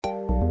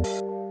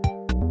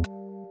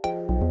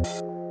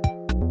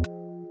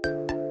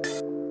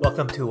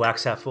Welcome to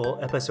Wax Half Full,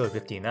 episode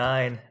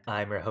 59.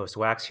 I'm your host,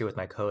 Wax, here with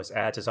my co-host,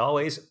 Ads, as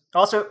always.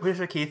 Also,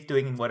 producer Keith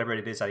doing whatever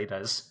it is that he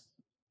does.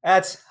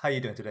 Ads, how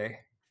you doing today?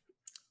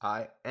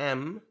 I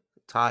am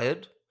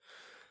tired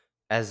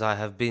as I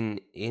have been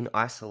in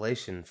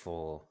isolation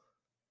for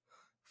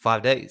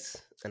 5 days.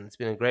 And it's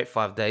been a great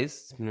 5 days.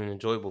 It's been an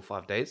enjoyable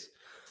 5 days.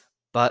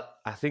 But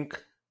I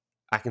think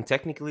I can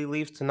technically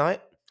leave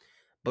tonight.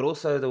 But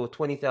also, there were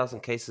 20,000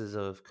 cases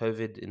of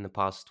COVID in the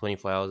past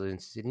 24 hours in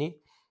Sydney,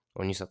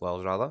 or New South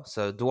Wales, rather.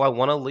 So, do I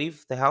want to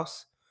leave the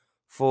house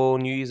for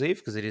New Year's Eve?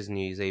 Because it is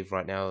New Year's Eve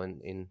right now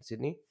in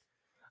Sydney.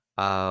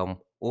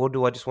 Or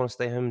do I just want to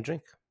stay home and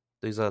drink?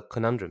 These are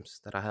conundrums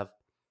that I have.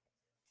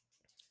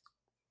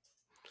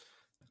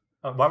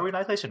 Why were you in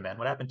isolation, man?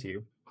 What happened to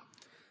you?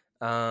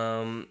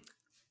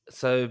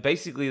 So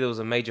basically, there was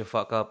a major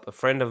fuck up. A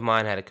friend of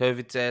mine had a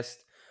COVID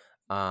test,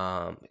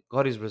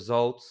 got his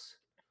results.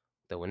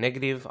 They were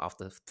negative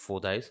after 4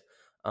 days.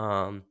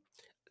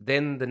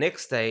 Then the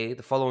next day,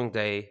 the following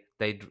day,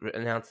 they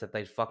announced that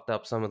they fucked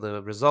up some of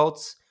the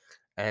results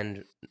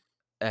and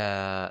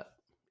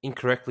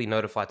incorrectly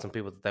notified some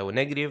people that they were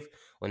negative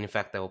when in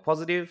fact they were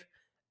positive.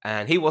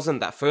 And he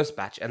wasn't that first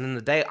batch. And then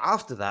the day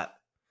after that,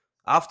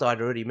 after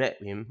I'd already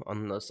met him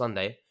on the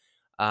Sunday,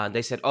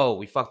 they said, "Oh,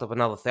 we fucked up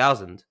another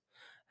 1,000,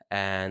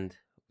 and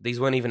these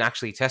weren't even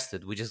actually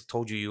tested. We just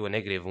told you were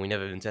negative, and we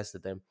never even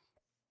tested them."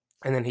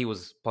 And then he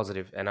was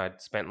positive, and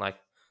I'd spent like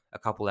a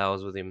couple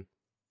hours with him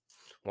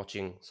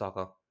watching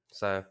soccer.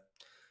 So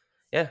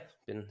yeah,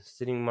 been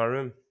sitting in my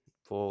room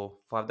for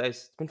 5 days.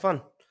 It's been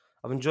fun.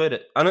 I've enjoyed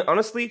it.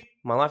 Honestly,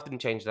 my life didn't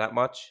change that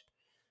much,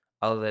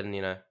 other than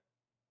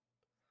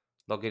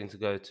not getting to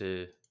go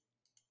to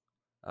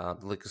the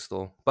liquor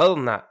store. But other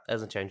than that, it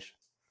hasn't changed.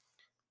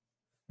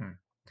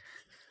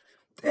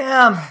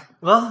 Damn.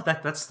 Well,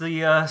 that's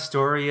the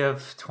story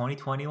of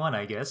 2021,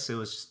 I guess. It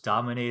was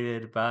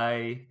dominated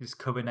by these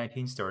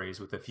COVID-19 stories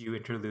with a few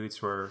interludes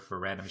for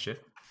random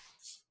shit.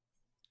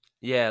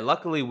 Yeah,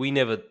 luckily we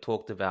never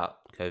talked about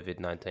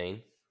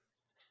COVID-19.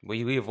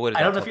 We avoided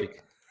I don't that know if you.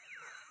 topic.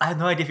 I have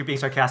no idea if you're being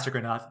sarcastic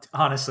or not.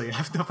 Honestly, I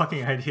have no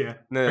fucking idea.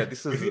 No,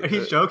 this is Are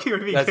you joking or are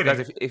you being guys. kidding?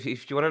 Guys,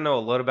 if you want to know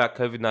a lot about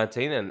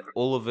COVID-19 and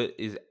all of it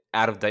is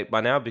out of date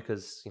by now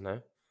because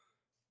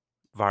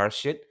virus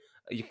shit,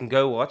 you can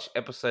go watch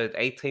episode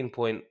 18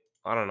 point.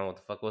 I don't know what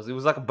the fuck it was. It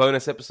was like a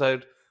bonus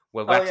episode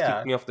where Oh Wax kicked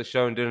yeah. me off the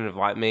show and didn't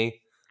invite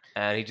me,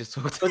 and he just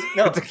talked It was to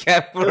no. the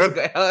cat It for was an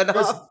hour and it a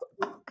was half.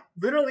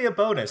 literally a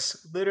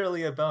bonus.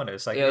 Literally a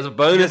bonus. Like Yeah, it was a you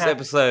didn't bonus have.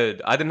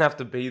 episode. I didn't have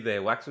to be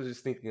there. Wax was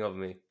just thinking of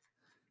me.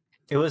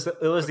 It was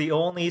the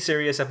only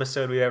serious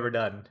episode we've ever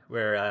done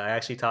where I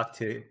actually talked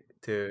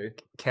to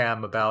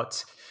Cam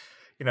about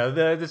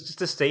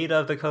the state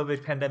of the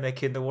COVID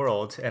pandemic in the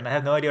world, and I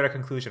have no idea what our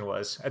conclusion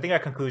was. I think our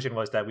conclusion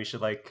was that we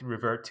should like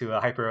revert to a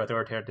hyper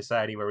authoritarian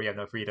society where we have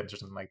no freedoms or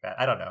something like that.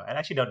 I don't know. I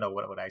actually don't know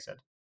what I said.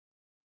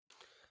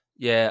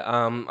 Yeah,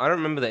 I don't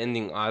remember the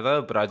ending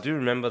either, but I do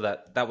remember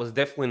that was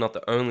definitely not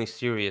the only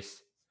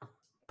serious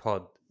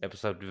pod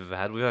episode we've ever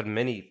had. We've had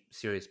many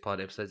serious pod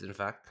episodes, in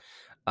fact.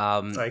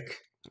 Um,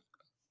 Like,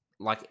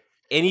 like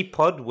any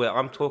pod where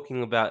I'm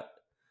talking about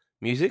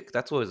music,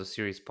 that's always a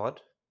serious pod.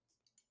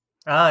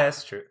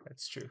 that's true.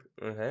 That's true.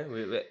 Okay,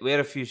 we had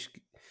a few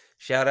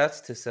shout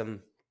outs to some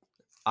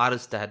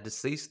artists that had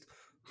deceased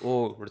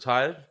or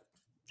retired,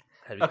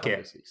 had become Okay,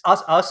 deceased.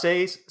 I'll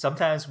say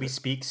sometimes we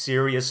speak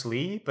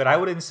seriously, but I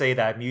wouldn't say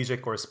that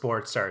music or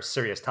sports are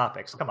serious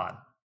topics. Come on.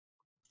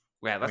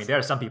 Yeah, I mean, that's there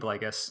are some people, I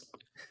guess.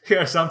 There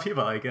are some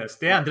people, I guess.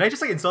 Damn, did I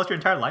just like insult your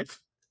entire life?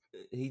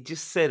 he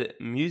just said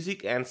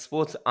music and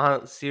sports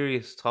aren't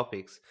serious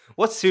topics.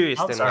 What's serious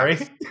I'm then, sorry.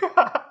 Wax?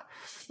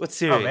 What's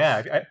Oh serious?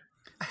 man,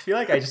 I feel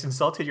like I just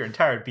insulted your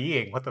entire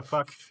being. What the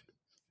fuck?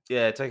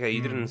 Yeah, it's okay.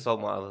 You didn't Hmm.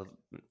 insult my other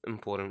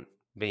important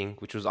being,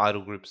 which was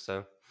idol groups.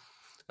 So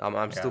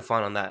I'm still Yeah,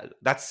 fine on that.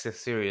 That's a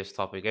serious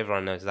topic.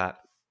 Everyone knows that.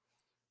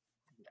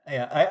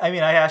 yeah. I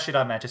mean, I actually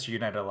on Manchester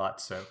United a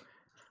lot, so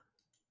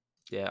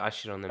Yeah, I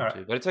shit on them all right,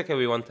 too. But it's okay.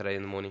 We won today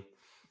in the morning.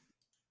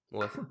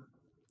 What?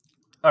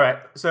 all right.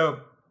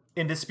 So,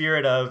 in the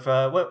spirit of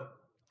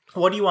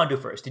what do you want to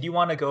do first? Did you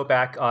want to go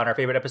back on our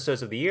favorite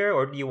episodes of the year,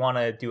 or do you want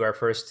to do our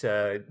first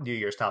New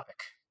Year's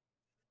topic?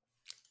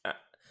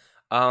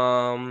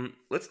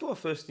 Let's do our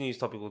first news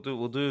topic.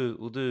 We'll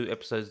do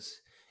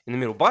episodes in the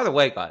middle. By the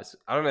way, guys,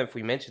 I don't know if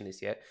we mentioned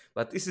this yet,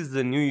 but this is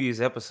the New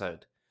Year's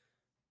episode.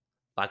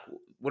 Like,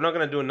 we're not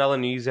gonna do another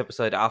New Year's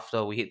episode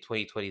after we hit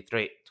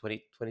 2023,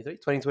 2023,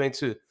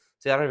 2022.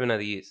 See, I don't even know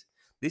the years.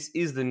 This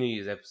is the New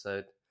Year's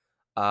episode.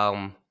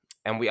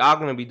 And we are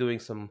gonna be doing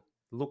some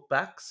look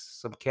backs,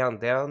 some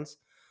countdowns.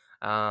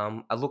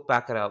 I look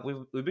back at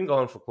we've been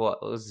going for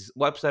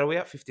what episode are we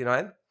at?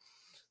 59.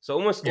 So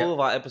almost Yeah. all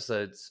of our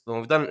episodes, when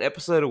we've done an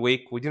episode a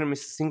week, we didn't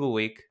miss a single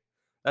week.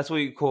 That's what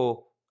you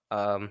call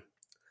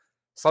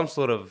some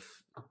sort of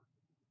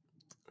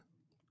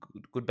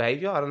good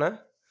behavior. I don't know,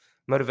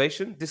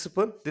 motivation,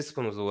 discipline.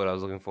 Discipline was the word I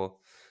was looking for.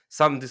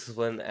 Some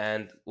discipline,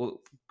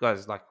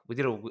 guys, like we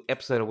did an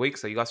episode a week,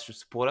 so you guys should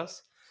support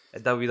us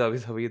at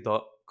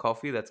www.com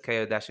Ko-fi. That's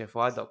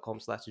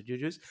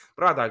ko-fi.com/jujus.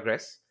 But I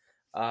digress.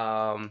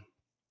 Um,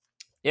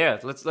 yeah,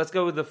 let's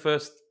go with the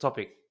first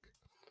topic.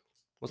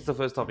 What's the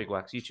first topic,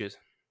 Wax? You choose.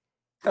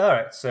 All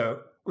right,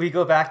 so we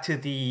go back to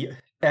the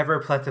ever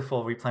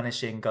plentiful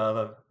replenishing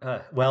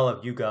well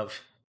of YouGov,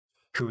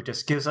 who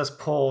just gives us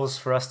polls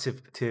for us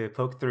to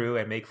poke through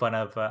and make fun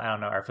of I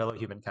don't know, our fellow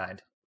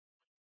humankind.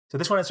 So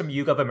this one is from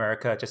YouGov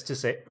America, just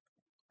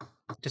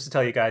to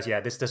tell you guys, yeah,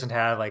 this doesn't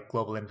have like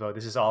global info.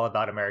 This is all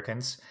about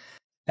Americans,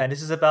 and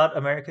this is about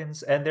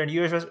Americans and their New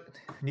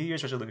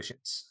Year's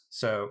resolutions.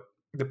 So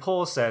the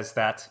poll says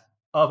that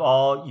of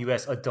all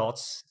U.S.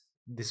 adults,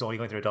 this is only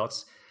going through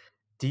adults.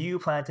 Do you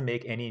plan to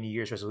make any New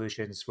Year's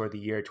resolutions for the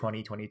year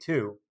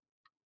 2022?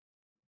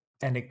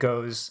 And it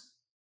goes,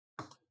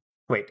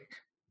 wait,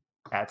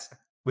 that's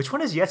which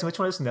one is yes and which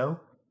one is no?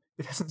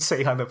 It doesn't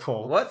say on the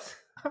poll. What?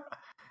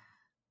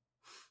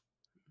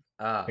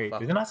 Wait, did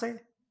Fuck. it not say?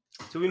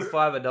 2 in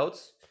 5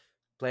 adults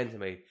plan to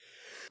make.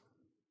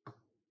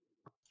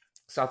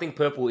 So I think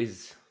purple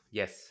is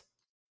yes.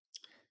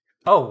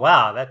 Oh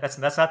wow, that's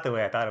not the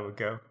way I thought it would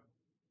go.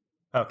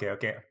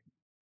 Okay.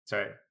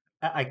 Sorry,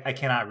 I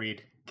cannot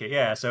read. Okay,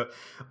 yeah. So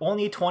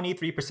only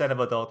 23% of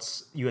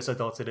adults, U.S.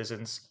 adult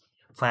citizens,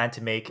 plan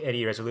to make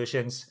any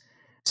resolutions.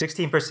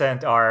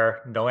 16% are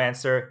no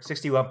answer.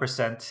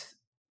 61%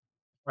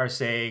 are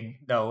saying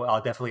no.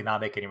 I'll definitely not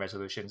make any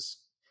resolutions,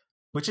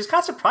 which is kind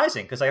of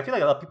surprising because I feel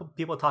like a lot of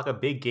people talk a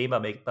big game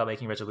about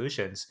making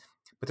resolutions,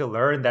 but to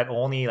learn that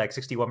only like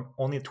 61,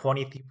 only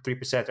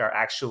 23% are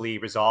actually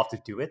resolved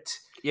to do it.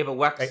 Yeah, but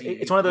Wax, Like,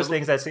 it's one of you're those look.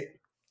 things that's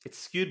It's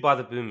skewed by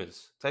the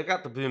boomers. Take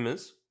out the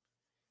boomers,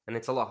 and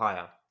it's a lot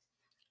higher.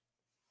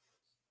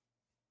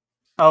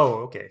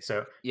 oh okay.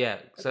 So Yeah.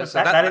 So that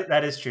so that, that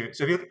that is true.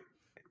 So if you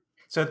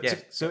yeah.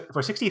 so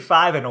for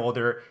 65 and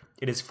older,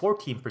 it is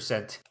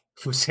 14%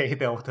 who say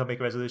they'll make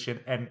a resolution,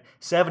 and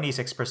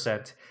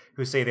 76%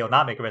 who say they'll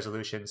not make a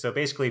resolution. So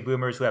basically,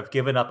 boomers who have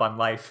given up on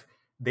life,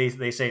 they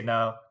say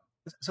no.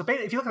 So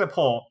if you look at the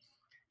poll,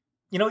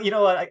 you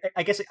know what?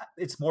 I guess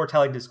it's more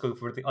telling this group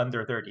for the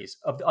under 30s.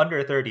 Of the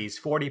under 30s,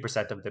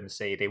 40% of them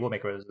say they will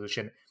make a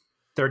resolution.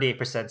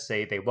 38%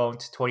 say they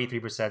won't.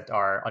 23%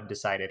 are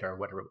undecided or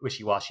whatever,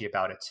 wishy washy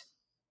about it.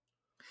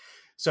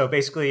 So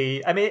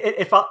basically, I mean,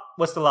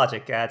 what's the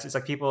logic? It's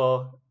like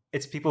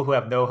it's people who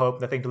have no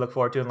hope, nothing to look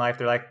forward to in life.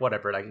 They're like,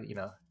 whatever, like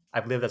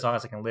I've lived as long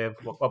as I can live.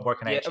 What more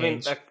can I Yeah, I mean,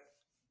 change? like,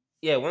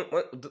 yeah.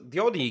 The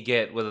older you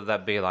get, whether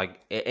that be like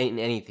in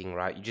anything,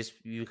 right?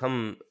 You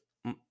become,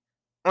 mm,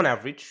 on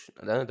average.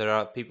 I know there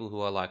are people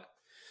who are like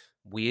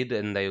weird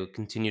and they will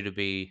continue to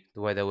be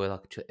the way they were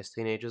like as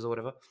teenagers or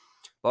whatever.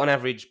 But on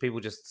average, people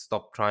just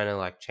stop trying to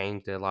like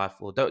change their life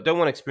or don't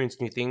want to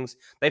experience new things.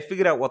 They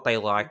figured out what they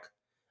like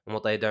and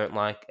what they don't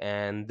like,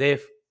 and they're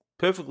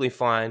perfectly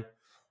fine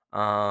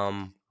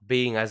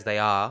being as they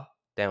are.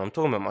 Damn, I'm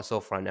talking about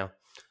myself right now.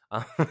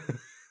 Uh,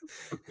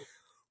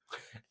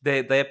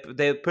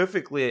 they're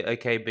perfectly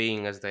okay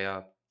being as they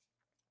are.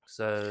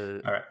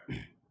 So All right.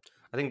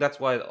 I think that's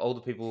why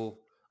older people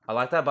are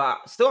like that.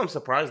 But still, I'm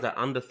surprised that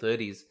under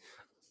 30s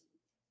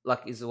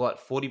like is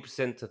what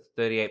 40% to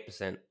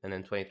 38%, and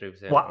then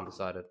 23% What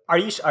undecided. are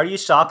you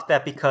shocked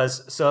that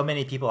because so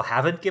many people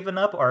haven't given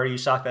up, or are you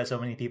shocked that so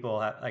many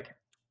people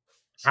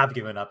have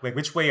given up? Like,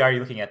 which way are you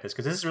looking at this?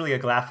 Because this is really a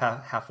glass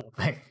half full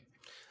thing.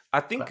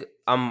 I think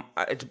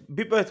it's a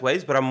bit both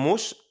ways, but I'm more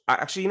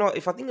actually,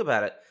 if I think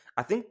about it,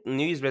 I think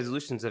New Year's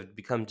resolutions have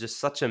become just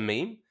such a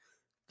meme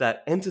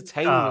that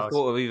entertaining the Oh,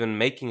 thought of even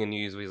making a New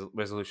Year's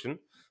resolution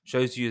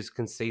shows you as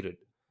conceited. it's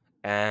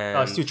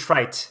And too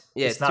trite.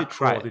 yeah, It's it's too not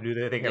cool trite. to do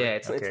the thing Yeah, every.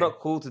 it's Okay. not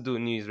cool to do a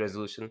New Year's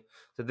resolution.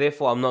 So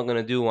therefore, I'm not going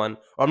to do one,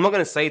 or I'm not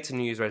going to say it's a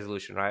New Year's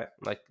resolution, right?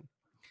 Like,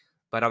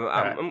 but All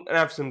I'm right. going to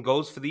have some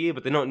goals for the year,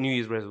 but they're not New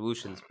Year's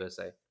resolutions per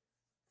se.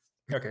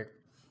 Okay.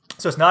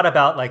 So it's not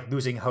about like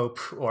losing hope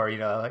or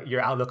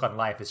your outlook on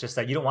life. It's just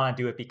that you don't want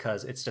to do it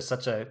because it's just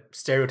such a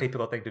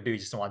stereotypical thing to do. You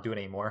just don't want to do it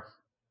anymore.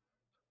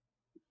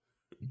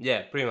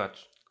 Yeah, pretty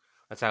much.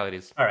 That's how it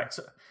is. All right.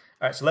 So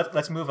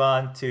let's move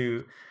on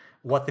to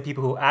what the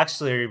people who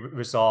actually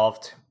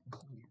resolved.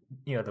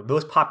 The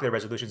most popular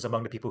resolutions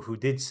among the people who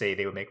did say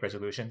they would make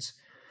resolutions.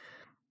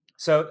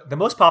 So the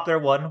most popular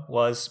one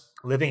was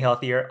living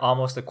healthier.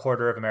 Almost a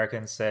quarter of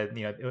Americans said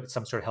it's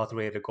some sort of health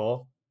related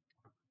goal.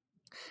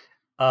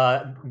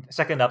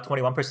 Second up,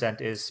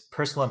 21% is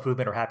personal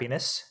improvement or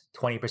happiness.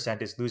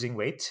 20% is losing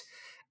weight.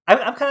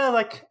 I'm kind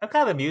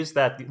of amused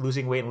that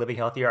losing weight and living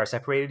healthier are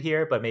separated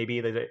here, but maybe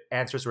the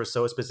answers were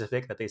so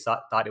specific that they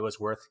thought it was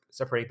worth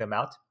separating them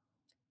out.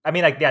 I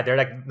mean, like, yeah, they're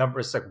like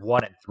numbers like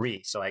 1 and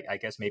 3, so I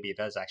guess maybe it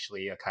does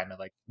actually kind of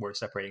like worth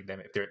separating them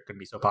if they're going to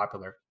be so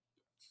popular.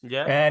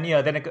 Yeah. And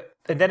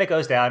then it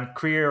goes down: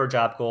 career or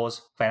job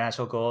goals,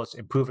 financial goals,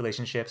 improve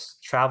relationships,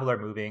 travel or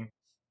moving,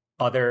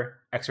 other,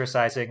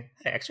 exercising.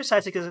 Hey,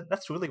 exercising is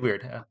that's really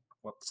weird.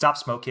 Well, stop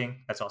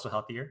smoking. That's also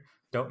healthier.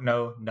 Don't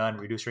know, none,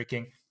 reduce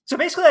drinking. So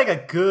basically, like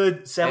a good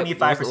What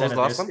 75% was the of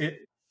last this, one?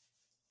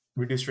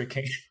 reduce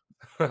drinking.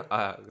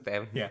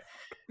 Damn. Yeah.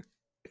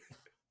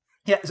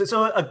 Yeah,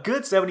 so a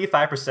good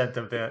 75%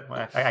 of the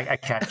I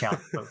can't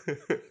count, but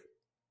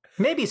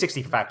maybe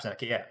 65%.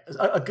 Okay, yeah,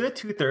 a good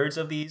 2/3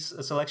 of these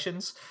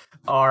selections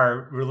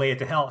are related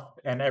to health,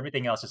 and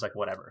everything else is like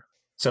whatever.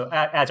 So,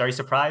 ads, are you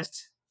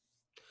surprised?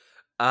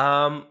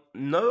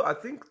 No, I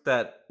think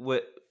that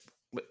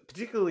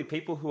particularly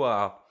people who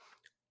are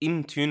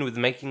in tune with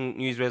making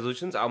New Year's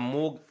resolutions are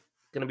more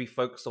going to be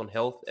focused on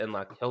health and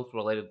like health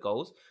related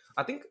goals.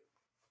 I think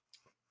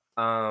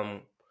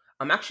um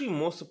I'm actually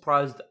more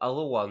surprised the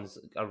other ones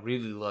are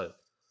really low.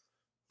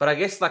 But I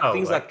guess like Oh,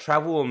 things like like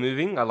travel or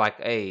moving are like,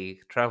 hey,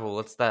 travel,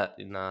 what's that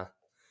in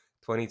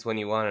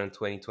 2021 and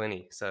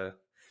 2020? So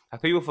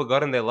have people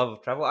forgotten their love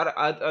of travel?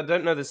 I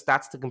don't know the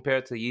stats to compare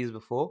it to years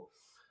before.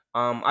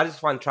 I just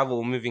find travel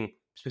or moving,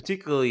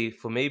 particularly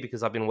for me,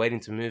 because I've been waiting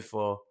to move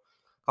for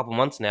a couple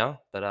months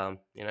now. But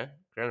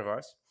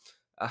coronavirus.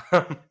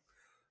 Um,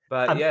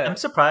 but I'm yeah,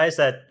 surprised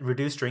that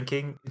reduced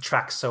drinking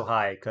tracks so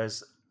high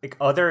because like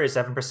other is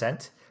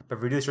 7%, but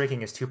reduced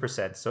drinking is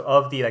 2%. So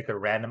of the like the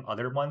random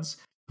other ones,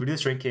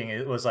 reduced drinking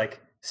it was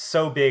like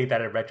so big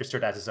that it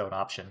registered as its own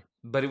option.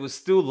 but it was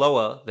still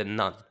lower than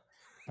none,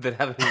 than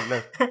having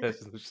no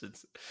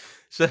solutions.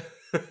 So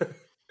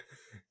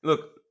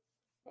look,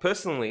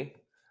 personally,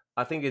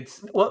 I think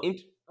it's Well, in-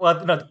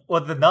 well, no,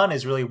 well, the none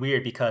is really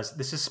weird because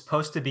this is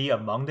supposed to be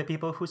among the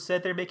people who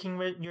said they're making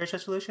New Year's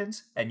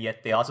resolutions, and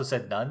yet they also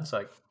said none. So,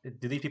 like,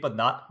 do these people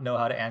not know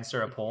how to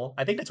answer a poll?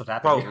 I think that's what's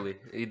happening here.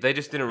 probably they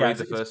just didn't Yeah, read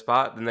the it's first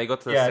part. Then they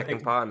got to the yeah, I second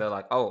think part and they're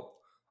like, "Oh, all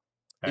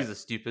these right, are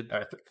stupid." all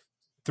right.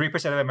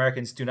 3% of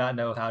Americans do not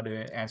know how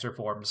to answer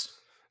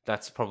forms.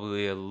 That's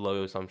probably a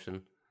low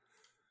assumption.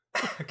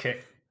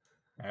 Okay.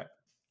 All right.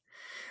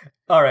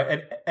 All right.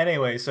 And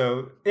anyway,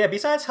 so yeah,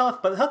 besides health,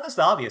 but health is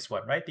the obvious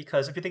one, right?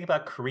 Because if you think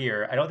about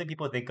career, I don't think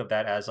people think of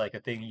that as like a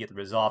thing you get to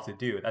resolve to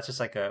do. That's just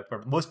like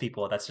for most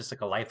people, that's just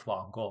like a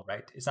lifelong goal,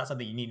 right? It's not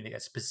something you need to make a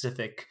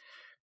specific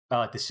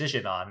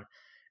decision on.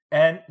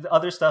 And the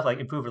other stuff like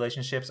improve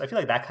relationships, I feel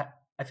like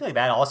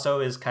that also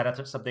is kind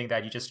of something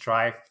that you just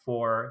strive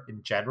for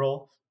in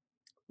general.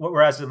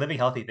 Whereas the living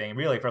healthy thing,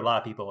 really, for a lot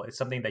of people, it's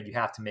something that you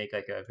have to make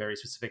like a very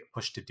specific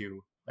push to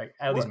do, like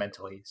at least What?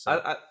 mentally. I,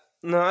 So, I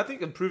no, I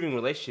think improving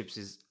relationships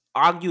is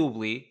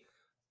arguably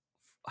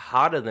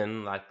harder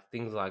than like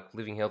things like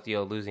living healthy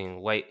or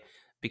losing weight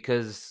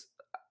because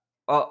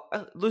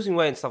losing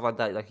weight and stuff like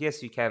that. Like,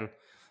 yes, you can.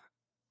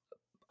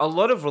 A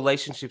lot of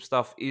relationship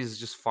stuff is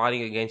just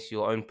fighting against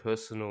your own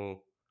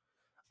personal,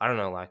 I don't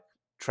know, like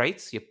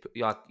traits,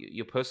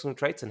 your personal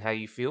traits and how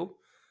you feel.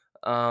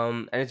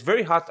 And it's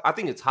very hard. I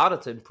think it's harder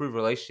to improve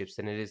relationships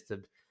than it is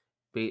to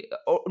be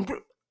or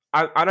improve.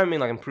 I don't mean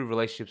like improve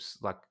relationships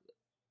like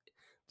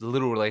the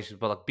little relationships,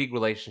 but like big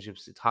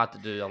relationships. It's hard to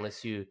do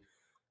unless you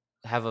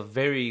have a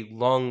very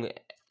long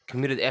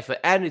committed effort,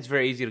 and it's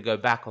very easy to go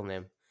back on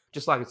them.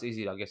 Just like it's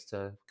easy, I guess,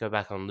 to go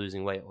back on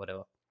losing weight or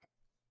whatever.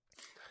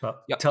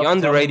 well, You're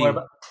underrating.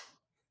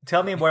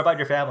 tell me more about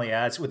your family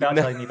ads without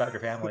No, telling me about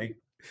your family.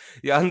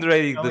 you're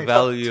underrating the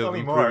value Tell of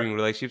me more. improving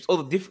relationships, or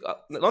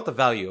not the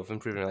value of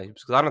improving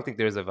relationships, because I don't think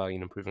there is a value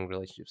in improving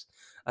relationships.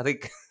 I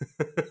think,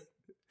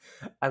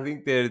 I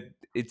think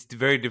it's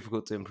very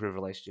difficult to improve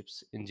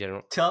relationships in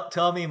general.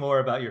 Tell me more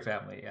about your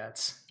family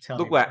ads. Tell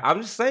me Look, Wax, more.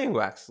 I'm just saying,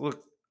 Wax.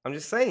 Look, I'm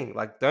just saying,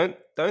 like, don't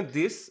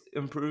diss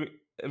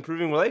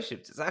improving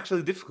relationships. It's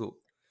actually difficult,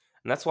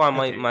 and that's why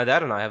Okay. my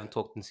dad and I haven't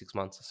talked in 6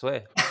 months. I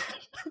swear.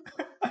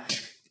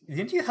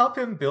 Didn't you help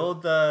him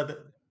build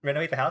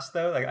renovate the house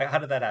though? Like, how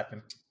did that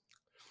happen?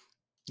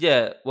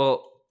 Yeah.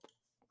 Well,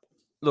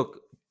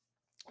 look,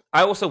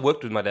 I also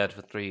worked with my dad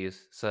for 3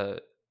 years, so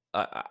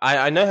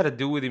I know how to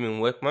deal with him in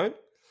work mode.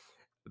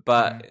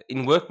 Hmm. But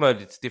in work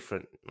mode, it's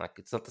different. Like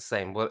it's not the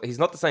same. Well, he's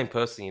not the same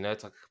person. You know,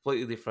 it's like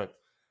completely different.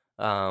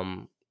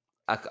 Um,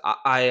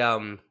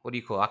 what do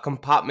you call it? I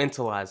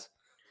compartmentalize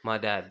my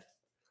dad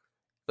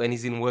when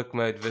he's in work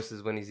mode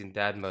versus when he's in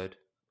dad mode.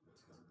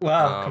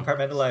 Wow, Um,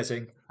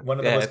 compartmentalizing, one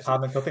of the yeah, most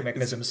common coping it's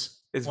mechanisms.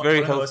 it's very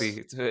One of the healthy.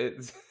 most.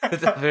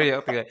 It's a very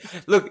healthy way.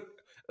 Look,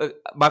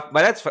 my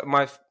dad's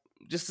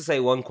just to say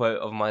one quote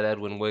of my dad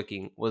when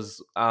working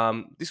was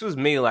this was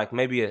me like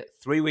maybe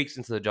 3 weeks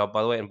into the job,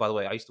 by the way. And by the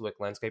way, I used to work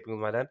landscaping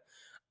with my dad.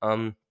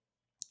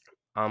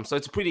 Um, so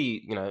it's a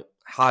pretty,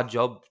 hard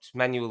job. It's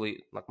manual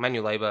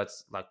labor.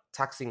 It's like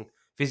taxing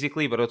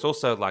physically, but it's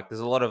also like there's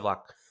a lot of like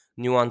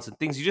nuance and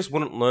things you just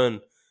wouldn't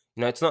learn.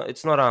 It's not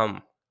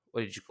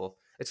what did you call?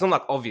 It's not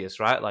like obvious,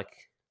 right?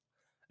 Like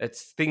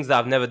it's things that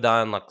I've never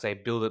done, like say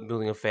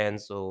building a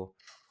fence or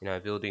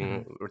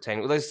building Mhm.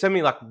 retaining. There's so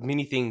many like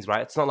mini things,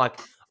 right? It's not like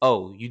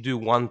oh you do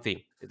one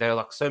thing. There are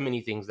like so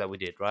many things that we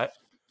did, right?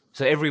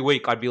 So every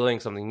week I'd be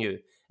learning something new.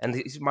 And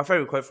my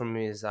favorite quote from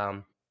him is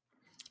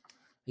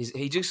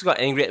he just got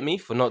angry at me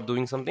for not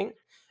doing something,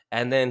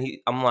 and then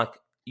I'm like,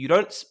 "You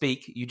don't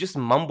speak, you just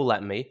mumble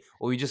at me,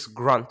 or you just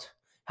grunt.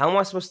 How am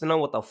I supposed to know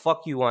what the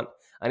fuck you want?"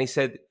 And he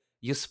said,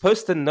 "You're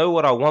supposed to know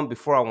what I want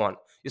before I want.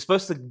 You're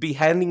supposed to be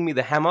handing me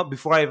the hammer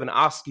before I even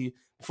ask you,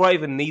 before I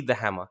even need the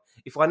hammer.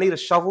 If I need a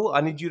shovel,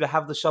 I need you to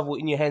have the shovel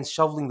in your hands,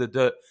 shoveling the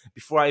dirt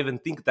before I even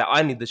think that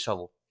I need the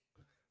shovel."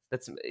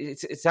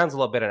 It sounds a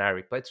lot better than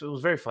Eric, but it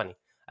was very funny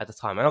at the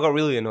time, and I got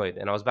really annoyed,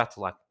 and I was about to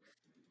like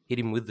hit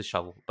him with the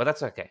shovel, but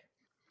that's okay.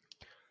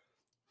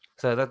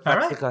 So All that's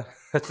right. the kind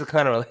that's the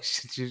kind of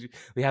relationship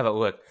we have at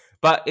work.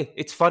 But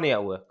it's funny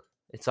at work.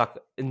 It's like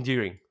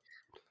enduring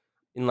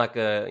in like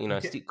a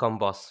Okay. sitcom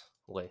boss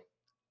way.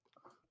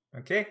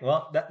 Okay.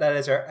 Well, that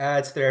is our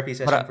ads therapy But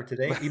session for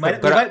today. We might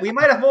we but might we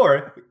might have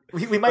more.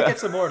 We might get but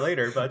some more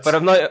later, but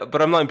I'm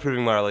not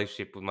improving my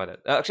relationship with my dad.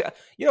 Actually,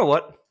 you know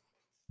what?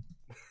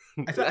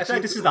 I feel like Actually,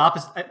 this is the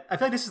opposite. I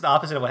feel like this is the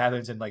opposite of what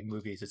happens in like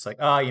movies. It's like,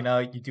 oh, you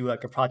do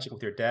like a project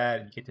with your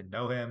dad, and you get to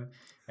know him,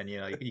 and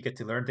you get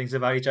to learn things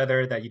about each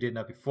other that you didn't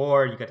know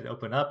before. You get to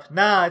open up.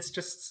 Nah, it's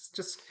just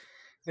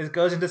it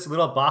goes in this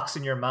little box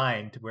in your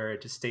mind where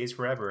it just stays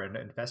forever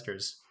and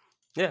festers.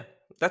 yeah,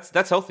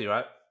 that's healthy,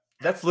 right?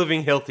 That's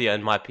living healthier,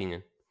 in my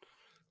opinion.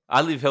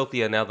 I live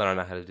healthier now that I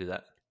know how to do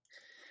that.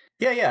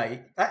 Yeah, yeah.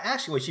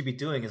 Actually, what you should be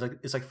doing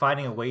is like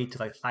finding a way to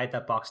like hide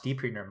that box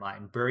deeper in your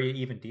mind, bury it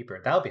even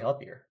deeper. That would be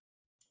healthier.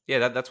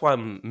 Yeah, that's why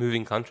I'm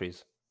moving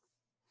countries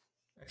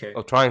Okay.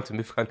 or trying to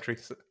move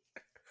countries.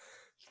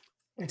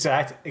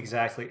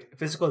 Exactly.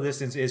 Physical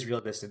distance is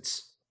real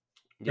distance.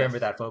 Remember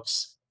Yes, that,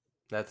 folks.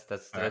 that's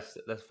that's All right. that's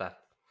that's fact.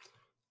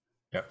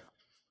 Yep.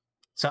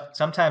 So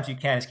sometimes you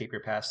can escape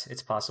your past.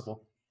 It's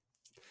possible.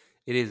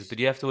 It is, but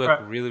you have to All work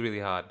right. really, really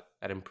hard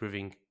at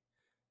improving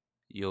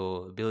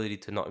your ability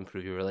to not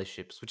improve your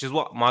relationships, which is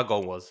what my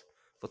goal was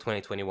for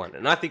 2021.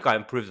 And I think I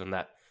improved on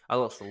that. I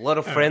lost a lot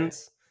of All right.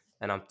 friends,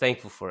 and I'm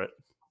thankful for it.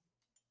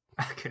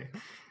 Okay.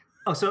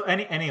 Oh, so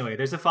anyway,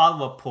 there's a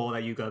follow up poll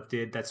that YouGov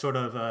did that sort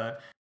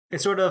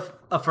of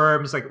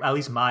affirms like at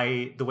least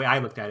the way I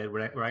looked at it,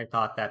 where I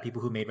thought that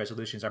people who made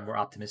resolutions are more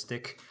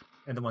optimistic,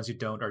 and the ones who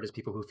don't are just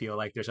people who feel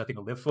like there's nothing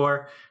to live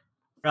for.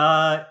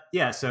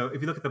 Yeah. So if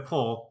you look at the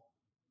poll,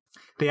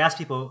 they asked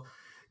people,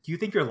 "Do you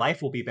think your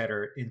life will be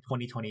better in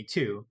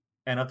 2022?"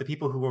 And of the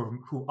people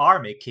who are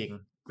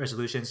making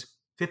resolutions,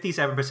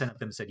 57% of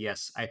them said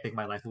yes. I think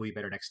my life will be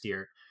better next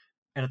year.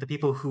 And of the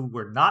people who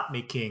were not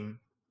making,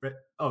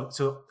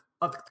 so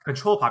of the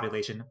control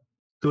population,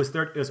 it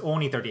was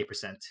only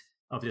 38%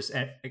 of just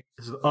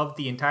of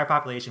the entire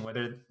population,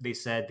 whether they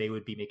said they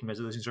would be making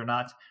resolutions or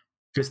not,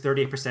 just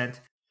 38%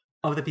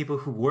 of the people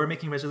who were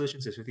making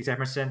resolutions is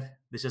 57%.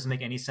 This doesn't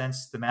make any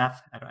sense. The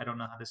math, I don't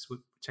know how this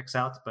checks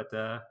out, but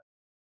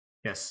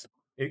yes,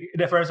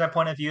 it affirms my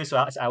point of view, so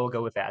I will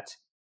go with that.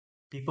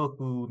 People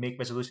who make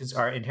resolutions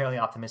are inherently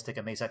optimistic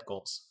and they set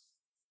goals.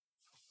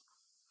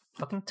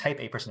 Fucking type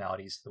A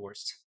personalities, the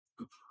worst.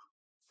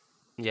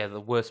 Yeah, the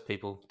worst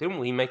people. Didn't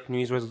we make New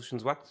Year's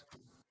resolutions wax?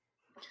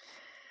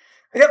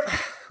 Yep.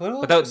 But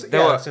Well, so, they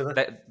yeah. were So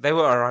they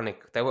were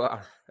ironic. They were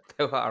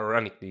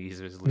ironic New Year's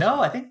no,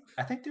 resolutions.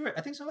 I think they were.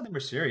 I think some of them were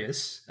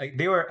serious. Like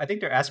they were. I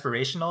think they're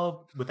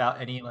aspirational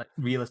without any like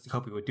realistic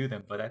hope we would do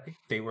them. But I think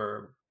they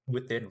were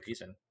within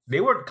reason.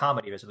 They weren't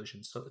comedy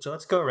resolutions. So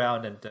let's go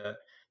around and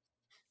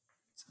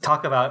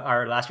talk about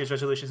our last year's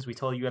resolutions we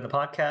told you on the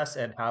podcast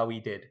and how we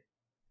did.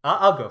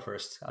 I'll go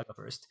first. I'll go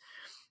first.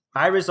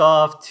 I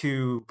resolved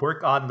to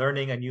work on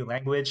learning a new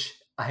language.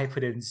 I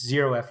put in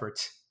zero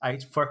effort.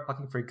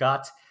 Fucking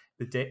forgot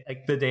the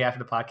day after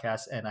the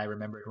podcast, and I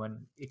remembered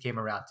when it came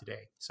around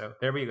today. So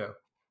there we go.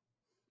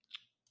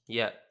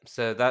 Yeah,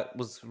 so that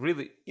was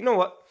really. You know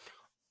what?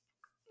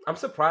 I'm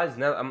surprised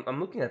now. I'm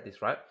looking at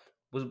this right.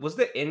 Was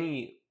there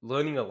any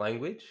learning a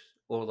language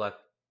or like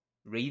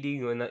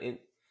reading or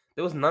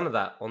there was none of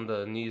that on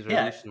the New Year's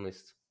Yeah, resolution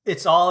list.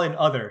 it's all in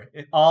other.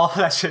 All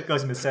that shit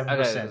goes into seven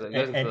Okay, percent, so it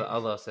goes into and the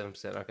other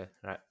 7%. Okay,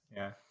 right.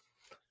 yeah.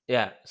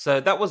 Yeah,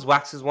 so that was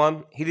Wax's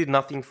one. He did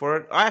nothing for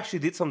it. I actually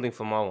did something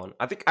for my one.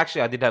 I think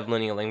actually I did have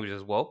learning a language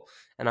as well,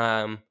 and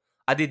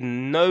I did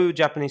no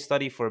Japanese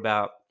study for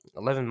about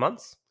 11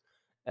 months,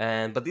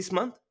 and but this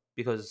month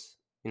because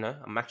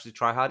I'm actually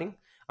try harding.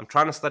 I'm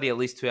trying to study at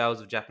least 2 hours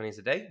of Japanese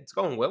a day. It's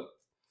going well.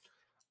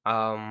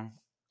 Um,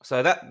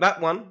 so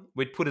that one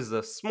we'd put as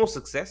a small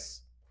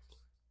success.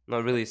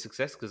 Not really a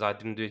success because I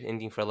didn't do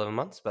anything for 11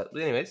 months. But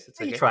anyways, it's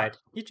You okay. tried.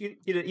 You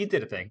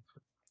did a thing.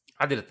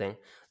 I did a thing.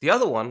 The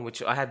other one,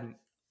 which I had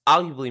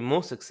arguably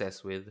more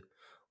success with,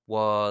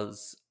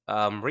 was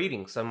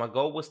reading. So my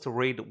goal was to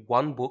read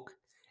one book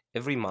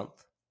every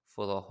month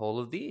for the whole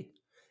of the year,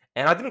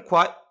 and I didn't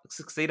quite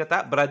succeed at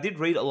that, but I did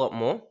read a lot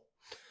more.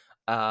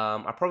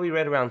 I probably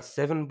read around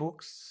 7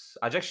 books.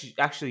 I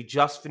actually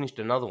just finished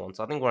another one,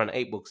 so I think we're on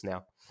 8 books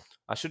now.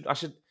 I should.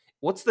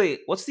 What's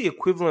the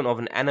equivalent of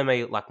an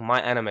anime like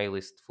my anime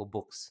list for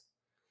books?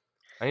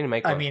 I need to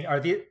make I one. mean,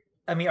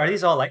 are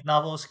these all light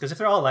novels? Because if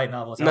they're all light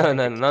novels, I don't No, think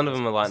no, they none of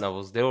count them are light as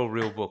novels. They're all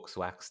real books,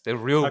 Wax. They're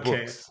real okay.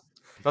 books.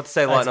 Not to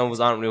say light novels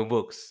It's aren't real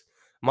books.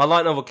 My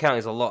light novel count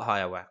is a lot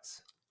higher,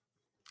 Wax.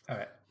 all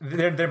right.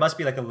 There must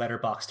be like a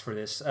letterboxed for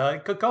this.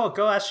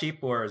 Go ask Sheep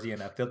or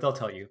ZNF. They'll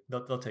tell you.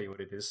 They'll tell you what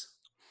it is.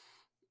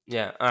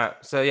 Yeah, all right.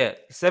 So yeah,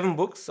 7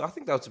 books. I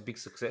think that was a big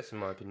success in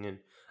my opinion.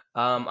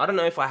 I don't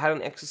know if I had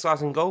an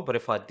exercising goal, but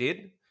if I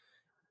did,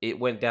 it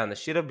went down the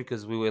shitter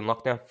because we were in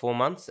lockdown for 4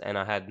 months and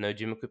I had no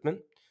gym equipment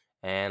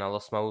and I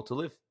lost my will to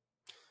live.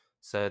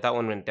 So that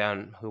one went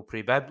downhill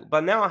pretty bad.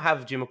 But now I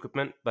have gym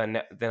equipment, but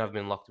then I've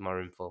been locked in my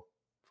room for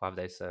 5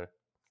 days. So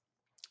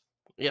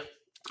yeah,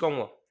 it's going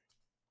well.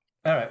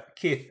 All right,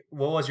 Keith,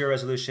 what was your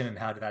resolution and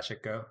how did that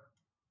shit go?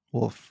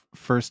 Well,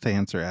 first to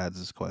answer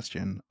Ads'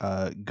 question,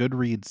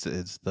 Goodreads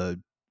is the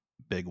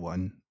big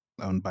one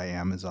owned by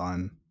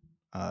Amazon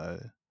uh,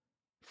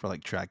 for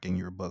like tracking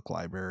your book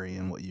library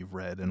and what you've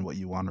read and what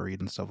you want to read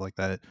and stuff like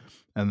that.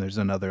 And there's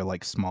another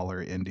like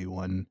smaller indie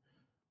one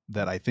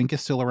that I think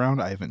is still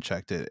around. I haven't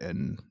checked it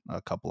in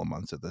a couple of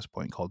months at this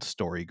point, called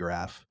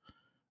Storygraph,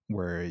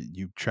 where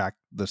you track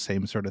the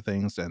same sort of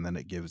things and then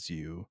it gives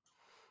you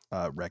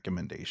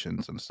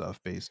recommendations and stuff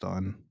based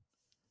on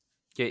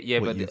Yeah, yeah,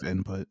 what but you've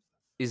input.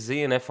 is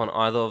ZNF on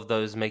either of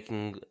those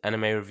making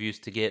anime reviews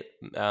to get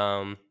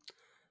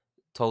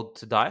told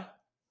to die?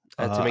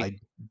 To I make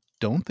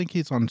don't think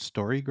he's on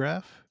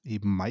Storygraph. He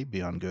might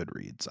be on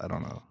Goodreads. I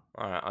don't know.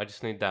 All right, I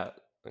just need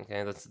that.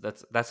 Okay,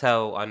 that's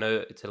how I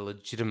know it's a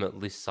legitimate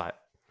list site.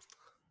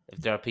 If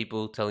there are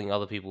people telling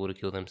other people to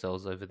kill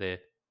themselves over their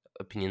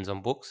opinions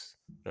on books,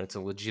 then it's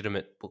a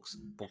legitimate book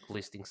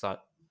listing site.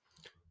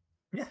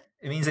 Yeah,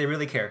 it means they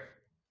really care.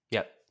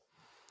 Yep.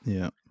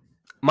 Yeah.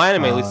 My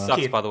anime list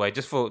sucks, Keith, by the way.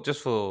 Just for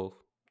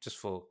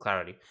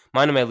clarity,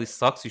 my anime list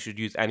sucks. You should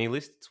use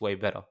AnyList. It's way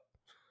better. All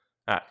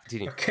right,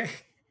 continue. okay.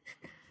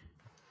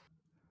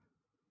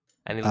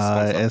 AnyList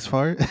sponsor. As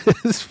far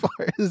as far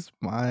as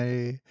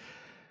my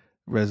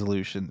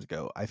resolutions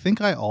go, I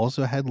think I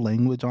also had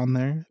language on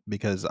there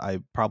because I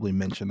probably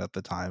mentioned at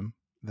the time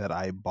that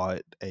I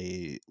bought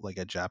a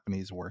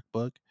Japanese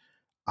workbook.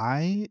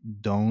 I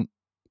don't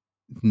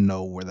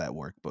know where that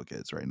workbook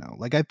is right now.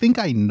 Like I think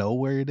I know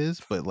where it is,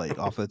 but like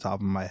off the top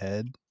of my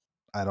head,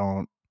 I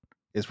don't.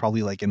 It's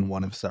probably like in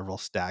one of several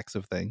stacks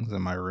of things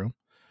in my room.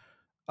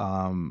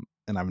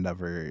 And I've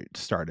never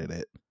started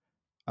it.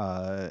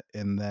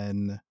 And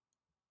then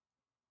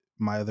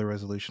my other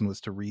resolution was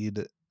to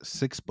read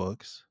 6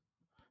 books,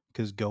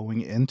 because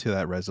going into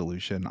that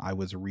resolution, I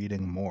was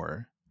reading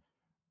more,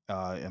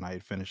 and I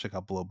had finished a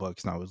couple of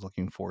books, and I was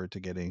looking forward to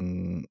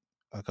getting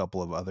a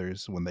couple of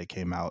others when they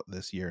came out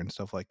this year and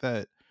stuff like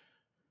that.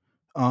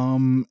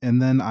 And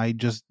then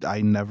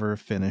I never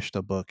finished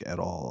a book at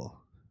all,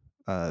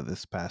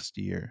 this past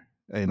year,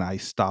 and I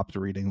stopped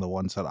reading the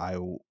ones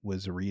that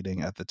was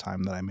reading at the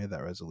time that I made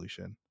that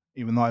resolution,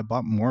 even though I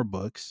bought more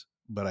books,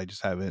 but I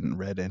just haven't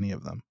read any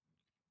of them.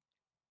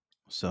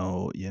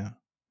 So, yeah.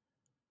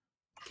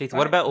 Keith, All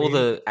what right, about I all mean,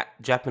 the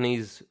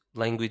Japanese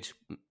language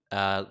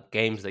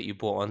games that you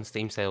bought on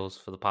Steam sales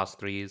for the past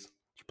 3 years? Did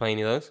you play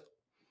any of those?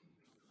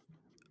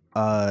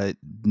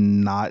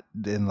 Not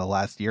in the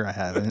last year, I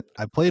haven't.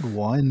 I played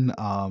one,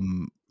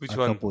 Which a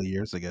one? couple of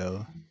years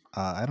ago.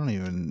 I don't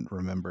even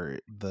remember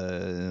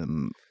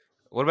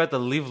What about the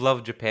Live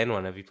Love Japan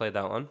one? Have you played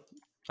that one?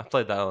 I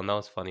played that one. That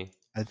was funny.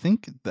 I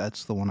think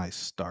that's the one I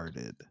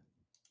started,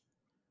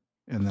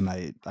 and then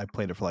I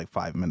played it for like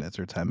 5 minutes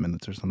or 10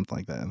 minutes or something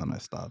like that, and then I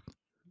stopped.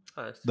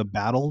 Nice. The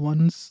battle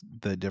ones,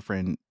 the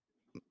different,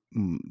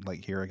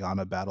 like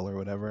hiragana battle or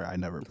whatever, I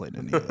never played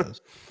any of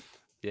those.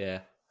 Yeah,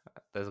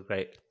 that's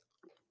great.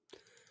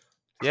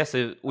 Yeah,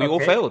 so we all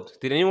okay. failed.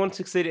 Did anyone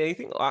succeed at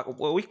anything?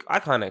 I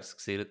kind of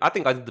succeeded. I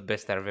think I did the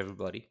best out of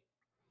everybody.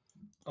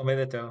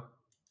 Omedeto.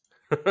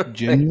 Thanks.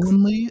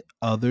 Genuinely,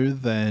 other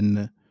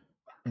than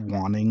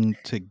wanting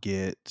to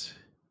get,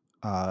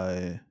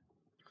 uh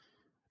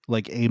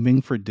like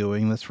aiming for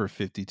doing this for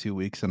 52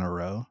 weeks in a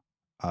row,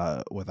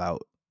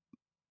 without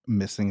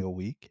missing a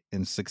week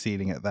and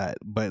succeeding at that.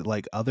 But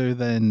like other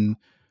than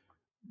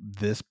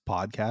this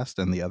podcast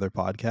and the other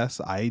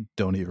podcasts, I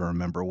don't even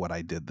remember what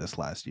I did this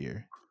last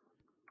year.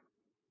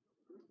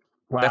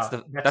 That's Wow,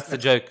 the that's the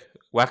that's joke.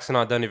 Wax and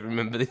I don't even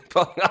remember this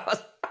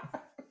podcast.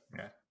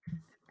 yeah,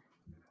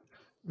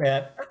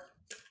 man.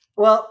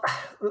 Well,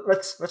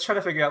 let's try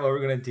to figure out what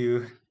we're gonna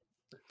do.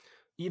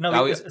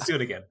 Are we Let's do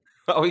it again.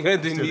 are we going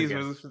to Let's do do New it Year's again.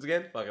 resolutions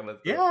again? Fucking let's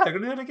do it. Yeah, we're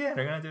gonna do it again.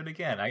 We're gonna do it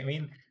again. I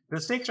mean, the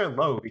stakes are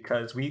low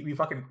because we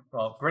fucking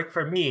well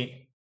for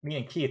me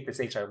and Keith, the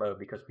stakes are low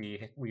because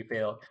we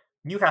failed.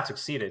 You have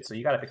succeeded, so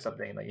you got to pick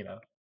something that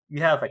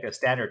you have like a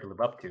standard to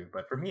live up to.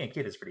 But for me and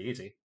Keith, it's pretty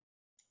easy.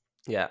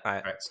 Yeah, all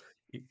right. All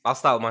right. I'll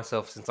start with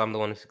myself since I'm the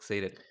one who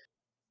succeeded.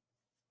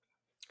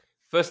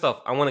 First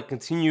off, I want to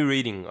continue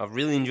reading. I've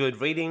really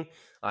enjoyed reading.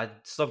 I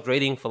stopped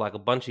reading for like a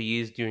bunch of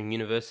years during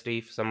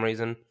university for some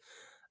reason.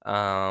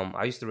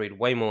 I used to read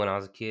way more when I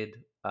was a kid.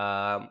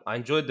 I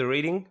enjoyed the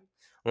reading.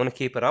 I want to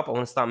keep it up. I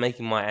want to start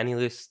making my annual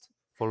list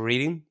for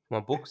reading my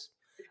books.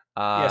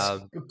 Yes, Uh,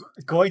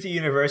 going to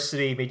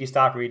university made you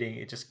stop reading.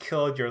 It just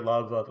killed your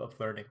love of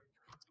learning.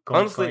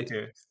 Going Honestly,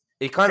 to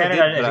it kind of did,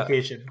 standardized but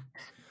education.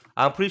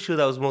 I'm pretty sure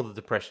that was more the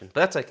depression. But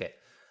that's okay.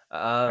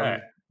 All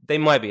right. They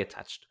might be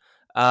attached.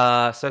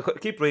 So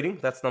keep reading.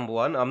 That's number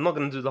one. I'm not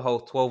going to do the whole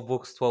 12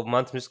 books, 12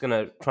 months. I'm just going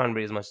to try and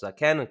read as much as I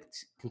can and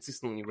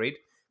consistently read.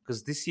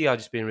 Because this year I've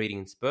just been reading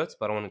in spurts,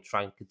 but I want to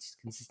try and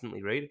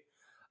consistently read.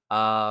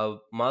 My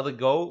other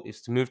goal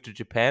is to move to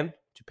Japan.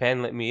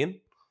 Japan, let me in,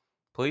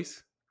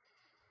 please.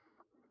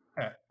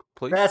 All right.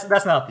 please.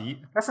 That's not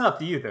up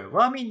to you though.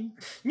 Well, I mean,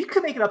 you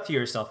could make it up to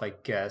yourself, I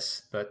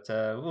guess, but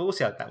we'll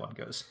see how that one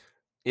goes.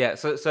 Yeah.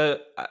 So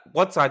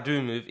once I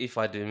do move, if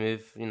I do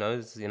move,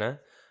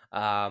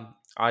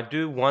 I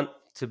do want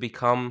to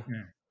become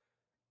Hmm.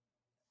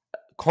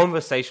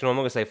 conversational. I'm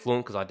not gonna say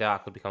fluent because I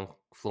doubt I could become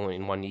fluent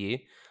in 1 year.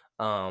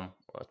 Well,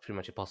 it's pretty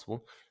much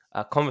impossible.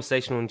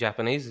 Conversational in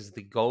Japanese is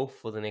the goal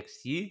for the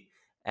next year,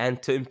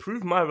 and to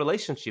improve my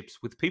relationships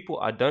with people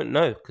I don't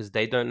know because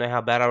they don't know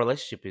how bad our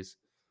relationship is.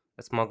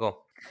 That's my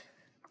goal.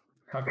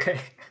 Okay.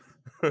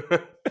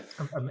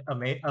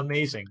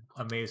 Amazing, Is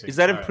amazing.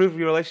 that All right. improve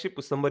your relationship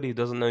with somebody who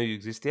doesn't know you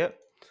exist yet?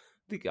 I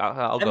think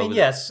I'll I go mean, with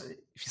it. yes,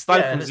 If you're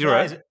starting yeah. from If it's not,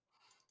 zero, as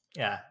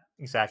yeah,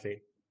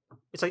 exactly.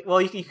 It's like,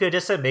 well, you could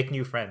just say make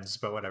new friends,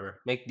 but whatever.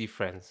 make new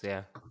friends.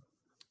 Yeah.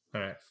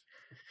 All right.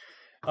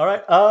 All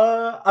right.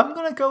 I'm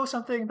gonna go with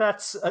something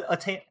that's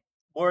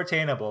more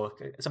attainable.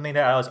 Something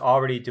that I was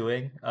already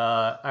doing.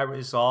 I'm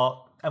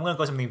gonna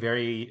go something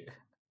very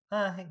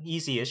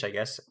easy-ish, I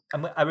guess.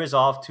 I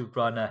resolved to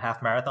run a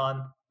half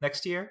marathon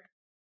next year,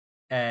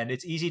 and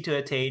it's easy to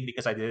attain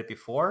because I did it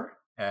before,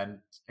 and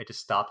I just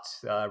stopped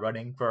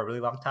running for a really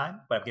long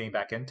time, but I'm getting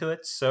back into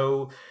it.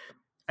 So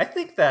I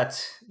think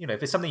that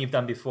if it's something you've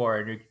done before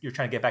and you're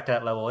trying to get back to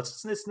that level,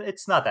 it's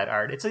not that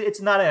hard.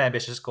 It's not an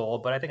ambitious goal,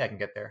 but I think I can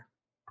get there.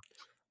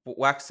 But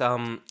Wax,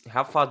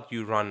 how far do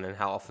you run and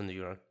how often do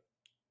you run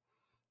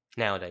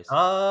nowadays?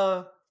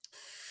 Uh,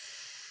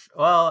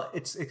 well,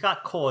 it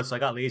got cold, so I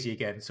got lazy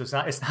again. So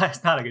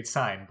it's not a good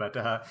sign. But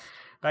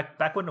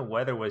back when the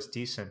weather was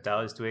decent,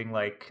 I was doing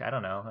like I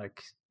don't know,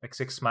 like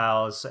 6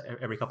 miles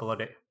every couple of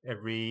days,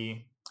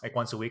 every like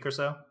once a week or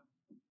so.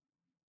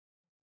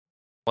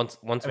 Once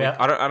I a mean, week.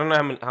 I don't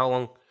know how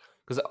long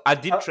because I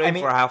did I train for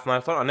mean, a half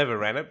marathon. I never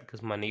ran it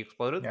because my knee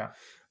exploded. yeah,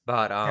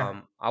 But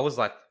yeah, I was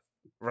like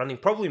running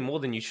probably more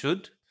than you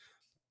should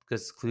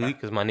because clearly yeah.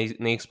 because my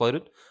knee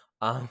exploded.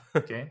 Um,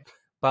 Okay.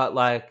 but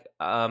like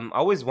I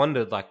always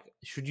wondered like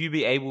should you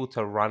be able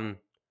to run?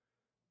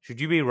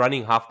 Should you be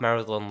running half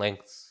marathon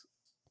lengths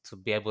to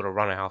be able to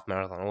run a half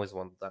marathon? I always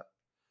wondered that.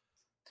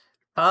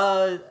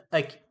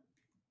 Like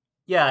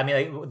yeah, I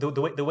mean,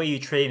 like, the way you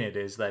train it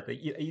is that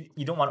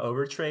you don't want to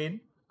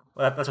overtrain.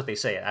 Well, that's what they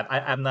say.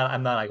 I'm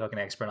not like an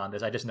expert on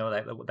this. I just know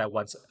that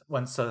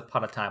once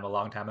upon a time, a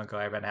long time ago,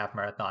 I ran a half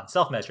marathon,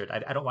 self measured.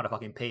 I don't want to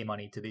fucking pay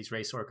money to these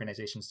race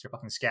organizations. They're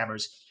fucking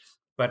scammers.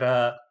 But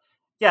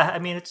yeah, I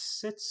mean,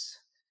 uh,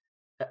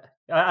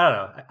 I don't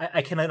know.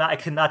 I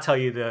could not tell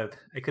you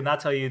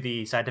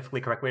the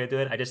scientifically correct way to do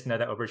it. I just know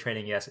that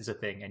overtraining, yes, is a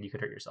thing, and you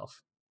could hurt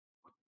yourself.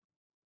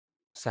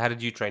 So how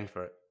did you train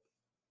for it?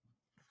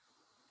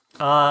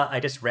 I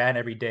just ran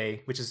every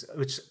day, which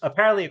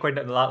apparently,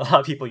 according to a lot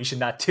of people, you should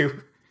not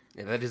do.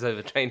 Yeah, that is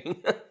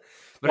overtraining. But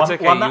it's Well,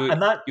 okay. I'm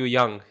You were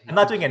young. You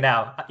not could. doing it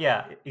now.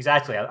 Yeah,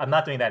 exactly. I'm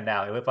not doing that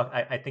now.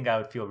 I think I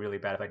would feel really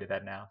bad if I did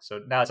that now. So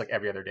now it's like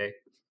every other day.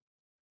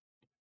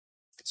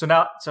 So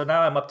now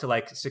I'm up to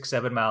like 6,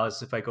 7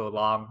 miles if I go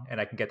long,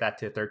 and I can get that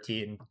to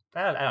 13.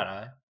 I don't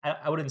know.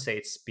 I wouldn't say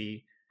it's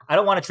speed. I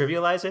don't want to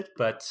trivialize it,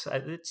 but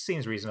it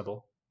seems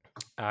reasonable.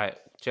 All right,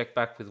 check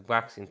back with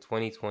Wax in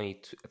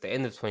 2022 at the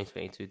end of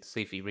 2022 to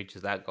see if he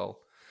reaches that goal.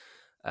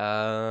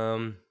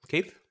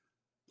 Keith?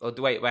 Oh,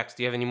 wait, Wax,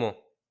 do you have any more?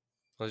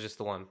 Or just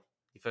the one?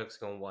 You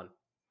focusing on one?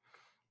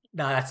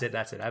 No, that's it.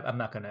 That's it. I'm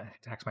not gonna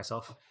tax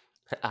myself.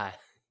 Ah,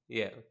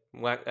 yeah.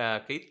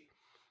 Keith?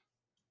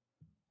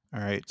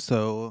 All right.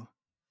 So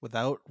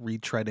without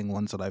retreading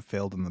ones that I've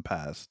failed in the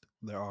past,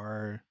 there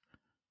are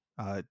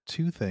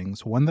two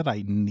things. One that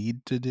I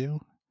need to do,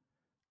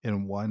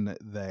 and one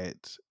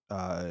that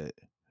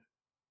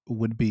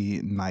would be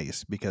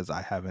nice because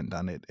I haven't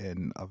done it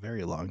in a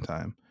very long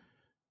time.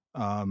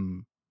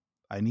 Um,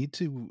 I need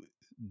to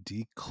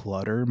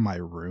declutter my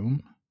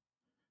room.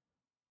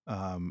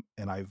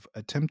 And I've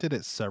attempted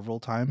it several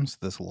times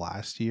this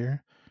last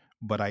year,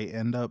 but I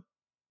end up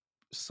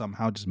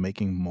somehow just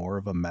making more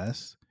of a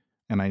mess.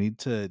 And I need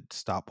to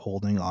stop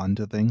holding on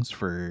to things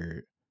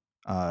for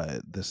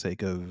the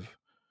sake of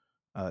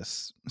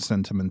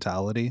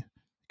sentimentality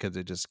because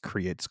it just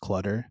creates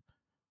clutter.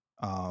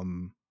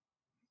 Um,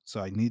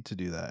 so I need to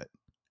do that,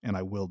 and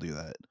I will do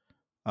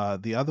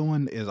that. The other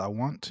one is I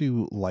want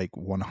to like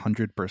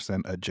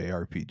 100% a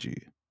JRPG,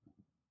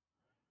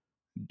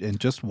 and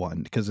just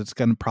one because it's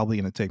gonna probably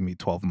gonna take me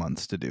 12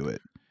 months to do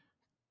it.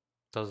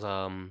 Does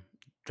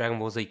Dragon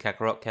Ball Z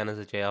Kakarot count as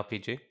a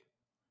JRPG?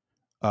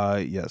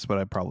 Yes, but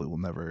I probably will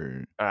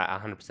never. All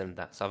right, 100% of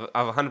that. So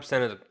I've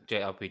 100% of the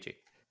JRPG.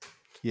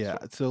 Yeah,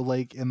 So so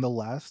like in the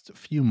last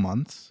few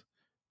months,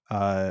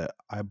 I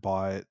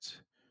bought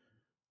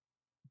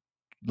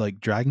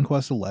like Dragon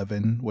Quest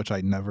 11, which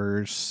I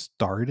never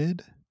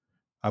started.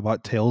 I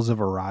bought Tales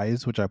of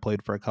Arise, which I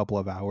played for a couple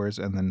of hours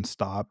and then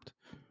stopped.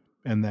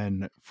 And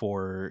then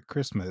for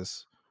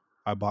Christmas,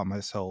 I bought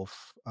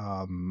myself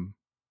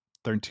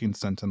 13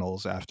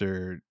 Sentinels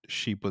after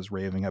Sheep was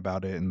raving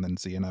about it and then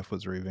ZNF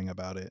was raving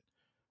about it.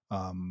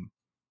 Um,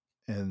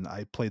 and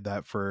I played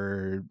that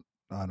for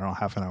I don't know,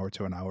 half an hour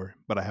to an hour,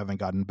 but I haven't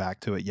gotten back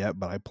to it yet.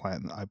 But I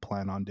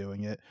plan on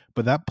doing it.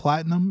 But that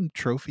platinum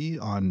trophy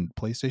on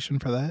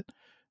PlayStation for that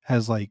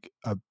has like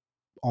a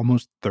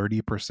almost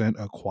 30%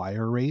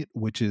 acquire rate,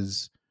 which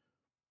is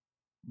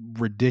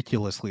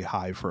ridiculously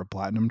high for a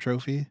platinum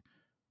trophy.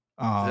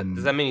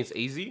 Does that mean it's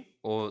easy,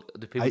 or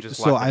do people I just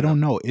so like it I don't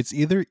enough? know. It's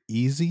either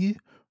easy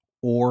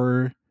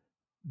or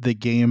the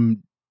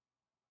game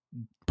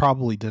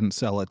probably didn't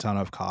sell a ton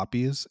of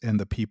copies, and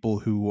the people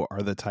who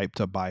are the type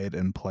to buy it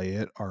and play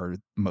it are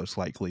most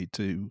likely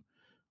to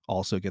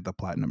also get the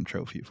platinum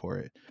trophy for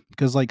it.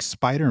 Because like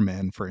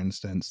Spider-Man, for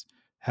instance,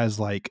 has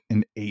like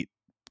an 8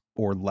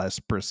 or less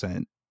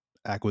percent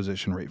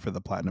acquisition rate for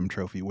the platinum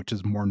trophy, which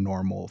is more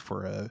normal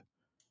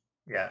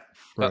Yeah,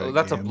 for a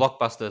That's a game.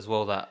 blockbuster as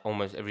well that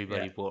almost yeah.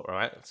 everybody bought,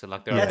 right? So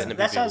like there are That's Yeah. gonna be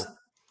that sounds people.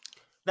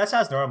 that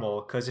sounds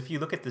normal because if you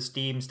look at the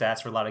Steam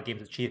stats for a lot of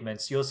games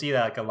achievements, you'll see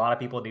that like a lot of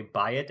people they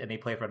buy it and they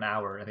play for an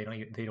hour and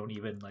they don't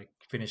even like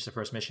finish the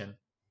first mission.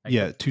 Like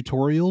Yeah, what?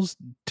 tutorials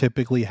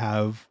typically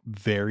have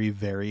very,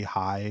 very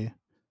high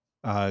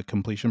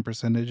completion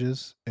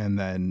percentages, and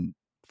then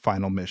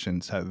final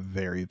missions have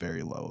very,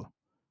 very low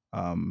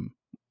um,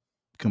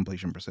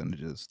 completion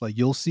percentages. Like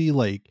you'll see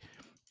like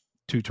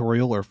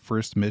tutorial or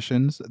first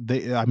missions,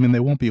 I mean they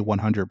won't be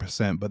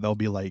 100%, but they'll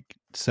be like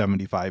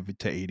 75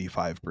 to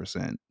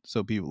 85%.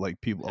 So people a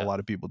Yeah. lot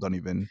of people don't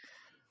even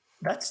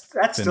That's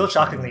still finish that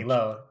shockingly much.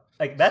 low.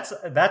 Like that's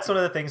one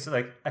of the things that,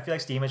 like I feel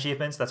like Steam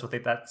achievements. That's what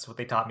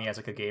they taught me as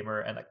like a gamer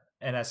and like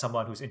and as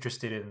someone who's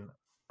interested in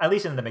at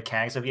least in the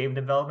mechanics of game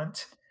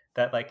development.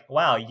 That like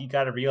wow, you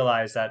got to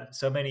realize that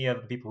so many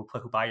of the people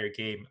who buy your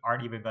game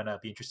aren't even gonna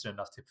be interested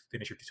enough to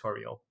finish your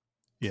tutorial.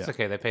 It's Yeah.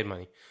 okay. They paid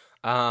money.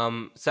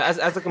 So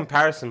as a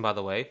comparison, by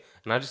the way,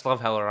 and I just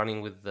love how we're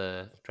running with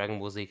the Dragon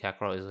Ball Z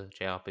Kakarot is a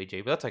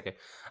JRPG, but that's okay.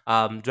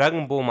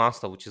 Dragon Ball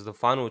Master, which is the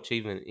final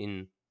achievement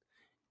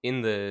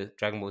in the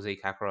Dragon Ball Z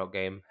Kakarot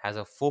game, has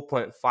a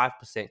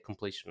 4.5%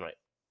 completion rate.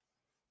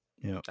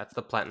 Yeah. That's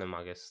the platinum,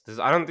 I guess.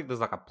 I don't think there's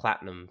like a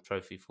platinum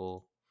trophy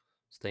for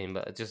Steam,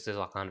 but it just is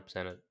like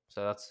 100%.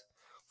 So that's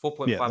Yeah,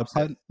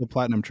 4.5%. the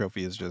platinum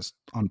trophy is just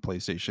on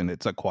PlayStation.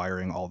 It's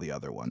acquiring all the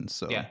other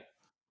ones. Yeah. So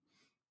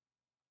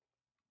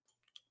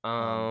but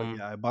Um.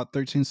 yeah, I bought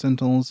 13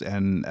 Sentinels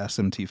and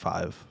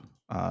SMT5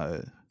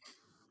 uh,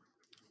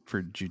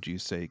 for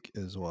Juju's sake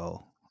as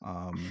well.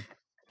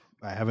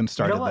 I haven't You know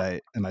started what?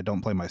 that, and I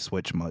don't play my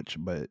Switch much,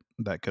 but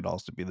that could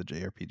also be the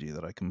JRPG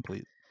that I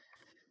complete.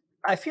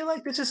 I feel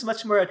like this is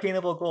much more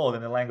attainable goal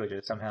than the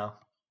languages somehow.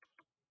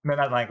 No,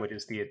 not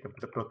languages. The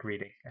book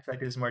reading. I feel like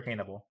this is more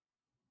attainable.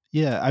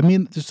 Yeah, I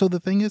mean, so the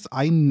thing is,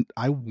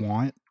 I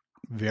want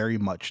very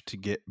much to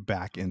get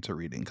back into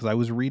reading because I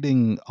was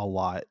reading a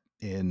lot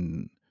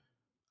in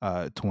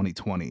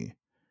 2020,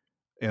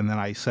 and then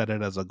I set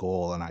it as a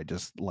goal, and I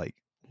just like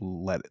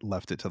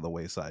left it to the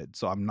wayside.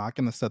 So I'm not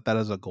going to set that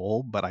as a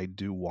goal, but I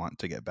do want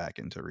to get back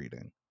into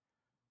reading.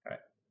 All right.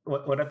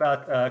 What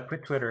about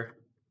quit Twitter?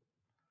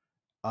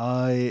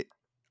 I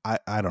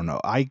I don't know.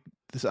 I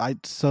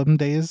some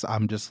days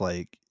I'm just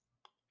like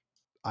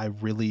I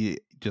really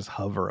just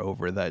hover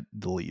over that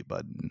delete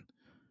button.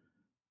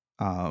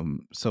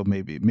 So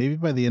maybe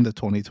by the end of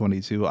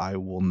 2022 I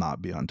will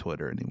not be on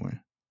Twitter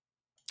anymore.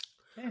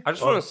 I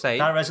just want to Well, it's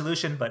not a say,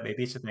 resolution, but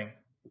maybe it's a thing.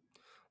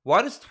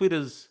 why does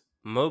Twitter's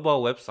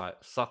mobile website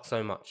suck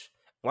so much?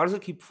 Why does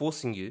it keep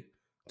forcing you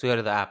to go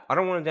to the app? I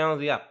don't want to download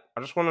the app.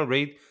 I just want to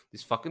read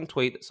this fucking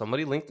tweet that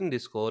somebody linked in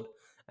Discord,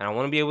 and I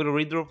want to be able to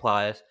read the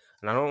replies,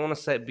 and I don't want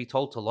to be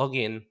told to log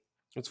in.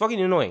 It's fucking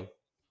annoying.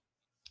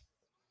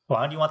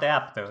 Why don't you want the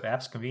app though? The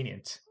app's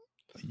convenient.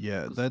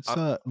 Yeah, 'Cause that's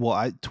well,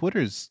 I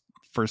Twitter's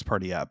first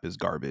party app is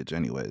garbage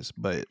anyways,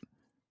 but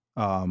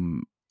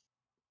um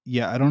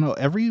yeah, I don't know.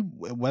 Every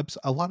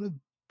a lot of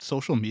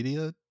social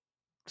media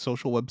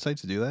social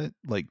websites do that.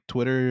 Like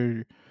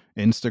Twitter,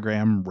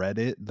 Instagram,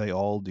 Reddit, they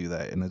all do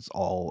that and it's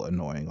all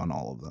annoying on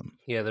all of them.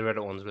 Yeah, the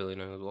Reddit one's really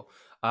annoying as well.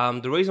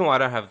 The reason why I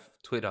don't have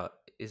Twitter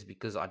is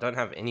because I don't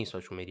have any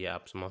social media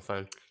apps on my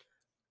phone.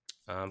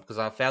 Because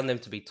I found them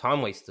to be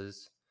time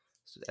wasters,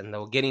 and they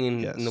were getting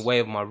in the Yes. way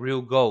of my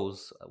real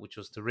goals, which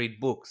was to read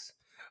books.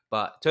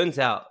 But turns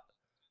out,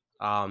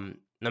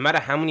 no matter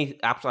how many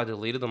apps I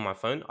deleted on my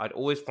phone, I'd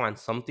always find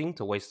something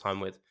to waste time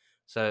with.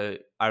 So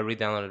I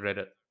re-downloaded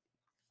Reddit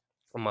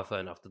on my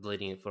phone after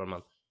deleting it for a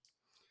month.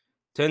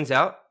 Turns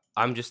out,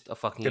 I'm just a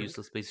fucking Good.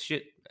 useless piece of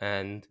shit,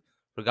 and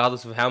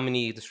regardless of how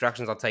many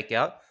distractions I take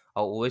out,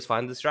 I'll always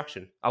find a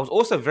distraction. I was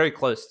also very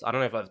close. I don't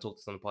know if I've talked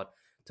this on the pod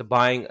to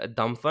buying a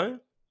dumb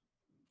phone,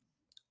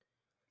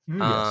 Mm.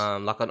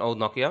 Yes. like an old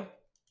Nokia.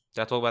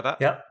 Did I talk about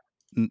that? Yep.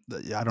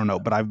 I don't know,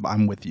 but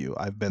I'm with you.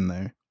 I've been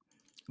there.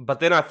 But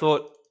then I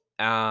thought,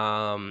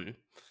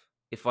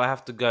 if I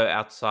have to go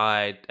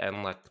outside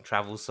and like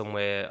travel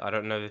somewhere, I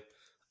don't know.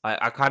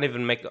 I can't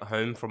even make it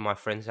home from my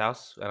friend's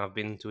house, and I've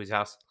been to his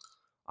house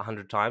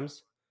 100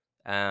 times,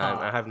 and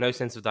I have no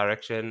sense of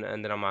direction.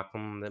 And then I'm like,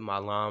 my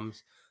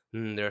alarms.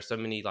 There are so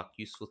many like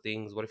useful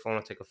things. What if I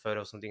want to take a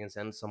photo of something and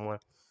send it somewhere?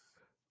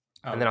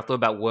 And then Oh, I thought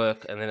about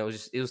work, and then it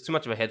was too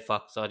much of a head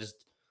fuck. So I just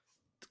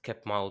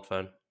kept my old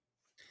phone.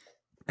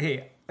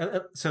 Hey,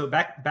 so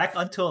back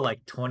until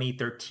like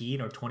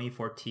 2013 or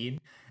 2014,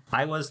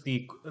 I was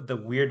the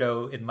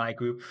weirdo in my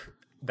group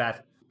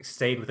that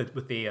stayed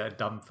with the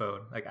dumb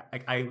phone. Like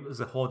I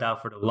was a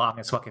holdout for the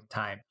longest fucking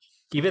time,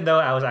 even though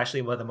I was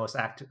actually one of the most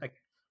active. Like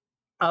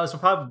I was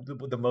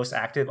probably the most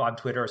active on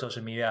Twitter or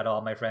social media out of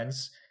all my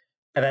friends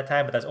at that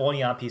time. But that's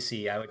only on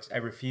PC. I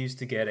refused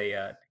to get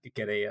a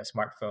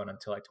smartphone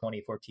until like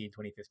 2014,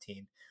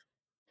 2015.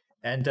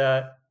 And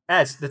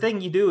as the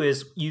thing you do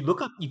is you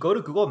go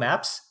to Google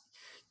Maps,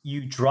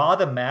 you draw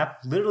the map,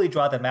 literally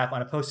draw the map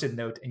on a post-it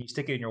note, and you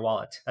stick it in your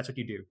wallet. That's what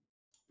you do.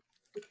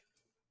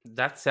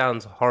 That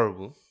sounds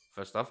horrible.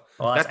 First off,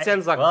 Well, that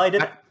sounds like I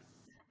did. I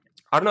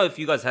don't know if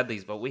you guys had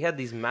these, but we had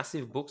these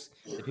massive books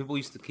that people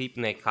used to keep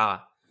in their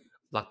car,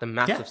 like the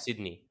maps Yeah, of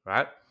Sydney,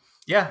 right?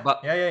 yeah, But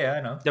yeah.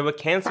 I know. they were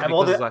cancelled I'm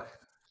because older. like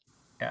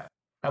Yeah,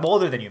 I'm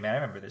older than you, man. I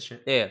remember this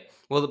shit. yeah,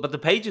 well, but the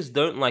pages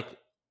don't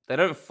they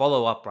don't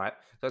follow up, right?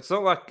 So it's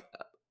not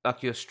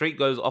like your street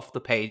goes off the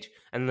page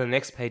and the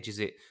next page is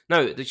it.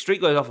 No, the street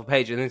goes off a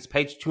page and then it's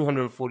page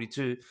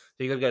 242.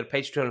 So you got to go to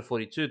page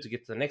 242 to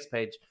get to the next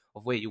page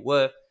of where you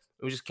were.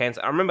 It was just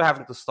cancelled. I remember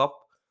having to stop,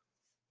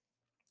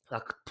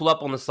 like pull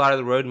up on the side of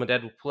the road. My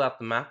dad would pull out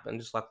the map and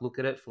just like look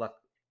at it for like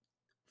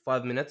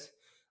 5 minutes.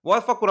 Why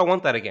the fuck would I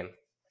want that again?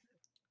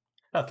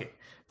 Okay,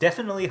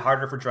 definitely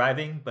harder for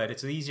driving, but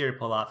it's easier to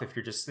pull off if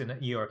you're just in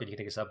New York and you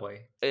can take a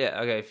subway. Yeah,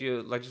 okay. If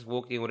you're like just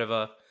walking,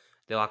 whatever,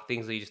 they're like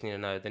things that you just need to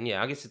know. Then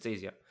yeah, I guess it's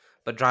easier.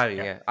 But driving,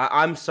 Yeah, yeah,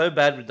 I'm so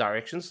bad with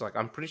directions. Like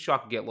I'm pretty sure I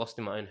could get lost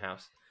in my own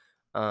house.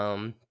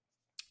 Um,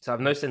 so I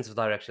have no sense of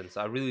directions.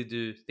 I really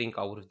do think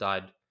I would have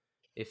died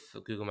if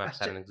Google Maps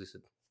hadn't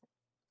existed.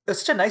 it was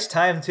such a nice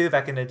time too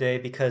back in the day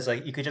because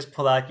like you could just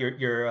pull out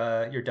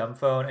your dumb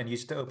phone and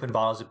use it to open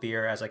bottles of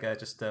beer as like a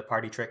just a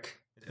party trick.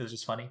 It was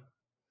just funny.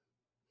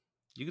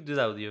 You could do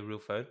that with your real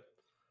phone.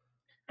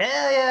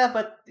 Yeah,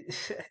 but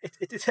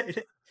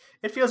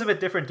it feels a bit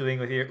different doing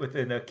with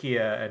a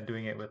Nokia and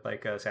doing it with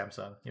like a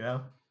Samsung. You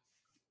know?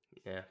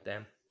 Yeah,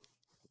 damn.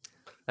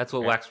 That's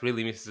what Yeah. Wax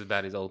really misses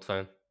about his old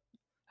phone,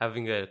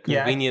 having a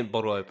Yeah, convenient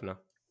bottle opener.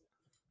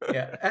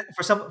 yeah.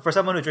 For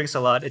someone who drinks a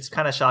lot, it's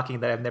kind of shocking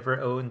that I've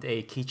never owned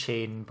a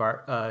keychain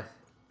bar.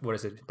 What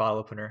is it? Bottle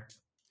opener.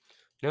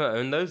 You know,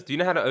 own those. Do you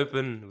know how to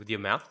open with your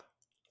mouth?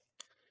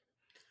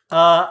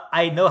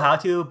 I know how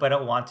to, but I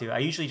don't want to.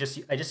 I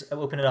just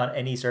open it on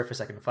any surface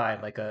I can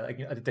find, like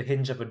the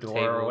hinge of a door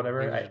or Table,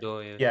 whatever. hinge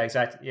door. Yeah, Yeah,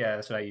 exactly. Yeah,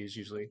 that's what I use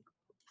usually.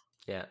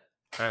 yeah.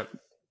 All right.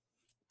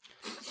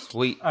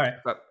 Sweet. All right,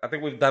 But I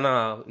think we've done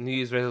our New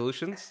Year's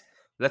resolutions.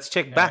 Let's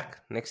check all right.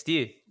 back next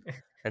year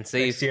and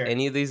see Next if year.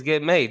 any of these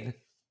get made.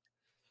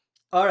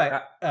 All right,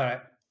 Uh, all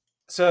right.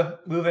 So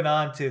moving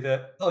on to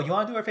the. Oh, you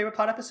want to do our favorite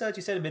pod episodes?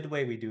 You said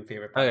midway we do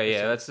favorite pod okay,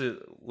 yeah,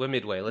 episodes. we're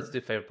midway. Let's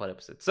do favorite plot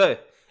episode. So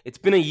it's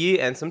been a year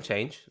and some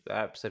change,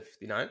 episode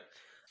 59,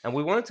 and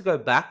we wanted to go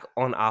back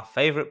on our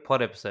favorite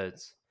pod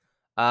episodes.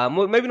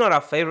 Well, maybe not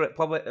our favorite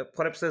pod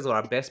episodes or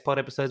our best pod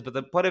episodes, but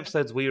the pod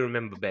episodes we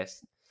remember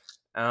best.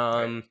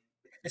 Right. Um,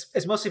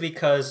 It's mostly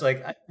because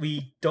like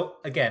we don't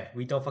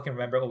fucking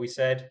remember what we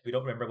said. We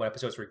don't remember what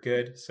episodes were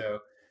good. So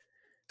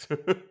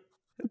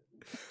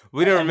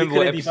we don't and we remember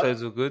what couldn't be.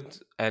 episodes were good,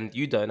 and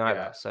you don't either.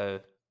 Yeah, So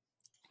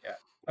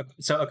yeah.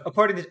 So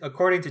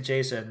according to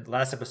Jason,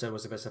 last episode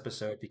was the best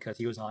episode because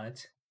he was on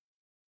it.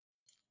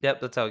 yep,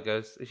 that's how it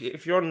goes.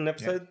 If you're on an Yeah.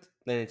 episode,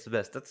 then it's the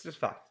best. That's just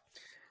fact.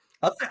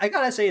 I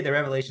gotta say the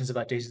revelations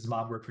about Jason's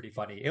mom were pretty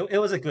funny. It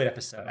was a good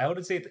episode. I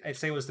wouldn't say I'd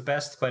say it was the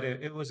best, but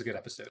it was a good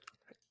episode.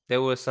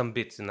 There were some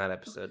bits in that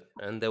episode,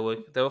 and there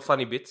were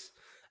funny bits.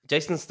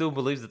 Jason still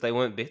believes that they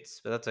weren't bits,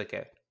 but that's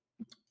okay.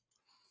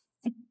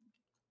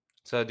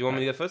 So, do you want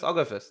All me right. to go first? I'll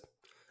go first. All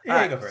Yeah, you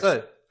right. go first.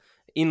 So,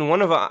 in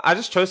one of our, I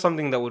just chose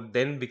something that would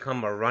then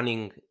become a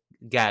running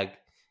gag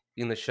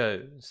in the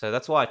show. So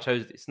that's why I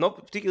chose this. Not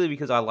particularly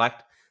because I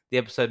liked the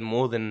episode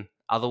more than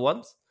other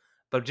ones,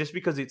 but just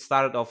because it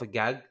started off a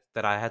gag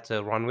that I had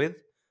to run with,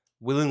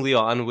 willingly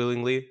or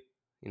unwillingly,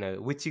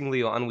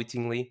 wittingly or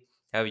unwittingly,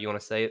 however you want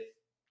to say it.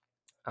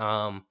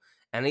 Um,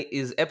 and it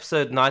is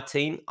episode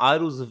 19,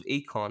 Idols of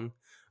Econ,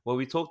 where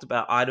we talked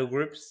about idol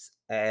groups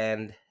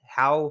and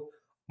how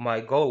my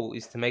goal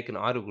is to make an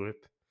idol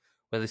group.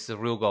 Whether this is a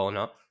real goal or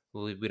not,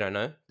 we don't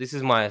know.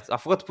 I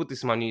forgot to put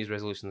this in my New Year's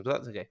resolutions, but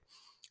that's okay.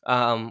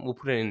 We'll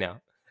put it in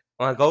now.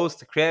 My goal is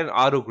to create an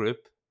idol group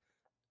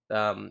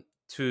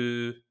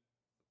to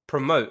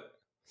promote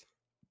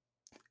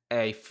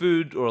a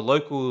food or a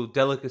local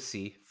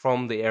delicacy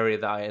from the area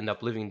that I end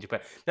up living in Japan.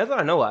 Now that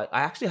I know it,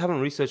 I actually haven't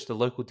researched a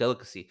local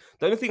delicacy.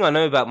 The only thing I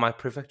know about my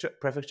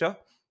prefecture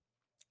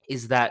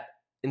is that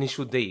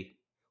Initial D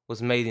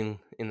was made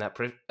in that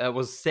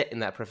was set in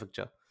that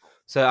prefecture.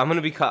 So I'm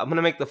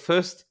gonna make the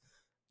first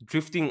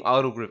drifting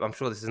idol group. I'm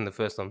sure this isn't the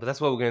first one, but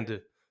that's what we're gonna do.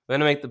 We're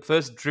gonna make the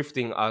first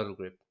drifting idol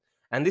group,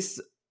 and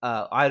this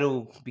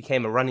idol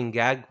became a running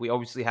gag. We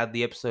obviously had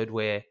the episode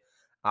where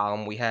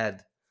we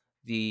had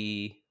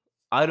the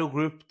idol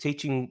group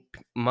teaching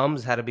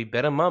mums how to be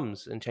better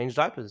mums and change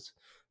diapers.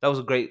 That was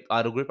a great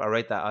idol group. I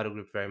rate that idol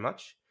group very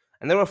much.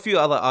 And there are a few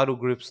other idol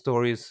group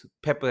stories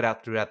peppered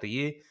out throughout the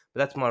year, but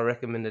that's my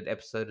recommended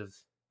episode of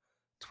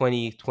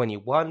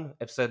 2021,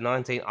 episode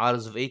 19,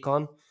 Idols of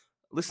Econ.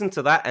 Listen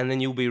to that, and then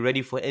you'll be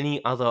ready for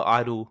any other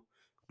idol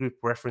group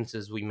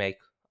references we make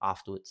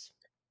afterwards.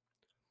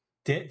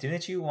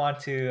 Didn't you want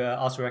to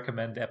also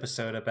recommend the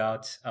episode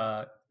about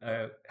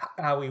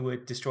how we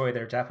would destroy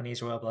their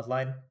Japanese royal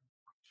bloodline?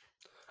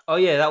 Oh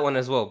yeah, that one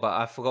as well. But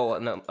I forgot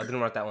what. No, I didn't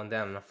write that one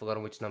down, and I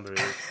forgot which number it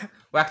is.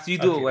 Wax, you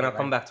do it Okay, when I never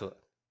come mind. back to it.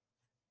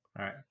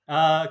 All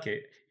right.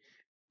 Okay.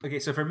 Okay.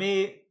 So for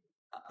me,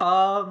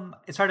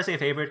 it's hard to say a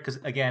favorite because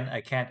again,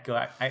 I can't go.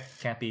 I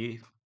can't be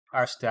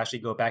arsed to actually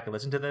go back and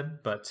listen to them.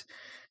 But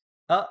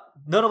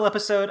notable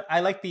episode. I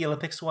like the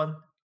Olympics one.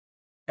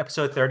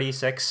 Episode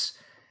 36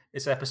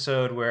 is an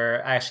episode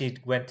where I actually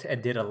went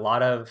and did a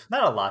lot of,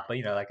 not a lot, but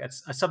like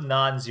it's some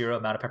non-zero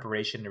amount of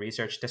preparation and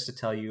research just to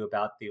tell you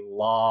about the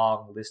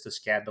long list of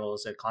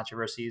scandals and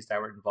controversies that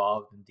were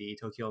involved in the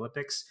Tokyo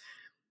Olympics.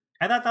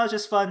 I thought that was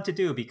just fun to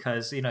do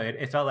because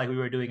it felt like we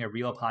were doing a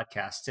real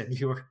podcast, and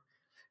you were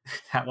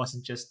that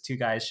wasn't just two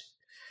guys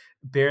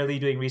barely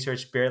doing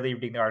research, barely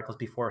reading the articles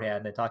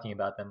beforehand and talking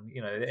about them.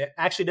 It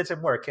actually did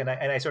some work, and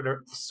I sort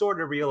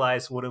of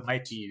realized what it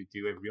might be to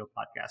do a real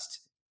podcast.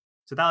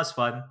 So that was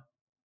fun.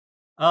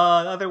 The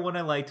other one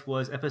I liked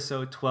was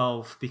episode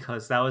 12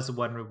 because that was the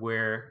one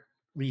where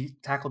we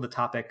tackled the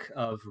topic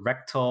of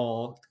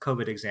rectal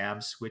COVID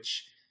exams,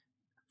 which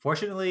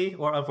fortunately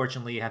or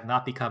unfortunately have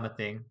not become a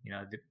thing.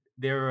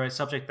 They were a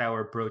subject that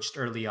were broached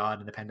early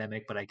on in the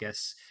pandemic, but I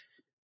guess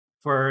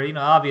for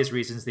obvious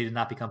reasons they did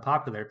not become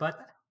popular. But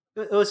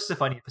it was just a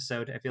funny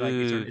episode. I feel like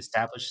they sort of Boo.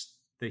 established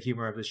the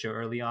humor of the show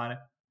early on.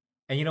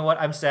 And you know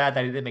what? I'm sad that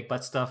I didn't make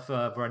butt stuff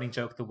running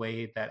joke the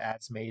way that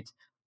ads made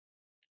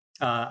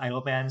idol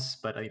bands,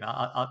 but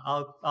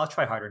I'll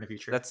try harder in the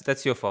future.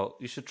 That's your fault.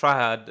 You should try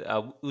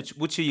hard.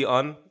 Which are you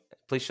on?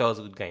 Please show us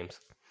good games.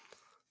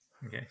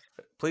 Okay.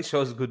 Please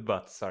show us good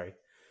butts. Sorry,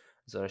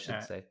 that's what I should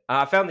Alright. say.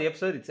 I found the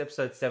episode. It's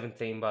episode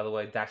 17, by the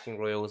way. Dashing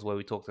Royals, where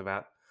we talked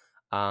about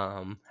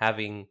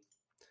having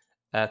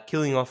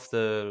killing off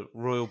the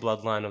royal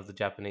bloodline of the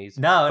Japanese,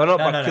 but No, not no,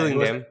 by no, no. killing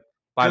them, It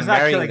by was not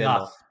marrying killing them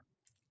off. off.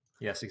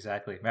 Yes,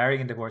 exactly.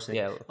 Marrying and divorcing.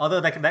 Yeah.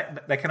 Although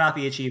that cannot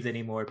be achieved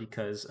anymore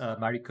because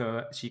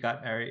Mariko, she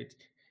got married.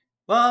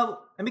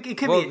 Well, I mean, it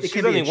can Well, be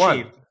she's only achieved.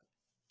 one.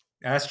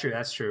 That's true.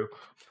 That's true.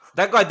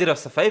 That guy did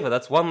us a favor.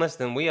 That's one less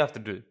than we have to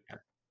do.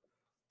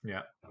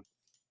 Yeah.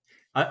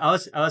 I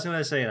was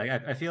gonna say, like,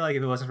 I feel like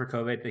if it wasn't for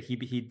COVID, that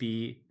he'd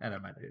be. I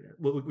don't know.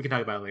 We can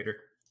talk about it later.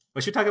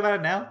 But should we talk about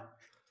it now?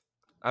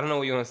 I don't know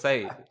what you want to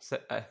say.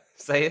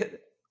 Say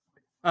it.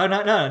 Oh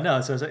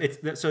no. So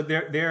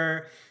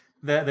they're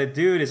the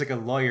dude is like a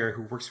lawyer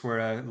who works for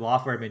a law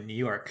firm in New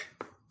York.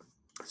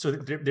 So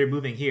they're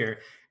moving here,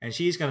 and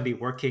she's going to be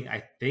working,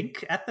 I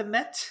think, at the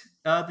Met,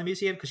 the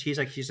museum, because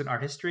she's in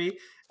art history.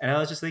 And I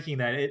was just thinking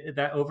that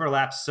that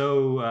overlaps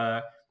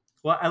so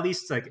well, at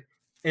least like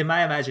in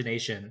my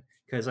imagination,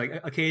 because like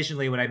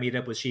occasionally when I meet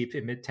up with Sheep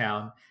in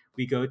Midtown,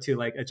 we go to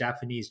like a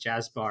Japanese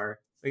jazz bar.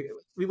 Like,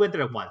 we went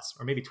there once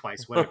or maybe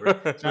twice,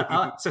 whatever.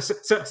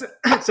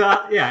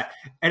 Yeah,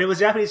 and it was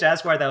a Japanese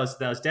jazz bar that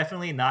was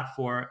definitely not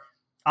for.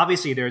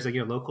 Obviously, there's like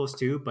locals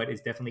too, but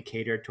it's definitely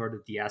catered toward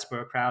the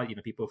diaspora crowd.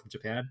 People from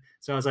Japan.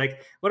 So I was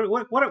like, what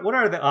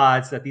are the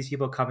odds that these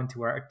people come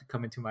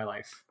into my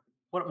life?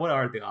 What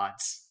are the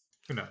odds?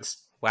 Who knows?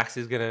 Wax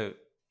is gonna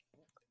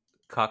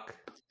cuck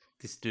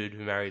this dude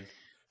who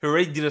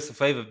already did us a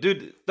favor.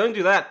 Dude, don't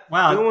do that.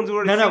 Wow, The other one's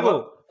already no,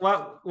 single.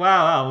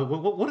 wow.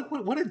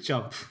 What a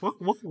jump!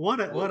 What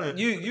a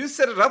You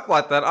set it up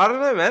like that. I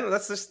don't know, man.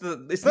 That's just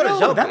it's not No, a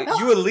jump. that-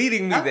 You were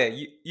leading me that- there.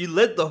 You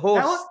led the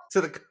horse was-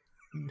 to the.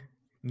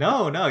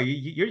 No,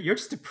 you're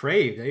just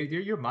depraved.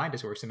 Your mind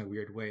is worse in a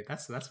weird way.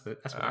 That's what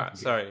happened.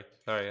 Sorry.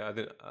 I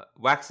did.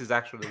 Wax is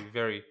actually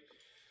very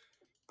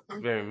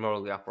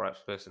morally upright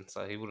person,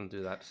 so he wouldn't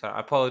do that. So I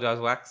apologize,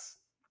 Wax.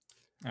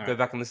 All Go right.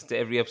 back and listen to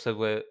every episode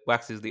where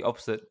Wax is the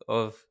opposite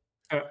of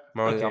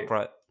morally Okay.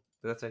 upright.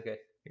 But that's okay.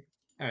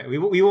 All right,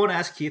 we won't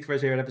ask Keith for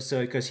his favorite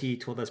episode because he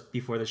told us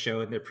before the show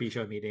in the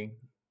pre-show meeting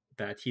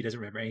that he doesn't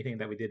remember anything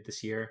that we did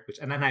this year,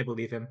 and then I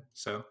believe him.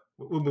 So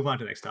we'll move on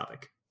to the next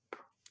topic.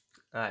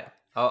 All right.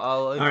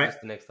 I'll introduce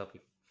right. the next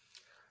topic.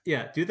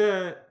 Yeah, do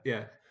the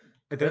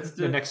Let's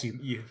do the next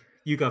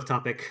YouGov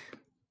topic.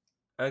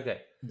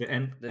 Okay. The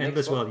next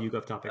endless one? well of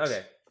YouGov topics.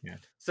 Okay. Yeah.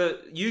 So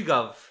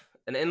YouGov,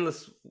 an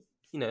endless,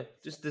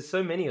 just there's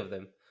so many of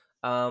them.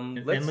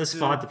 Endless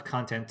font of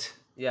content.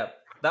 Yeah,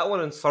 that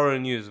one and Sorrow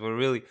News were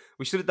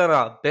we should have done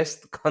our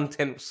best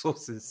content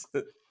sources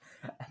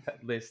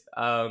list.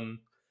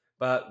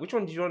 But which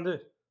one did you want to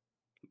do?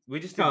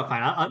 We just did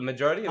fine. I'll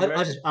majority.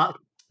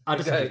 I'll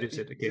just Okay, introduce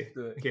it. Okay. just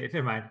do it. Okay.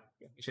 Never mind.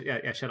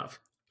 Yeah. Shut up.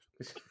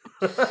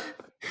 I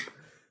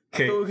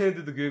Okay. thought we were going to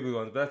do the Google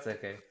ones, but that's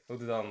okay. We'll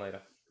do that one later.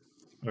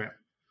 All right.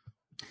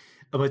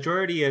 A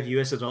majority of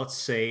U.S. adults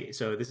say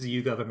so. This is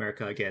YouGov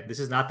America again. This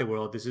is not the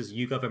world. This is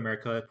YouGov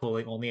America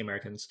polling only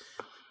Americans.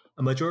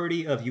 A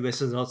majority of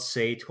U.S. adults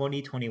say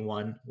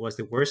 2021 was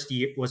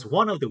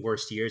one of the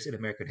worst years in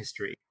American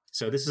history.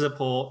 So this is a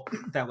poll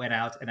that went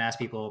out and asked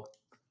people.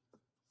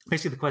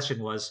 Basically, the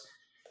question was,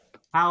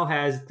 "How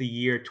has the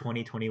year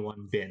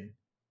 2021 been?"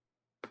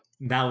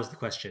 That was the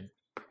question.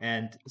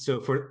 And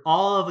so for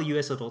all of the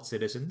U.S. adult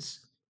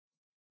citizens,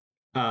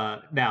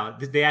 now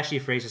they actually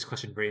phrased this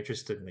question very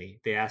interestingly.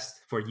 They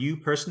asked, "For you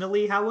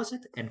personally, how was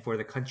it?" and "For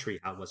the country,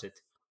 how was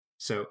it?"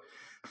 So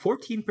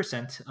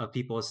 14% of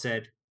people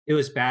said it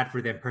was bad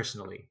for them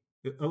personally.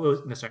 No,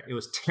 sorry, it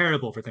was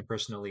terrible for them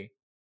personally.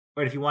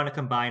 But if you want to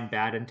combine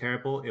bad and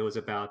terrible, it was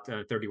about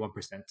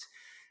 31%.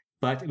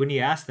 But when you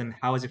ask them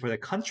how is it for the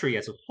country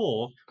as a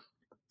whole,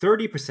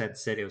 30%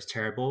 said it was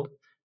terrible,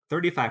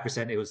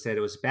 35% said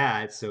it was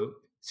bad. So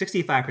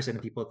 65%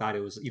 of people thought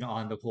it was,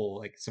 on the whole,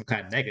 like some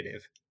kind of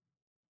negative.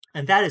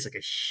 And that is like a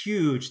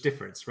huge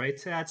difference, right?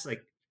 That's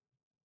like,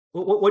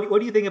 what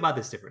do you think about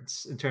this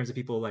difference in terms of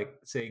people like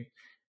saying,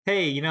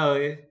 hey,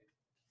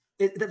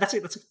 that's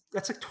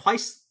like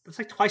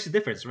twice the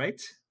difference,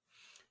 right?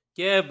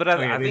 Yeah, but Oh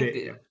yeah, I think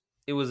yeah,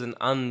 it was an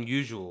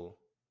unusual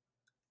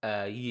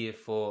year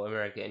for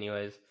America,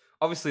 anyways.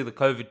 Obviously, the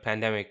COVID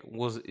pandemic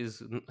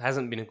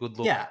hasn't been a good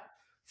look yeah.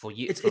 for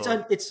year it's it's for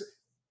un, it's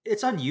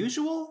it's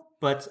unusual,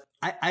 but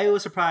I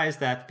was surprised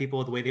that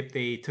people the way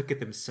they took it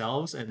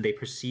themselves and they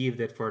perceived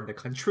it for the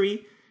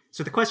country.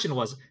 So the question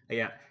was,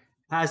 yeah,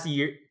 has the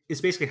year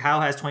it's basically how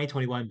has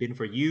 2021 been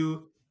for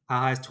you?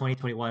 How has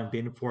 2021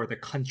 been for the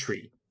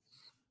country?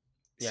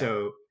 yeah,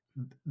 So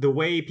the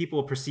way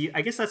people perceive,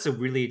 I guess that's a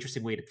really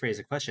interesting way to phrase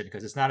the question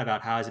because it's not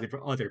about how has it been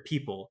for other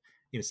people.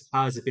 It's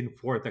how has it been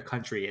for the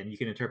country, and you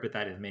can interpret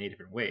that in many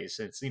different ways.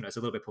 It's a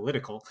little bit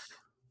political.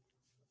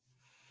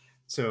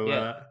 So,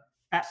 yeah.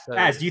 as So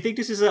do you think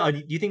this is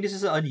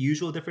an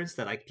unusual difference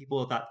that like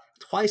people thought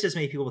twice as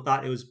many people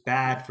thought it was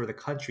bad for the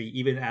country,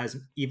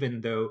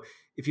 even though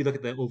if you look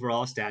at the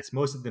overall stats,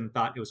 most of them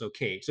thought it was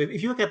okay. So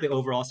if you look at the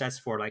overall stats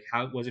for like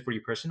how was it for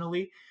you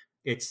personally,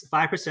 it's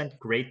 5%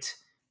 great,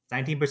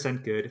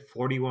 19% good,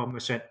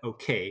 41%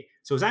 okay.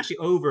 So it's actually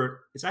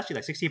over. It's actually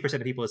like 16%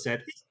 of people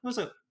said it was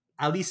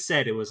at least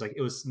said it was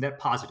net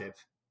positive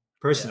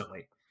yeah,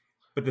 personally,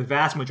 but the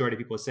vast majority of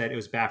people said it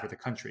was bad for the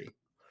country.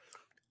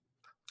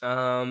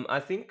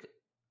 I think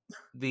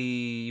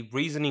the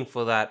reasoning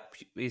for that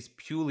is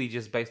purely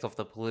just based off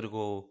the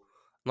political,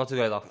 not to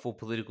go like full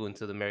political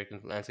into the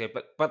American landscape,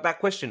 but that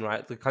question,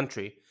 right, the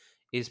country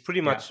is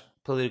pretty Yeah. much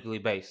politically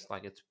based.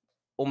 Like it's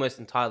almost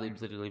entirely Mm.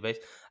 politically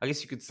based. I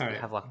guess you could All right.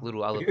 have like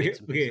little other Okay, okay, bits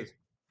and okay. pieces.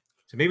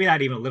 So maybe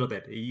not even a little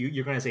bit.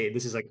 You're going to say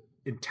this is like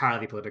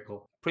entirely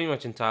political. Pretty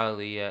much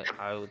entirely, yeah,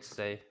 I would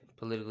say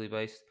politically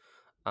based.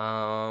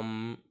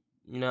 Um,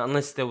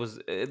 unless there was,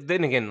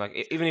 then again, like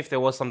even if there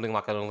was something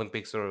like an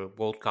Olympics or a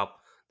World Cup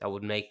that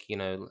would make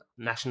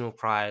national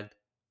pride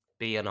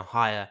be on a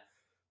higher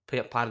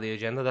part of the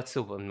agenda, that's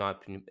still, in my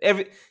opinion,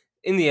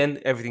 in the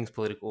end, everything's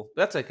political.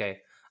 That's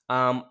okay.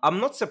 I'm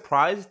not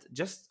surprised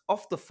just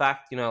off the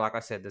fact, like I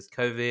said, there's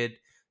COVID.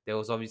 There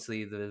was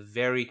obviously the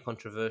very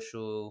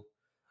controversial,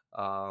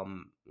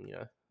 um, you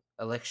know,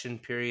 election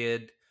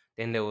period.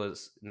 Then there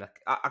was, like,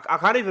 I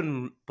can't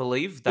even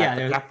believe that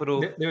Yeah,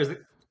 there was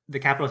the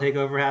Capitol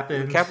takeover the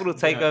happened. capital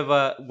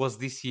takeover was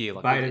this year.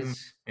 Like Biden,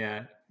 it's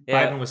yeah,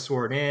 yeah. Biden was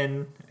sworn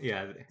in.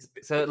 Yeah,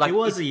 So it like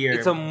was it's a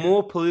it's a year. Yeah,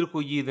 more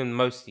political year than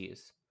most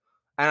years.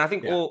 And I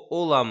think yeah.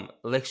 all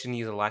election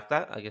years are like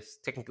that. I guess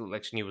technical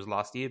election year was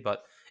last year,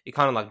 but it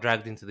kind of like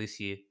dragged into this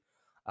year.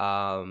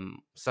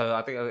 So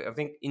I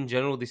think in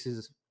general this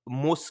is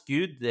more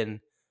skewed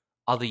than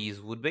other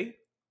years would be.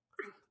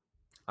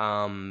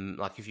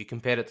 Like if you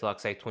compared it to like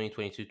say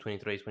 2022,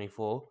 23,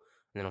 24,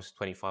 and then also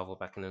 25 or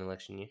back in an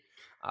election year,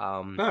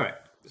 um, All right.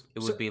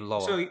 it So would be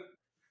lower. so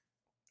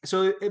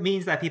so it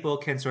means that people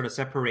can sort of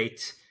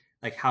separate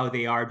like how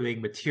they are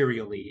doing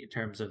materially in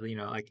terms of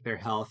like their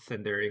health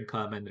and their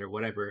income and their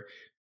whatever,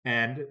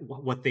 and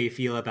what they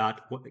feel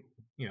about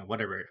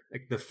whatever,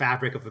 like the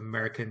fabric of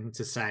American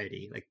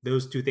society. Like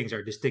those two things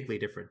are distinctly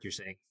different. You're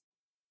saying?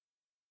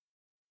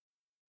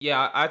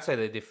 Yeah, I'd say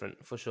they're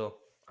different for sure.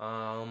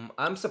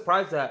 I'm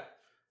surprised that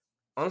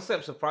honestly,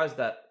 I'm surprised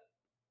that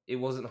it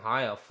wasn't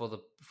higher for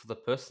the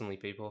personally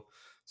people.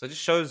 So it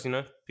just shows,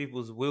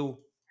 people's will,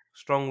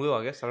 strong will.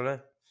 I guess I don't know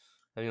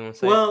how you want to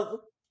say it.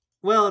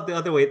 Well, the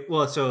other way.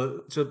 Well,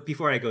 so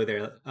before I go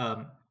there,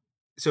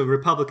 so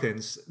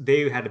Republicans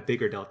they had a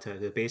bigger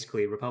delta.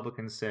 Basically,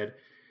 Republicans said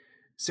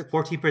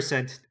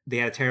 14% they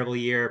had a terrible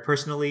year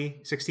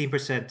personally,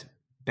 16%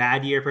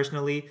 bad year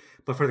personally,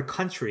 but for the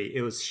country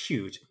it was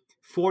huge.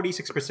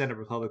 46% of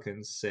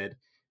Republicans said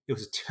it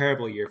was a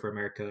terrible year for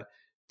America.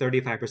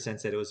 35%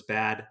 said it was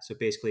bad. So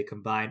basically,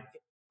 combined,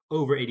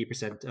 over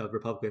 80% of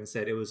Republicans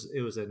said it was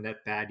a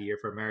net bad year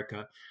for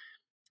America.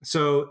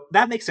 So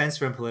that makes sense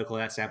from a political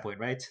that standpoint,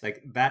 right?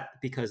 Like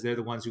that because they're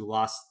the ones who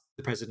lost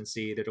the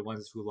presidency. They're the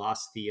ones who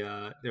lost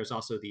the. There's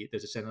a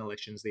Senate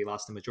elections. They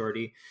lost the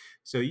majority.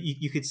 So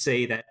you could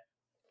say that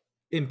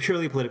in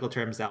purely political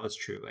terms, that was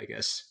true. I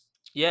guess.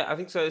 Yeah, I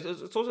think so.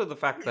 It's also the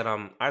fact that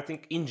I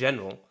think in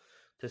general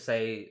to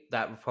say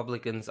that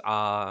Republicans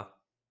are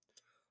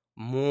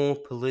more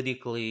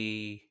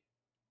politically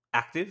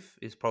active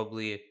is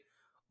probably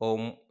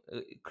or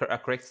a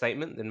correct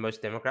statement than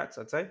most Democrats,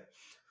 I'd say.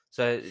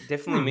 So it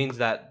definitely Hmm. means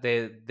that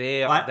Well,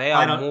 they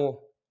are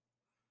more.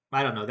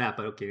 I don't know that,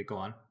 but okay, go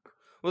on.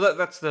 Well,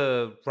 that's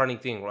the running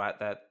thing, right?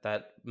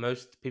 That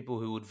most people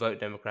who would vote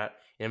Democrat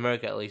in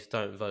America, at least,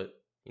 don't vote.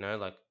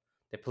 Like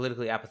they're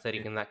politically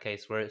apathetic in that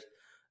case. Whereas,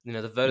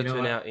 the voter You know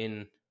what? turnout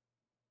in.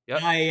 Yep.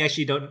 I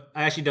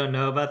actually don't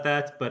know about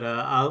that, but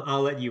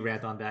I'll let you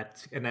rant on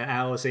that, and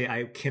I will say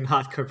I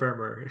cannot confirm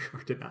or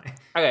deny.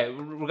 Okay.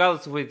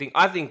 Regardless of what you think,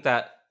 I think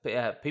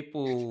that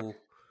people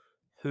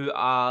who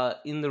are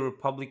in the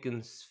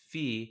Republican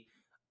sphere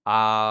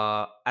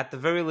are, at the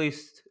very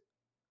least,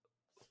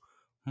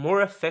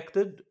 more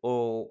affected,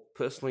 or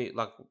personally,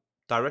 like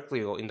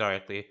directly or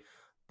indirectly,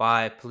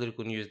 by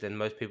political news than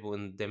most people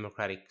in the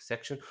Democratic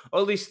section.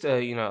 Or at least,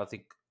 I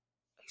think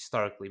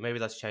historically, maybe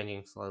that's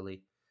changing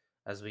slowly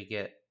as we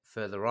get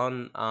further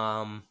on.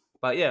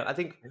 But yeah, I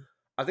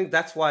think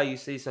that's why you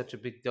see such a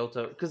big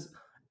delta, because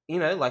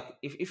like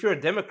if you're a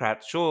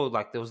Democrat, sure,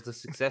 like there was the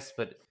success,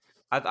 but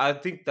I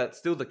think that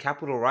still the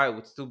Capitol riot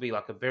would still be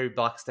like a very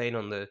black stain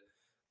on the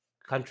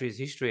country's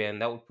history,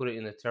 and that would put it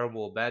in a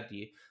terrible or bad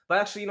year. But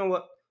actually, you know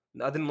what?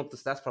 I didn't look the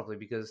stats properly,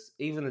 because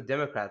even the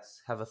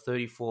Democrats have a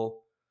 34%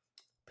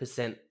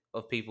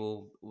 of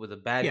people with a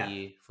bad Yeah,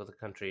 year for the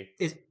country.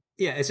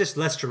 it's just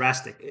less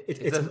drastic. It's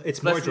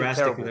It's more less than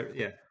drastic. terrible.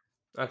 Yeah,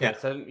 Okay, yeah.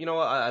 so you know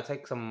what? I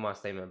take some of my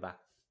statement back.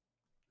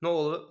 Not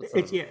all of it, but some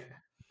It's of it.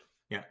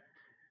 yeah, yeah.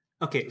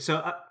 Okay,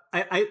 so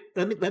I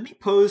let me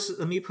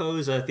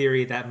pose a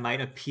theory that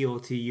might appeal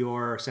to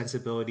your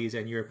sensibilities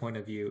and your point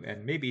of view,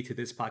 and maybe to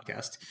this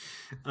podcast.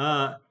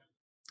 Uh,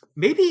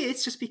 Maybe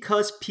it's just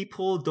because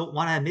people don't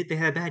want to admit they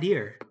had a bad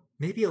year.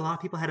 Maybe a lot of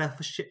people had a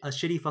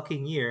shitty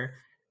fucking year,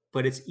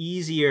 but it's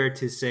easier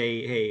to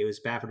say, "Hey, it was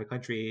bad for the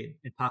country,"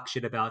 and talk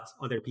shit about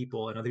other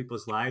people and other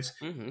people's lives.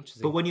 But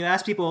Interesting. when you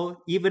ask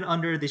people, even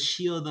under the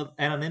shield of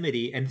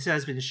anonymity, and this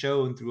has been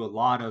shown through a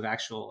lot of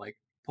actual like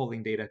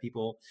polling data,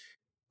 people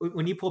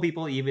when you pull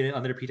people even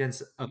under the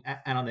pretense of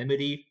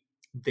anonymity,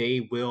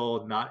 they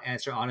will not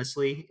answer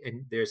honestly.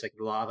 And there's like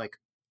a lot of like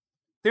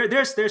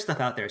there's stuff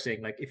out there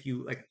saying like if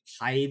you like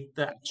hide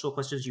the actual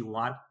questions you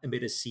want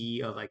amid a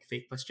sea of like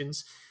fake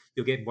questions,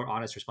 you'll get more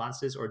honest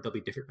responses or there'll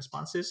be different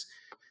responses.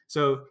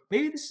 So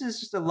maybe this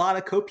is just a lot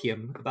of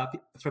copium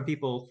from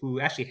people who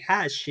actually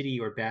had shitty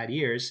or bad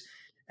years,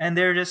 and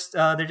they're just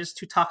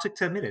too toxic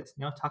to admit it.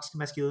 Toxic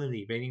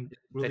masculinity reigning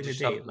ruling the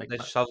day. They're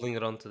Like shoveling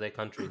it onto their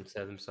country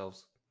instead of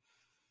themselves.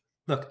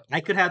 look, I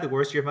could have the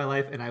worst year of my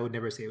life, and I would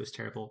never say it was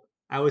terrible.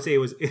 I would say it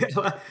was.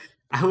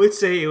 I would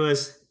say it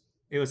was.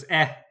 It was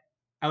eh.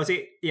 I would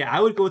say yeah. I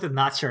would go with the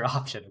not sure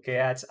option. Okay,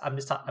 I'm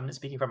just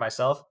speaking for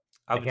myself.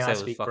 I I would say cannot it was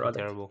speak for fucking others.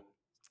 terrible.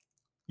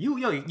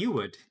 You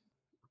would.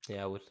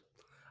 Yeah, I would.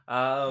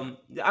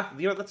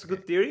 Yeah, that's a Okay.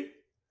 good theory.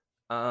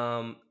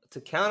 To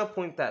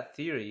counterpoint that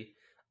theory,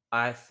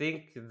 I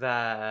think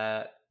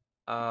that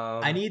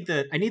um, I need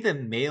the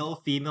male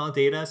female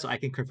data so I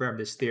can confirm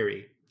this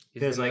theory.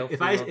 is there Because male like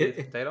if I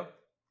female data?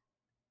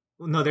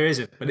 no, there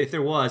isn't. But if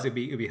there was, it'd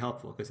be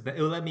helpful because it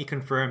will let me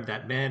confirm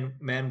that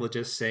men will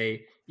just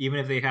say even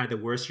if they had the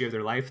worst year of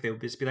their life, they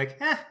would just be like,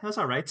 that's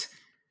all right.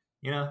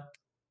 You know,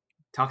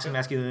 toxic Okay.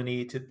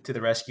 masculinity to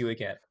the rescue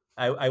again.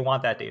 I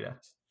want that data.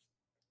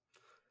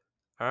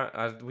 All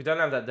right. We don't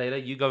have that data.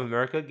 You go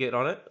America, get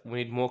on it.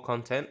 We need more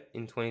content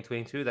in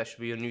 2022. That should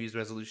be your New Year's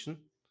resolution.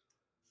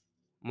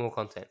 More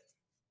content.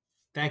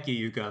 Thank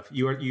you, YouGov.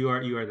 You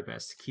are the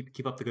best.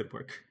 Keep up the good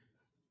work.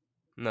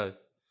 No,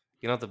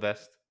 you're not the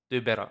best.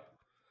 Do better.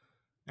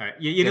 All right.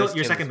 You Get know us what?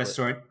 Your second 10 this best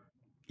week.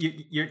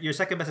 sword. Your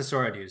second best is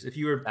Sora News. If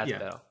you were That's yeah,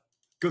 better.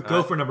 All go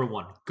right. for number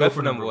one. Go Go for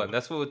for number number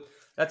one. one.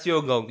 That's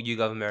your goal. You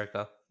gov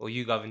America, or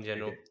you gov in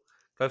general. Okay.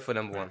 Go for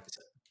number All one. right.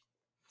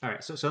 All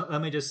right. So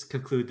let me just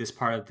conclude this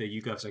part of the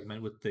YouGov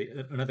segment with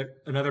the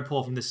another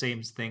poll from the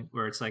same thing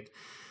where it's like,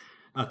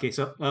 okay,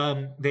 so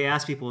they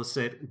asked people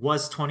said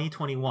was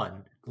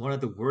 2021 one of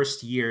the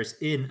worst years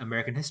in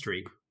American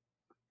history,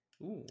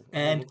 Ooh, I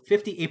didn't and look.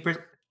 58%.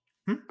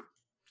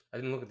 I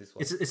didn't look at this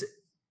one.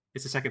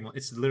 It's the second one.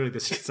 It's literally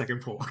the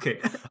second poll. Okay.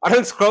 I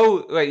don't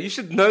scroll. Wait, you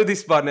should know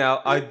this by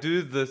now. I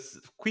do the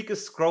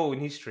quickest scroll in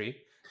history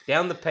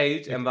down the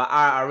page, and Okay. by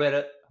I read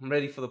it. I'm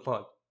ready for the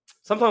pod.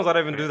 Sometimes I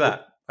don't even All do right.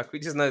 that. Like we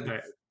just know All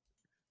right. this.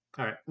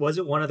 All right. Was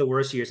it one of the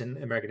worst years in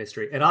American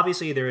history? And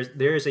obviously, there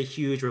is a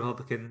huge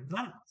Republican,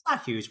 not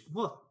huge.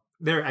 Well,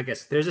 there I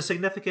guess there's a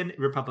significant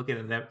Republican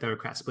and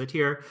Democrat split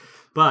here,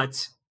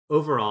 but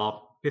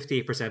overall,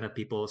 58% of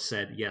people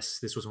said yes,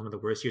 this was one of the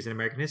worst years in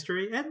American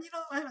history. And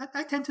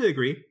I tend to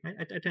agree.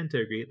 I tend to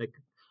agree. Like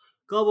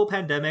global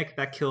pandemic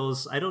that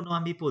kills. I don't know how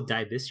many people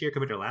died this year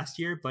compared to last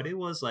year, but it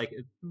was like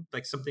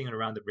something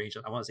around the range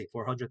of I want to say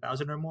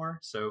 400,000 or more.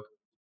 So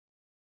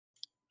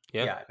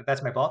Yeah, yeah,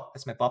 that's my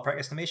ballpark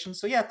estimation.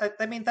 So yeah,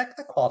 I mean that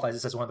qualifies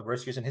this as one of the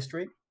worst years in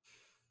history.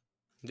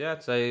 yeah.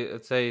 I'd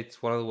say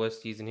it's one of the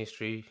worst years in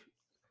history.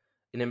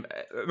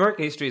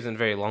 American history isn't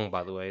very long,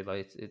 by the way.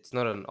 Like it's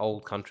not an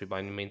old country by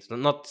any means.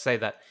 Not to say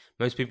that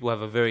most people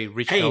have a very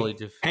rich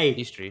knowledge of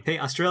history. Hey,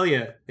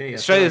 Australia,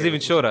 Australia's even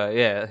what's up? shorter.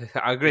 Yeah,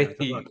 I Yeah, look,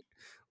 agree.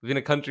 We've been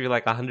a country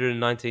like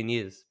 119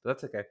 years, but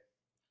that's okay.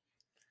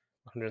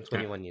 Yeah.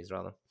 121 years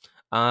rather.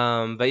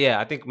 But yeah,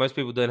 I think most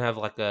people don't have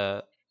like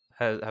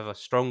have a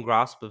strong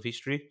grasp of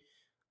history,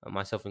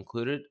 myself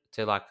included,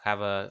 to like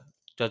have a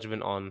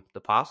judgment on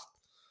the past.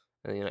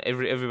 And,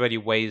 everybody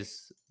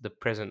weighs the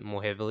present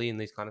more heavily in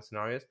these kind of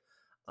scenarios.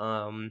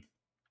 Um,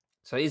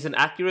 so is it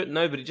accurate?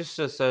 No, but it just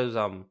shows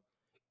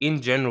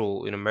in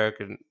general in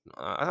American.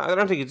 I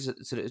don't think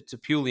it's a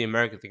purely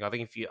American thing. I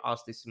think if you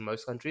ask this in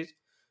most countries,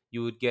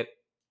 you would get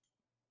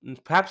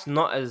perhaps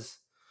not as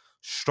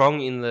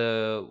strong in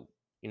the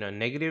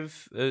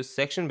negative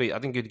section, but I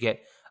think you'd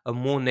get a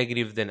more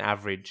negative than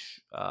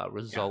average Yeah.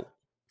 result.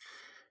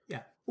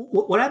 Yeah.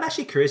 What I'm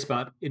actually curious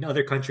about in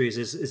other countries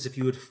is if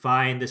you would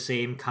find the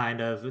same kind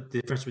of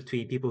difference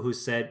between people who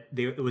said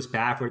it was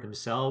bad for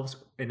themselves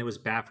and it was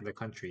bad for the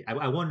country.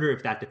 I wonder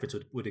if that difference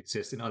would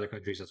exist in other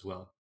countries as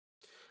well.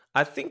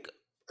 I think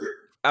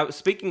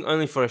speaking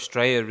only for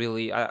Australia,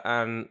 really,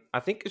 I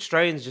think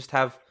Australians just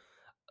have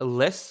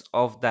less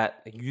of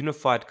that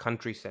unified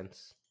country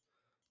sense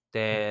Hmm.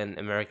 than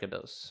America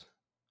does.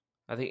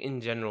 I think in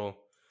general,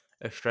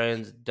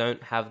 Australians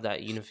don't have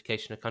that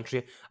unification of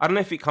country. I don't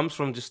know if it comes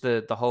from just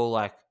the whole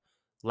like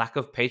lack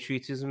of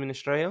patriotism in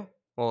Australia,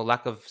 or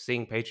lack of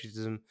seeing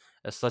patriotism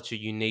as such a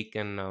unique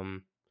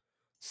and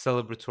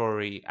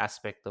celebratory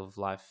aspect of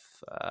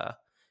life. I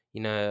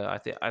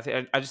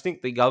just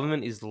think the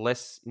government is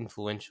less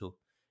influential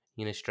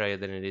in Australia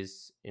than it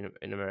is in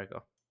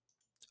America,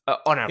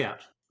 on Yeah.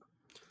 average.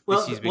 This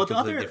Well, year's been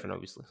completely different,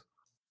 obviously.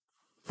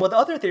 the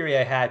other theory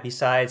I had,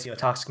 besides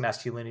toxic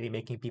masculinity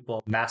making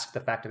people mask the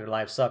fact that their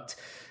lives sucked,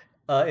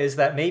 is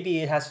that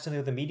maybe it has something to do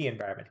with the media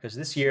environment. Because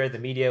this year the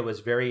media was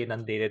very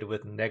inundated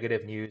with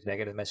negative news,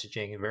 negative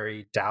messaging, and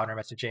very downer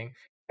messaging.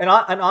 And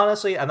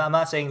honestly, I'm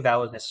not saying that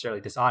was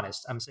necessarily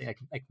dishonest. I'm saying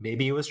like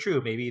maybe it was true.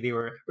 Maybe they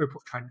were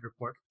trying to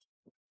report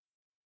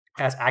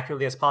as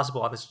accurately as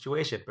possible on the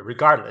situation. But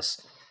regardless,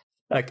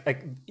 like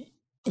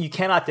you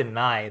cannot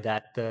deny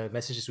that the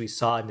messages we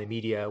saw in the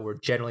media were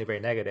generally very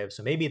negative.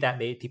 So maybe that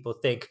made people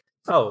think,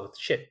 oh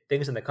shit,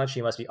 things in the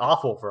country must be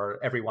awful for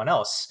everyone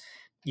else,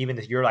 even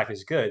if your life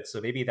is good.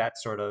 So maybe that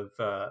sort of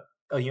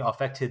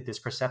affected this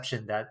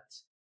perception that,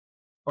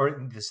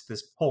 or this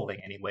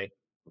polling anyway.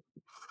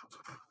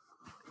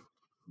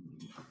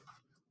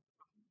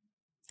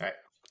 All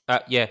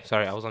right. Yeah,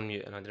 sorry, I was on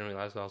mute and I didn't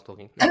realize I was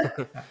talking. Yeah.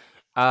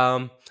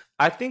 um,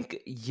 I think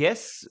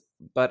yes,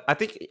 but I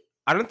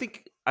don't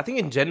think I think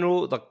in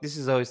general, like this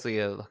is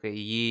obviously like a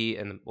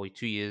year and or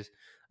 2 years.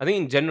 I think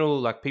in general,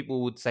 like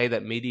people would say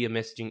that media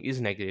messaging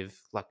is negative,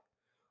 like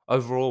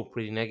overall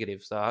pretty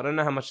negative. So I don't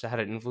know how much that had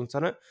an influence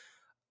on it.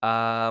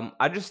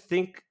 I just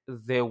think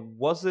there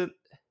wasn't.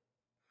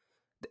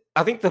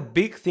 I think the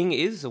big thing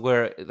is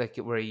we're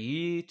a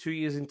year, 2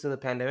 years into the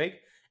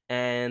pandemic,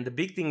 and the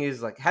big thing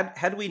is like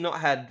had we not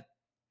had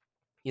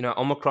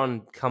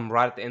Omicron come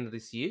right at the end of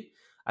this year,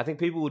 I think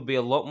people would be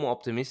a lot more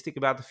optimistic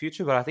about the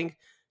future. But I think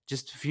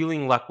just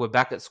feeling like we're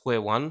back at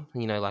square one,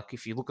 like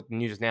if you look at the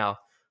news now,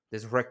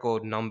 there's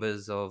record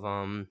numbers of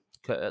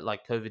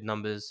like COVID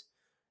numbers,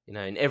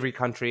 in every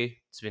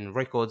country. It's been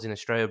records in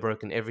Australia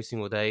broken every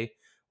single day.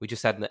 We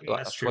just had Yeah,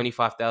 like that's true.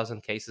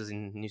 25,000 cases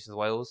in New South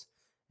Wales,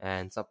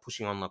 and it's up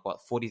pushing on like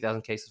what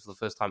 40,000 cases for the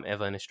first time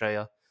ever in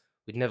Australia.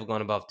 We'd never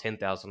gone above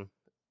 10,000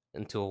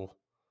 until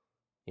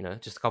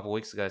just a couple of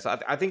weeks ago. So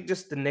I think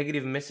just the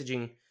negative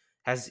messaging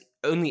has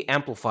only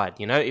amplified.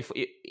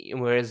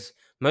 Whereas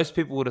most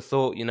people would have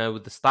thought,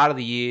 with the start of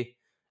the year,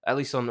 at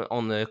least on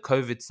the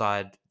COVID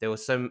side, there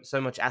was so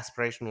much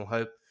aspirational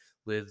hope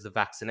with the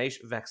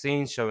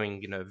vaccines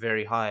showing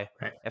very high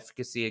Right.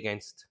 efficacy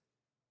against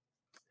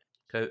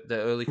the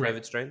early Right.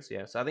 COVID strains.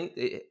 Yeah, so I think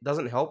it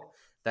doesn't help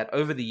that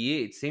over the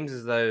year it seems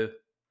as though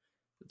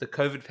the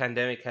COVID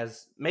pandemic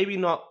has maybe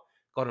not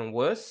gotten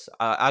worse.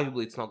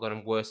 Arguably, it's not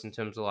gotten worse in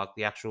terms of like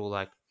the actual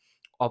like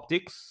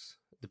optics,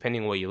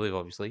 depending on where you live,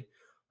 obviously,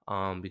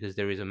 because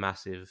there is a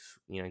massive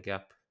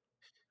gap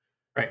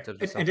in Right. terms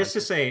of And, some and just to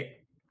countries. say,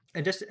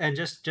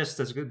 just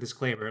as a good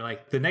disclaimer,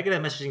 like the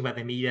negative messaging by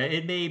the media,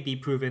 it may be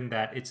proven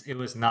that it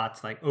was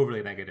not like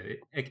overly negative.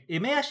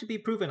 It may actually be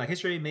proven, like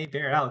history may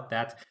bear out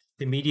that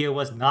the media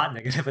was not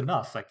negative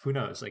enough. Like who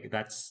knows? Like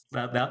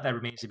that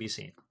remains to be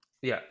seen.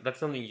 Yeah, that's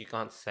something you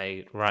can't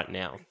say right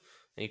now.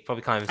 You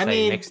probably can't even I say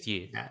mean, next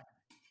year. yeah,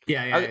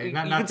 yeah. Not You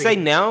can not say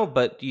thinking. now,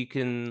 but you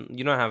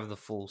don't have the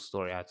full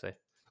story. I'd say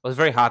well, it's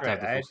very hard to Right.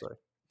 have the full story.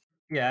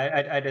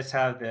 I just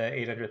have the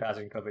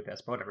 800,000 COVID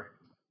deaths, but whatever.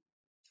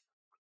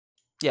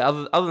 Yeah,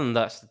 other than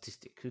that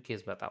statistic, who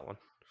cares about that one?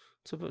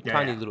 It's a Yeah,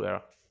 tiny yeah. little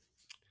error,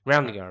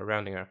 Right.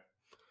 rounding error.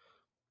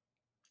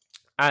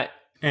 All right,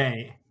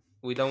 Hey.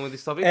 we done with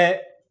this topic?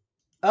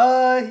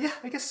 Uh, yeah,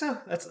 I guess so.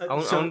 That's I so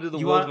want to do the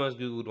you world's want. most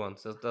googled one.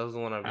 So that was the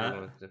one I really Uh,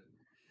 wanted to do.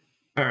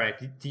 All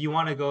right. Do you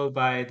want to go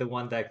by the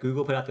one that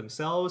Google put out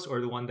themselves, or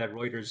the one that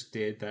Reuters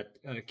did that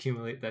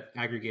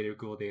aggregated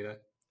Google data?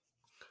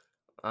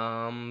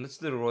 Let's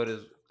do the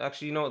Reuters.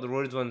 Actually, you know what? The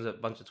Reuters one's a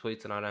bunch of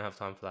tweets, and I don't have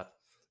time for that.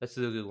 Let's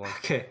do the Google one.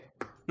 Okay.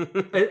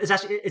 It's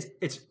actually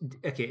it's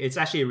okay. It's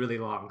actually really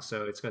long,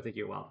 so it's gonna take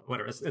you a while.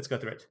 Whatever. Let's go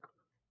through it.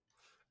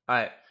 All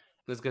right,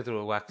 let's go through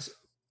a wax.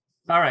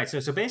 All right,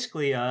 so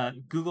basically,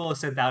 Google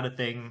sent out a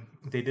thing.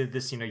 They did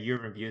this, year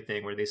in review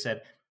thing where they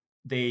said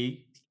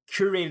they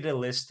curated a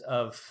list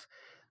of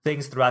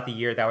things throughout the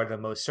year that were the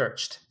most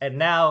searched. And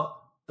now,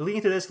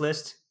 leading to this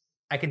list,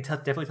 I can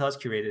definitely tell it's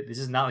curated. This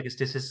is not like a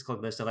statistical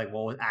list of like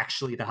what was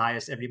actually the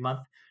highest every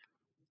month.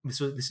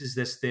 This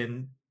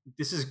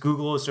is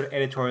Google's sort of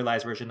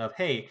editorialized version of,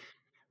 hey,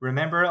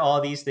 remember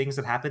all these things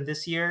that happened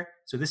this year?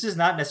 So this is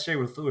not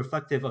necessarily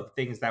reflective of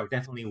things that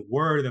definitely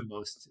were the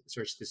most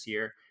searched this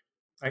year.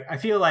 I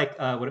feel like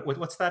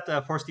what's that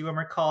horse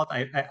dewormer called?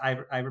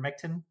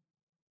 Ivermectin.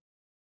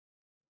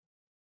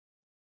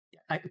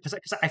 Because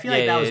I feel Yeah,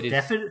 like that yeah, was it is.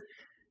 definitely.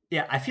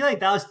 Yeah, I feel like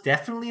that was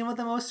definitely one of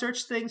the most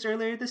searched things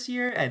earlier this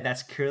year, and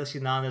that's curiously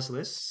not on this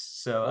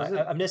list. So Was it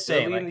I'm just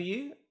saying, early in like, the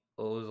year,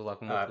 or was it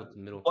like more towards the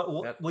middle?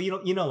 Yeah, well,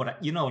 you know what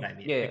I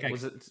mean. yeah.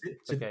 Was it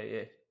So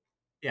okay?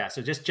 yeah,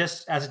 so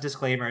just as a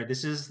disclaimer,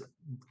 this is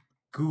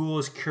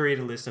Google's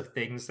curated list of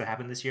things that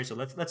happened this year. So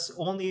let's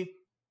only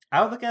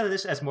I would look at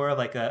this as more of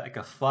like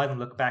a fun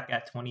look back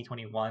at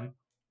 2021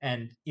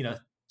 and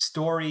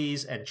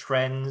stories and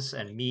trends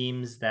and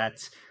memes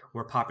that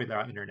were popular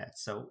on the internet.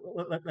 So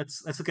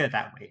let's look at it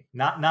that way.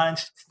 Not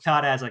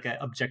as like an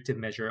objective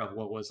measure of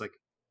what was like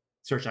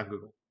search on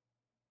Google.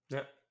 Yeah,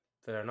 yeah.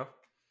 Fair enough.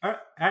 All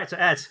right. So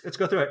ads, let's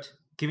go through it.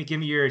 Give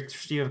me your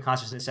stream of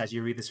consciousness as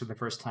you read this for the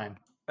first time.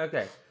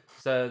 Okay,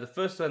 so the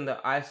first one that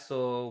I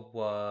saw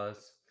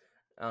was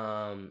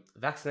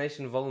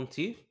vaccination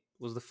volunteer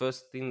was the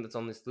first thing that's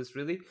on this list.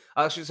 Really,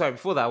 actually, sorry.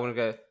 Before that, I want to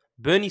go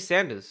Bernie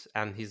Sanders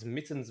and his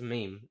mittens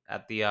meme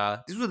at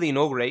the. This was the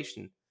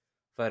inauguration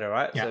photo,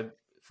 right? Yeah, So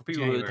for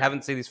people who January.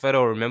 haven't seen this photo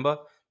or remember,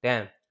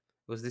 damn, it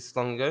was this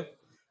long ago.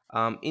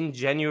 In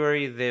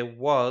January, there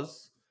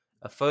was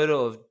a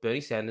photo of Bernie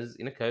Sanders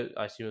in a coat.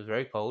 I assume it was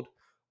very cold,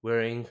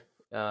 wearing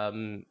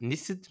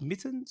knitted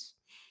mittens,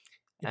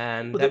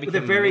 and that With a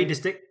became a very meme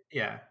distinct,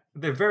 yeah,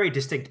 with a very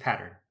distinct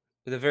pattern.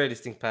 with a very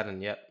distinct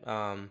pattern. Yep.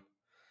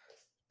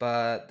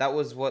 But that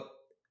was what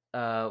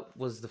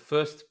was the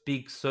first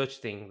big search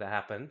thing that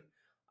happened.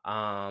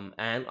 And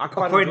I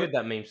quite According, enjoyed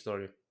that meme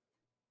story.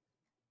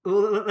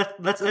 well,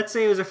 let's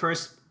say it was the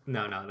first.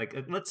 No. Like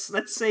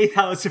let's say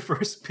that was the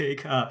first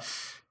big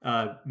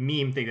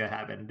meme thing that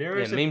happened. There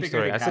Yeah, was a meme bigger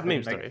story. thing I said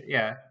meme happening. Like story.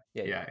 yeah,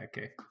 Yeah, yeah. yeah,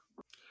 okay.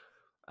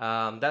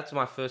 That's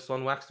my first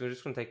one. Wax. We're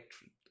just gonna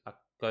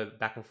go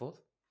back and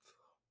forth.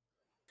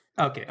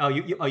 Okay.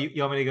 You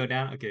want me to go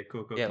down? Okay, Yeah,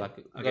 cool. like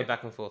go Okay.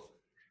 back and forth.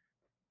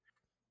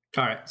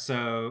 All right.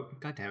 So,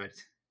 god damn it.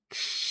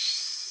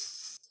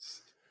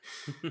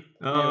 Yeah, it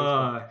was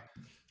fun. Oh,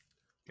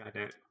 god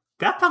damn it.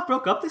 Daft Punk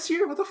broke up this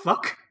year? What the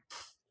fuck?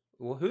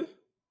 Who?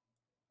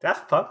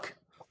 Daft Punk?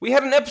 We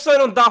had an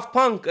episode on Daft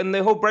Punk and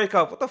the whole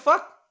breakup. What the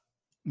fuck?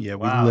 Yeah,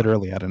 we Wow.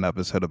 literally had an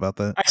episode about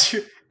that.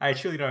 I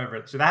truly don't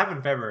remember. So that happened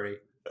in February.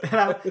 That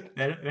happened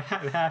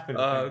in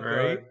Oh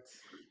February. god.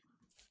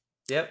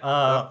 Yep. Daft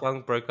Uh,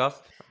 Punk broke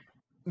up.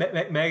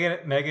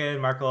 Meghan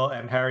Markle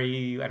and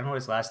Harry. I don't know what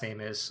his last name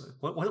is.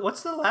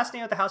 What's the last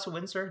name of the House of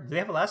Windsor? Do they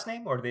have a last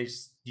name, or do you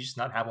just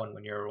not have one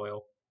when you're a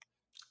royal?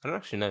 I don't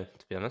actually know,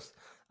 to be honest.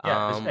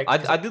 Yeah,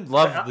 because I did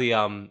love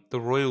the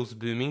Royals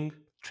booming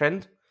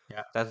trend.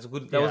 yeah, That's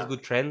good. That was a yeah.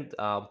 good trend.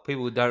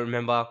 People who don't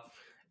remember,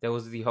 there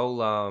was the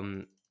whole.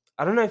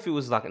 I don't know if it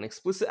was like an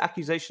explicit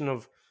accusation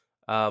of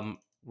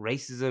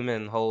racism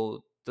and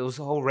whole. There was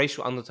a whole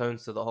racial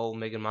undertones to the whole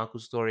Meghan Markle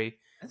story,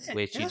 where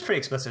Yeah, that's she pretty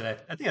explicit.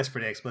 I think that's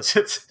pretty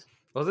explicit.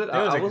 was it.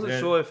 There was I a wasn't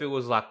sure if it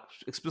was like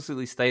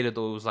explicitly stated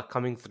or it was like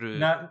coming through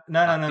like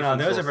no. different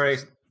There was a very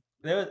sources.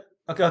 there was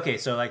okay.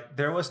 So like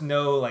there was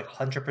no like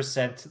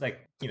 100%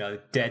 like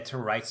dead to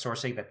right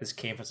sourcing that this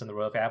came from the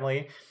royal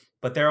family,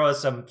 but there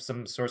was some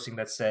sourcing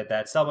that said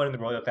that someone in the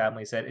royal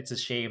family said it's a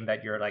shame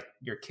that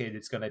your kid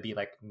is gonna be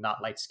like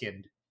not light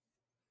skinned.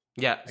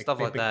 Yeah, stuff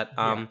like that.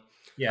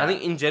 Yeah, I yeah.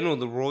 think in general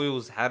the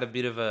Royals had a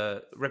bit of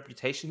a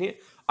reputation here.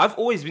 I've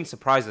always been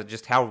surprised at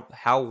just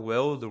how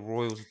well the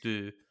Royals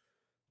do.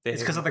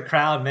 It's because Their of the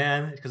crown,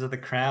 man. It's because of the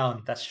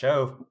crown. That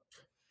show,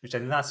 which I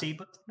did not see,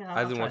 but I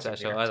I'll didn't try to watch see that it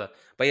show later. either.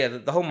 But yeah,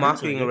 the whole I heard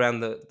it's really marketing good. around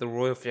the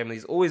royal family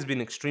has always been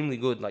extremely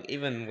good. Like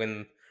even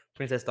when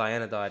Princess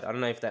Diana died, I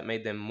don't know if that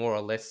made them more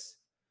or less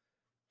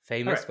All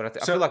famous, right.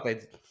 but I feel like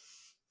they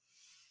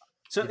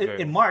So did very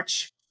well.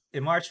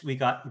 In March we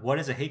got what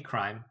is a hate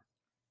crime,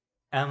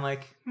 and I'm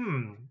like,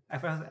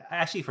 I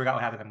actually forgot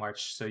what happened in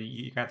March. So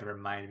you have to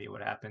remind me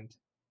what happened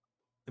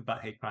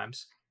about hate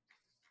crimes.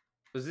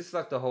 Was this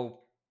like the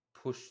whole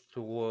push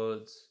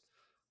towards?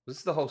 Was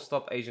this the whole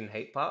stop Asian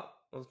hate part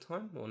of the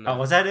time or Oh, no?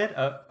 was that it?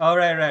 Oh, It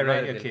might right.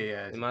 have been. Okay,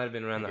 yeah. It might have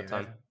been around Okay, that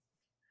time.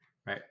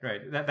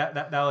 right.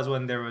 That was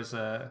when there was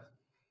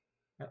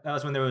that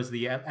was when there was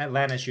the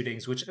Atlanta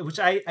shootings, which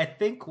I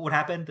think what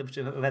happened, which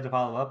I had to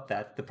follow up,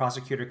 that the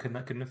prosecutor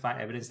couldn't find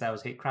evidence that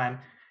was hate crime,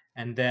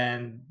 and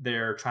then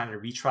they're trying to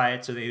retry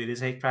it, so it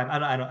is hate crime.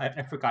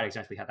 I forgot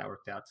exactly how that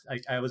worked out.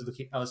 I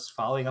was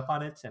following up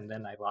on it, and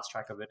then I lost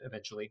track of it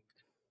eventually.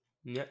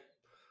 Yeah.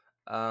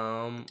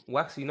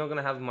 Wax, you're not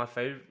gonna have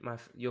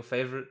your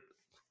favorite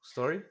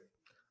story.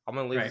 I'm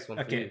gonna leave Right. this one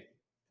for you. Okay.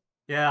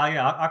 Yeah,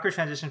 yeah. Awkward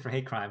transition for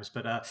hate crimes,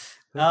 but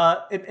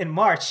in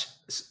March,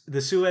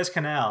 the Suez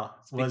Canal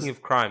Speaking was of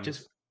just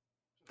crimes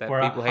that for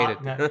a people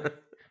hot. hated.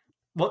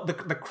 Well,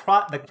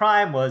 the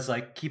crime was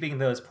like keeping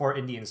those poor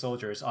Indian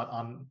soldiers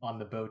on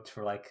the boat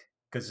for like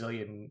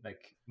gazillion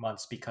like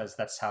months because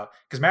that's how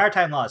because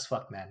maritime law is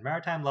fucked, man.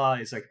 Maritime law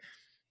is like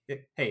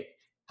hey,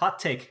 hot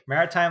take.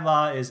 Maritime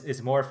law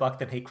is more fucked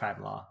than hate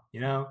crime law.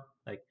 You know,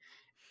 like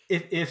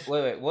if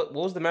Wait, wait. What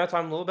was the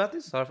maritime law about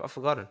this? I've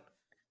forgotten.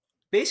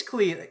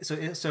 basically so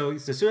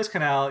it's the Suez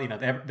Canal,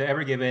 the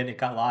Ever Given, it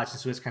got lodged in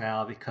Suez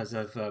Canal because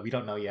of we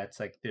don't know yet. It's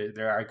like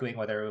they're arguing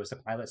whether it was the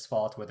pilot's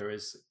fault, whether it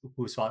was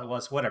whose fault it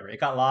was, whatever. It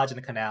got lodged in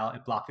the canal.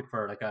 It blocked it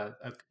for like a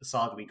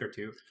solid week or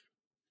two.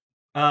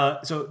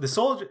 So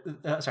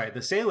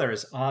the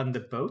sailors on the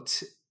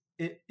boat,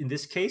 in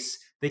this case,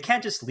 they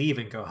can't just leave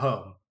and go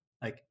home.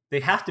 Like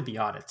they have to be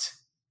on it.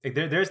 Like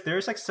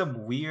there's like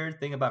some weird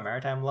thing about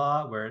maritime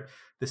law where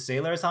the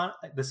sailors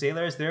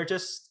they're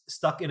just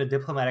stuck in a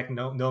diplomatic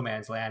no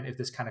man's land if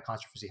this kind of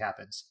controversy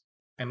happens.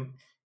 And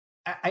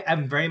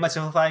I'm very much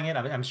simplifying it.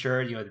 I'm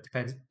sure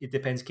it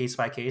depends case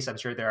by case. I'm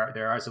sure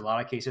there are a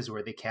lot of cases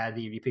where they can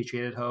be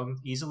repatriated home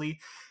easily,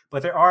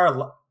 but there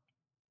are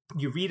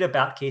you read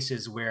about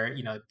cases where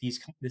this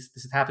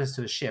happens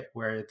to a ship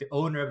where the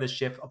owner of the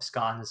ship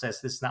absconds and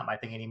says this is not my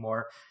thing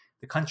anymore.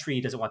 The country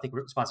doesn't want to take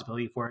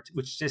responsibility for it,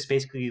 which just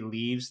basically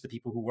leaves the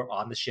people who were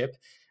on the ship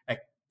like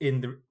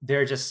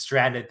they're just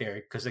stranded there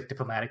because like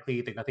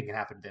diplomatically like, nothing can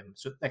happen to them.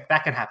 So like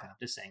that can happen. I'm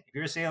just saying, if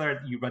you're a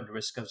sailor, you run the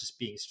risk of just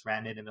being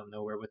stranded in the middle of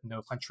nowhere with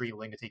no country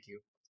willing to take you.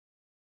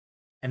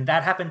 And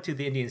that happened to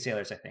the Indian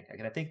sailors, I think. Like,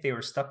 and I think they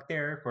were stuck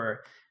there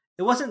for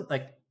it wasn't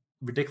like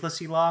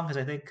ridiculously long because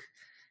I think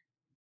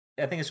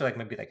it's for like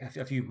maybe like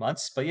a few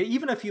months, but yeah,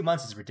 even a few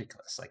months is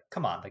ridiculous. Like,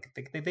 come on, like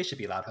they should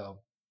be allowed home.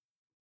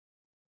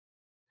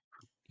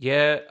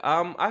 Yeah.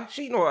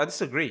 Actually, no, I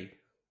disagree.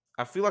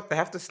 I feel like they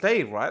have to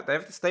stay, right? They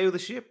have to stay with the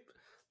ship.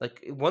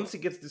 Like once it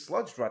gets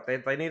dislodged, right?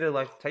 They need to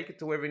like take it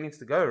to wherever it needs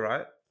to go,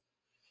 right?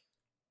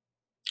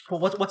 Well,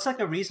 what's like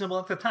a reasonable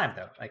length of time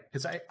though? Like,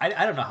 because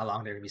I don't know how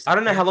long they're gonna be I stuck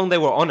don't know how there. long they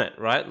were on it,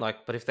 right?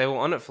 Like, but if they were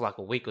on it for like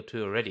a week or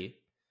two already,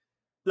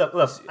 Look,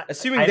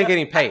 assuming I they're don't.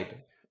 getting paid.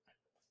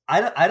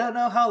 I don't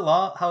know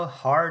how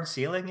hard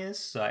sailing is,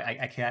 so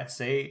I can't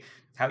say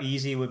how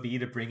easy it would be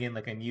to bring in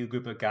like a new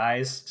group of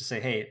guys to say,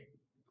 hey,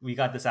 we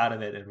got this out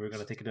of it, and we're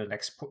gonna take it to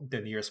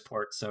the nearest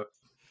port. So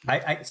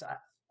But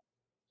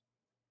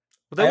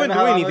they I don't weren't know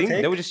how doing long it would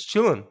anything. They were take. just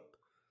chilling.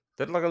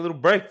 They had like a little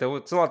break.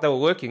 It's not like they were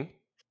working.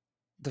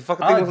 The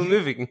fucking thing Uh, wasn't you,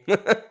 moving.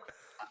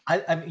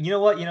 you know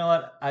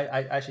what?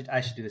 I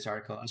should do this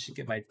article. I should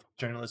get my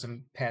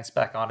journalism pants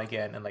back on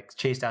again and like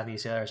chase down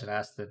these sailors and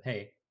ask them,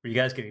 hey, were you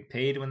guys getting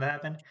paid when that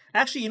happened?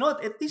 Actually, you know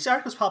what? These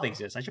articles probably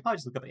exist. I should probably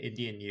just look up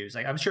Indian news.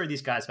 Like I'm sure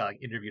these guys got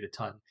like interviewed a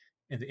ton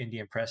in the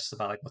Indian press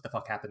about like what the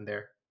fuck happened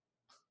there.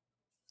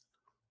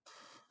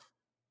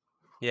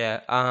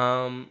 Yeah.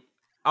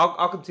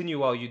 I'll continue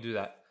while you do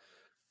that.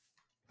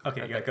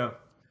 Okay, yeah, Okay. go.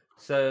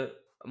 So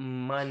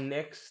my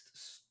next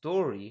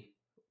story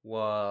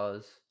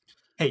was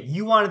Hey,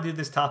 you want to do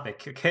this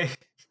topic, okay?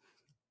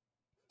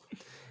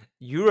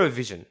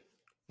 Eurovision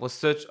was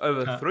searched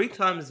over Uh, 3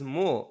 times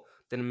more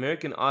than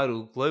American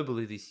Idol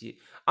globally this year.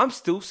 I'm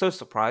still so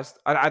surprised.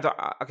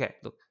 Okay,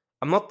 look,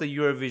 I'm not the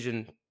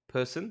Eurovision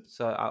person,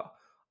 so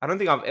I don't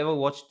think I've ever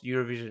watched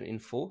Eurovision in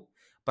full.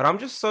 But I'm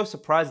just so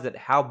surprised at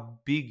how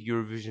big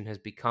Eurovision has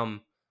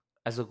become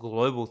as a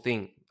global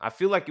thing. I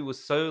feel like it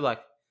was so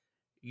like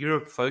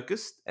Europe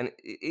focused, and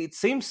it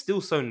seems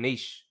still so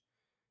niche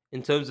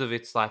in terms of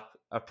its like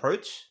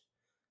approach,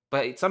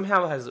 but it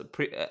somehow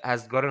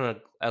has gotten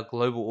a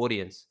global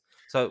audience.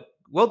 So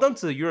well done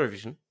to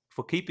Eurovision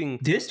for keeping.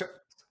 did it start?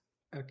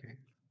 Okay.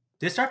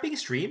 Did it start being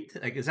streamed?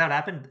 Like, is that what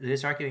happened? Did it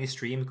start getting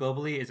streamed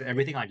globally? Is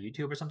everything on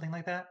YouTube or something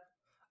like that?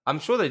 I'm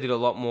sure they did a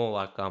lot more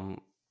like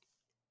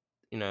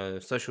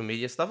social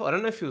media stuff. I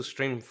don't know if it was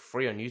streamed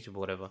free on YouTube or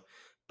whatever,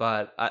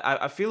 but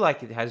I feel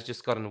like it has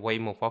just gotten way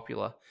more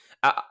popular.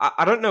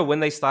 I don't know when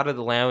they started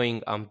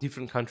allowing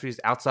different countries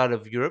outside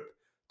of Europe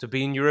to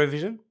be in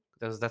Eurovision,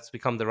 because that's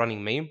become the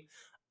running meme.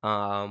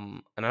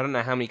 And I don't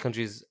know how many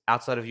countries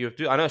outside of Europe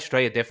do. I know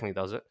Australia definitely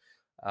does it,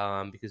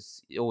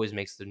 because it always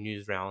makes the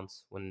news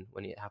rounds when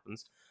it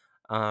happens.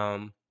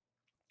 Um,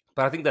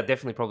 but I think that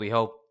definitely probably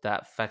helped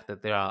that fact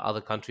that there are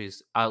other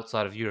countries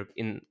outside of Europe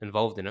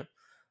involved in it,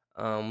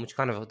 which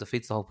kind of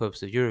defeats the whole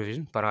purpose of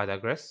Eurovision. But I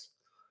digress.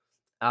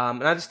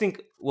 And I just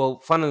think, well,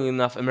 funnily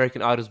enough,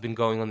 American Idol's been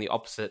going on the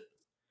opposite,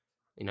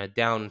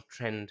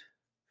 downtrend.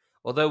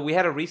 Although we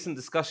had a recent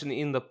discussion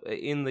in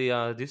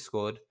the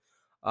Discord,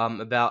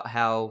 about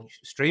how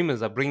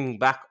streamers are bringing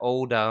back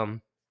old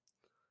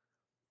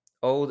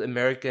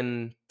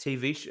American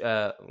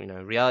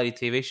reality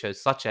TV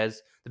shows, such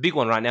as the big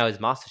one right now is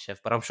MasterChef.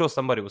 But I'm sure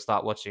somebody will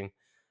start watching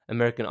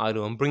American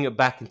Idol and bring it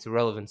back into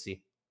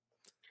relevancy.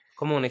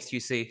 Come on,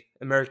 XQC,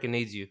 America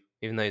needs you.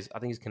 Even though I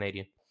think he's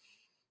Canadian.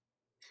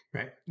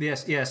 Right.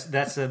 Yes, yes,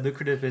 that's a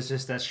lucrative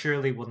business that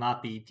surely will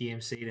not be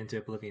DMC'd into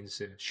oblivion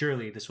soon.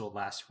 Surely this will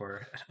last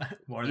for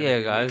more than a Yeah,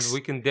 few guys, weeks.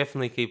 we can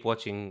definitely keep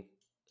watching.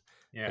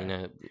 You Yeah.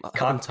 know,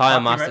 entire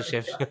Copyright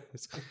MasterChef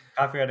shows.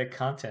 copyrighted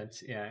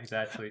content. Yeah,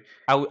 exactly.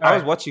 All I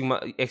was right. watching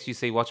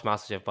XUC watch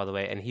MasterChef, by the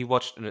way, and he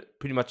watched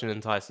pretty much an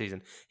entire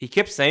season. He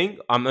kept saying,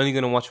 "I'm only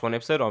going to watch one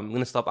episode. Or I'm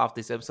going to stop after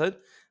this episode,"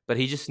 but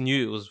he just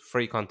knew it was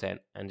free content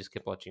and just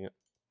kept watching it.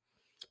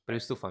 But it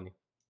was still funny.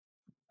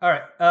 All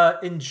right.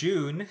 In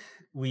June,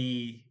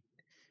 we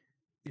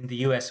in the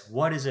US,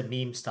 what is a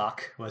meme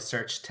stock was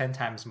searched 10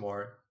 times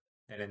more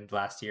than in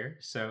last year.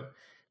 So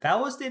that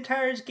was the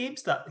entire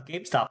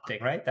GameStop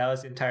thing, right? That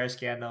was the entire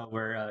scandal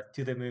where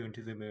to the moon,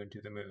 to the moon,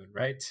 to the moon,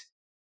 right?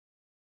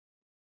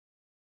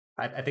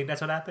 I think that's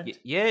what happened.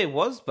 Yeah, it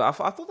was, but I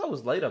thought that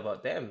was later.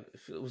 But damn,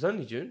 if it was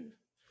only June.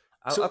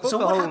 I So thought so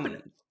what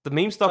happened? the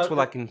meme stocks were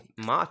Uh, like in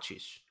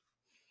Marchish.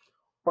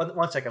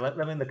 one second. Let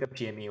me look up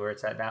GME where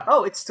it's at now.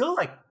 Oh, it's still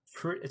like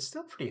it's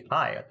still pretty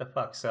high. What the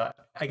fuck? So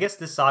I guess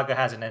this saga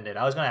hasn't ended.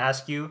 I was going to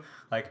ask you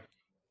like,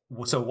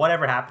 so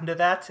whatever happened to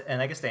that?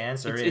 And I guess the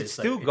answer It's is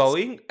like still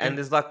going, and it,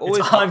 there's like it's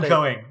always update.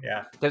 ongoing.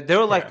 Yeah, There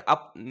are yeah,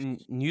 like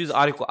news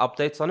article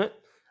updates on it,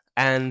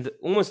 and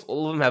almost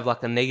all of them have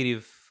like a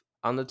negative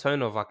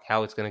undertone of like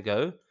how it's going to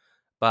go.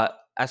 But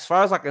as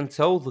far as I can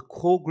tell, the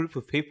core group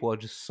of people are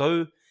just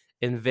so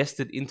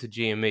invested into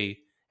GME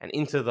and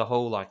into the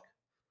whole like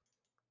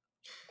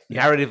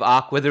yeah, narrative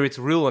arc, whether it's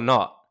real or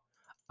not,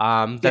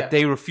 that yeah.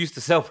 they refuse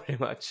to sell pretty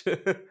much.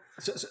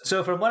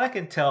 So from what I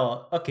can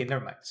tell, okay,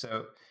 never mind.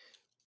 So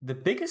the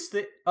biggest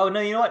thing. Oh no,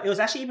 you know what? It was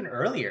actually even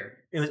earlier.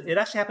 It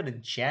actually happened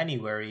in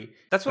January,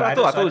 That's what but I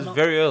thought. I I thought it don't was know.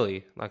 very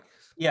early. Like,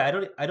 Yeah,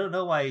 I don't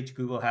know why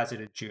Google has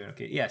it in June.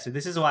 Okay, yeah. So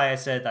this is why I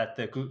said that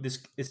this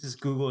is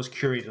Google's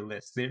curated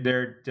list.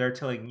 They're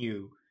telling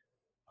you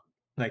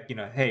like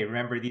hey,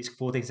 remember these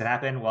cool things that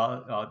happen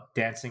while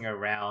dancing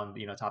around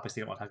topics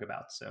they don't want to talk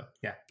about. So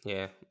yeah,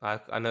 yeah,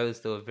 I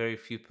noticed there were very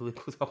few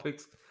political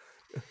topics.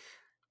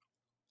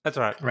 That's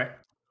all right. right.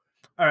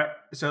 All right.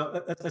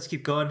 So let's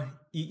keep going.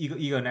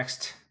 You go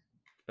next.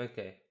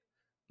 Okay.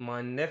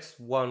 My next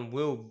one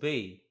will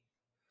be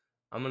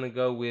I'm gonna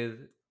go with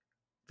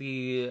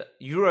the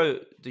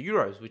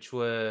Euros, which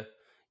were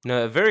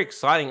a very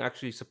exciting,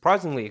 actually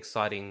surprisingly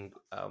exciting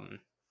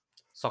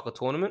soccer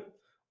tournament.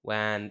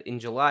 When in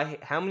July,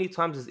 how many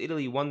times has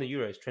Italy won the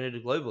Euros?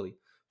 Trended globally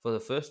for the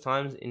first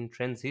times in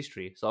Trend's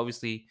history. So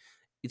obviously,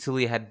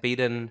 Italy had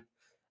beaten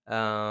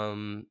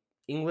um,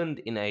 England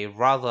in a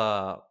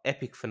rather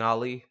epic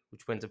finale,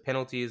 which went to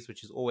penalties,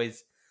 which is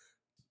always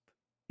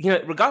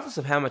regardless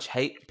of how much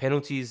hate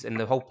penalties and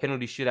the whole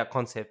penalty shootout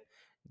concept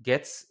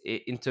gets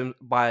in terms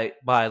by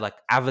like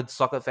avid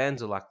soccer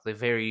fans or like the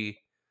very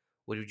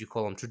what would you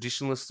call them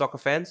traditionalist soccer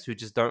fans who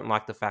just don't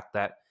like the fact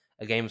that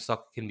a game of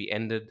soccer can be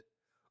ended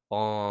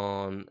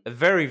on a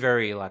very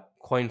very like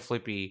coin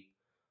flippy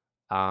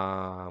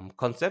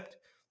concept.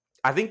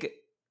 I think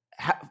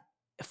ha-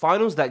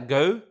 finals that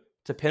go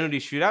to penalty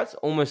shootouts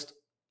almost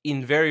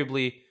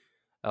invariably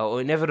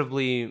or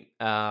inevitably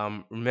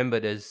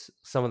remembered as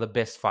some of the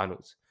best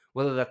finals.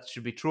 Whether that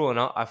should be true or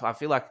not, I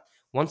feel like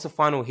once a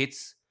final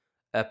hits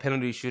a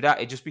penalty shootout,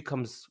 it just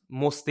becomes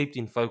more steeped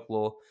in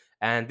folklore.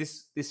 And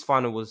this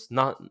final was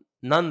none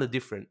the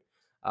different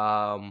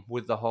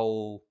with the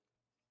whole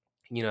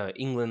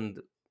England.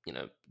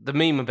 The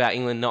meme about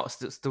England not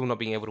still not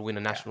being able to win a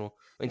Yeah. national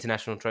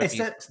international It's trophies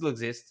that still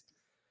exists.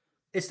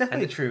 It's And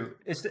definitely true.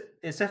 It's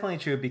definitely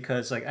true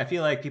because like I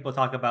feel like people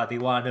talk about they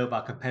want to know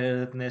about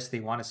competitiveness,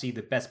 they want to see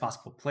the best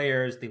possible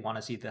players, they want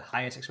to see the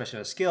highest expression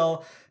of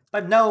skill.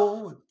 But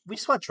no, we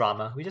just want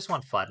drama. We just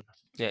want fun.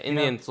 yeah, in You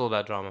the know? end, it's all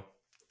about drama.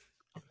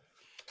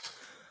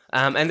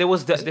 And there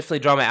was Is it- definitely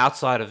drama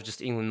outside of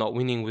just England not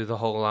winning with the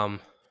whole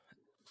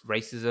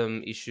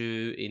racism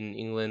issue in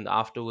England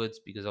afterwards,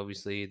 because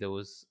obviously there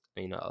was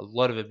a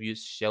lot of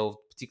abuse shelved,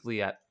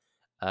 particularly at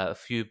a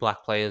few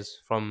black players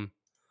from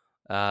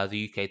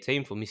the UK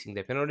team for missing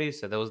their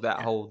penalties. So there was that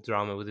yeah. whole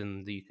drama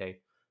within the UK,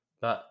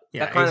 but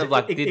Yeah, that kind of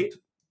like did end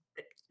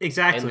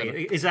exactly. on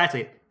it.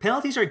 Exactly.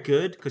 Penalties are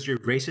good because your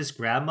racist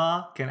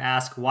grandma can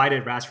ask, "Why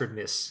did Rashford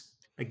miss?"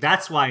 Like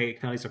that's why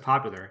penalties are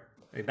popular.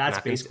 Like And that's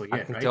basically I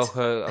it, can tell right?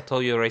 her, I'll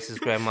tell your racist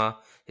grandma,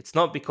 it's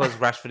not because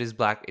Rashford is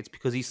black, it's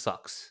because he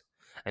sucks.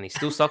 And he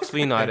still sucks for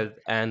Yeah. United,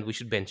 and we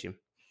should bench him.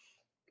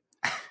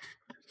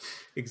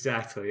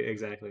 Exactly,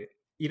 exactly.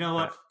 You know All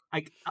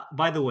right. what?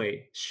 By the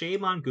way,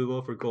 shame on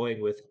Google for going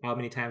with how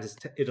many times has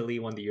Italy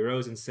won the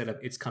Euros instead of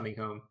it's coming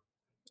home.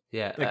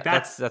 Yeah, Like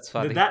that's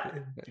funny. that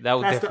That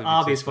would that's the definitely be too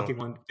obvious strong. fucking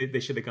one they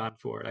should have gone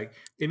for. Like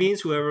it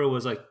means whoever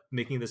was like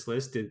making this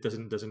list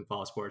doesn't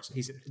follow sports.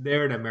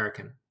 They're an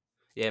American.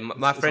 Yeah, my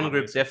That's all friend I'm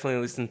gonna group say.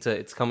 definitely listened to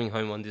It's Coming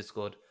Home on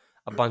Discord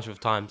a bunch of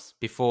times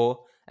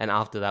before and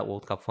after that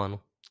World Cup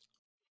final.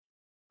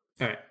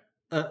 All right.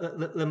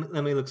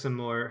 Let me look some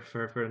more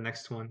for the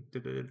next one.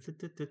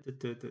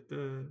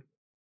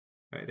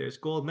 All right, there's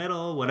gold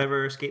medal,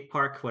 whatever, skate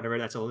park, whatever.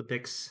 That's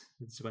Olympics.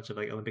 It's a bunch of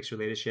like Olympics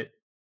related shit.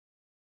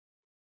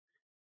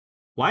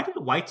 Why did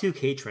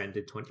Y2K trend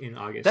in That's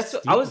August?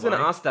 what, Do I you know was gonna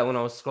why? ask that when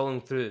I was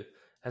scrolling through.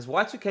 Has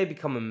Y2K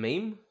become a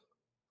meme?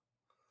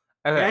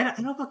 Yeah, Okay,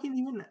 I don't fucking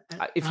even.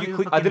 I if you don't even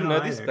click, I fucking didn't know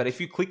know this, either. but if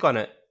you click on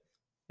it,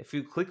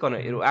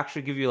 it'll Hmm.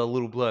 actually give you a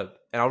little blurb,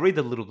 and I'll read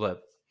the little blurb.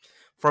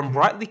 From Hmm.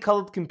 brightly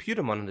colored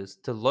computer monitors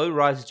to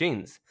low-rise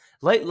jeans,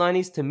 late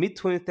 90s to mid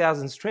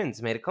 2000s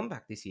trends made a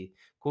comeback this year,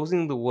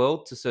 causing the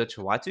world to search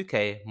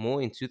Y2K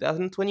more in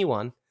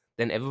 2021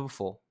 than ever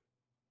before.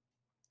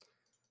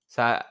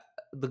 So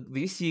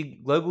this year,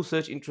 global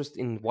search interest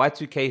in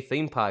Y2K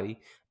theme party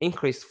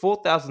increased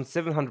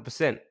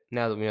 4,700%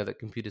 now that we know that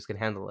computers can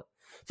handle it.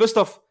 First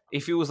off,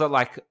 if it was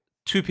like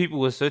two people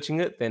were searching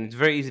it, then it's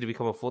very easy to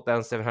become a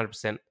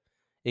 4,700%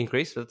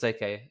 increase, but it's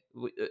okay.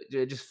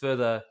 Just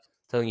further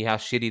telling you how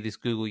shitty this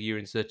Google year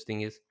in search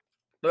thing is.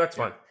 But that's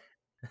Yeah. fine.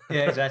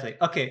 Yeah, exactly.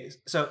 Okay,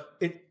 so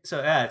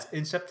ads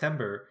in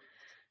September,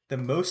 the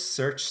most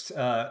searched.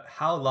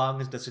 How long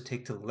does it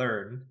take to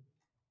learn?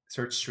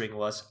 Search string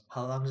was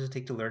how long does it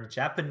take to learn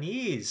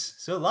Japanese?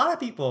 So a lot of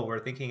people were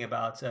thinking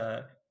about,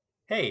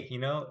 hey,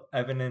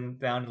 I've been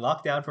down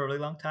lockdown for a really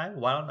long time.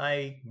 Why don't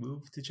I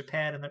move to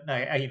Japan? And no,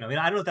 I don't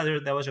know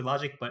if that was your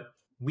logic, but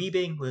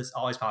weebing was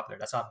always popular.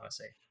 That's all I'm gonna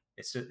say.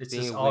 It's Being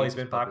just a always weeb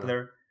is been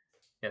popular. popular.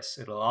 Yes,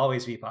 it'll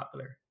always be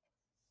popular.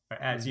 All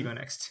right, ads, you Hmm. go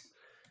next.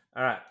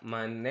 All right,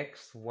 my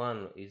next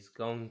one is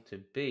going to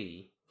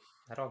be.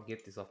 How do I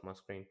get this off my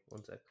screen?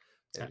 One sec.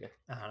 There I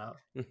we don't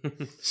know.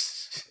 go.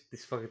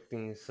 This fucking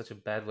thing is such a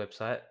bad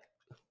website.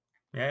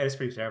 Yeah, it is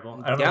pretty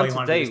terrible. I don't know why Down you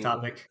want to do today, this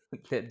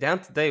topic. down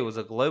today was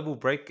a global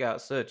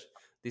breakout search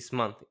this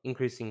month,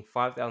 increasing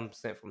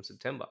 5,000% from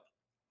September.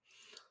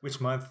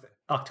 Which month?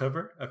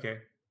 October? Okay.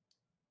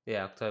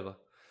 Yeah, October.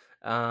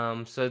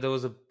 So there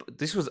was a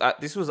this was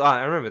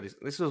I remember this.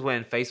 This was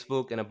when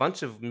Facebook and a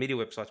bunch of media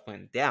websites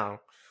went down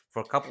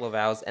for a couple of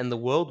hours, and the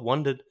world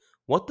wondered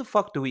what the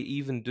fuck do we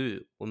even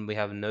do when we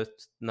have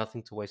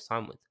nothing to waste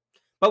time with.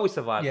 But we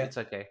survived. Yeah, It's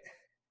okay.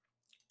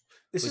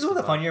 this We is one of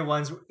the survived. funnier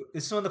ones.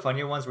 This is one of the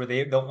funnier ones where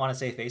they don't want to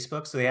say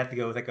Facebook, so they have to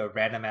go with like a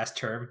random ass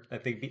term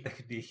that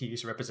could be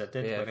used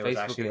represented Yeah, when it was Facebook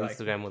actually and like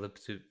Instagram were the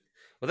two.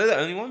 Were they the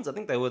only ones? I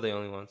think they were the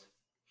only ones.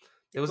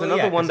 There was well,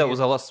 another yeah, one because that was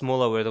a lot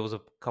smaller where there was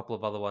a couple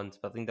of other ones,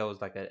 but I think that was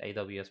like an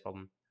AWS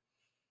problem.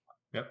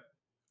 yep.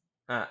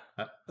 Ah,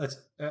 Let's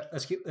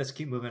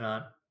keep moving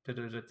on.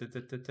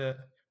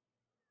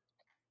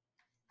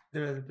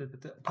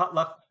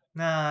 Potluck.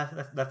 Nah,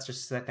 that's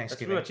just that's pretty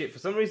Thanksgiving. much it. For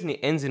some reason, it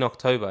ends in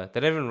October. They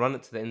don't even run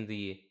it to the end of the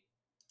year.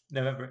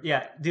 November.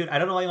 Yeah, dude, I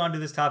don't know why you want to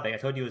do this topic. I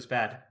told you it was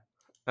bad.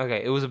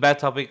 Okay, it was a bad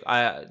topic. I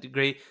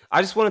agree.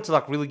 I just wanted to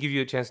like really give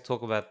you a chance to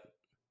talk about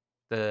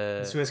The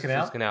the Suez Suez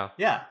Canal. Canal,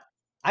 Yeah,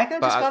 I could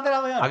have just but gone that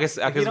on my I own. guess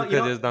I Like you guess know, we you could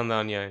know. have just done that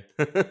on your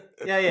own.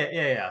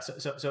 Yeah. So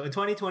in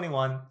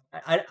 2021,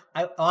 I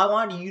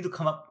wanted you to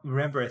come up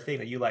remember a thing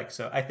that you like.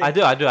 So I I think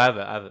do. I have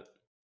it. I have it.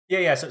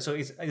 yeah. So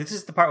this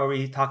is the part where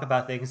we talk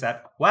about things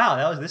that wow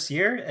that was this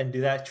year and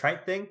do that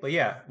trite thing. But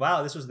yeah,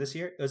 wow this was this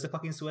year. It was the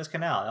fucking Suez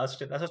Canal. That's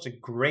such a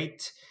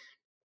great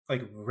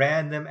like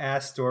random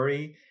ass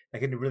story that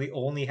can really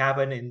only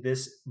happen in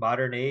this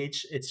modern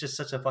age. It's just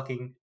such a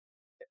fucking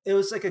it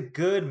was like a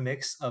good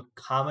mix of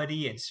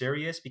comedy and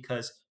serious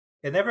because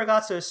it never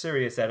got so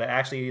serious that it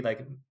actually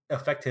like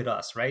affected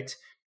us, right?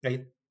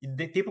 Like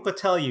people could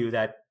tell you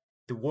that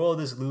the world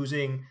is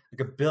losing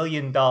like $1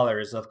 billion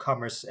of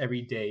commerce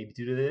every day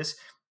due to this,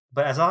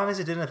 but as long as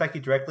it didn't affect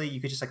you directly, you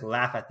could just like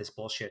laugh at this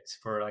bullshit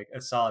for like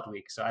a solid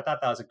week. So I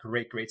thought that was a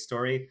great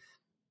story.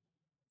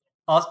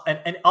 Also,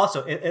 and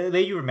also it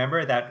made you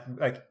remember that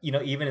like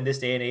even in this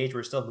day and age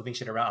we're still moving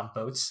shit around on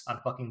boats on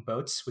fucking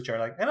boats which are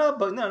like I know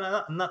but no,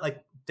 I'm not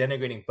like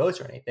denigrating boats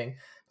or anything,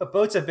 but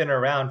boats have been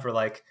around for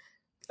like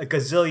a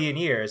gazillion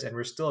years and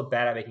we're still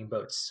bad at making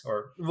boats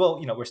or well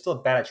we're still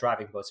bad at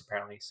driving boats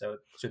apparently, so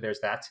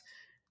there's that.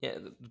 Yeah,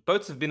 the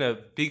boats have been a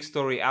big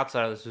story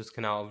outside of the Suez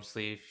Canal.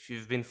 Obviously, if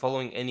you've been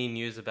following any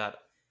news about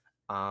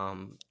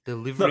Look,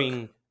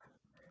 delivering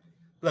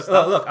look,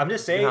 stuff, I'm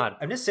just it's been saying hard.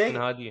 I'm just It's been saying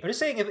hard. You.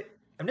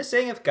 I'm just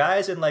saying if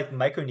guys in like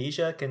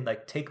Micronesia can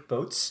like take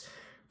boats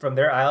from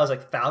their isles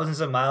like thousands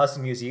of miles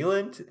to New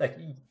Zealand, like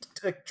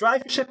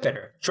drive your ship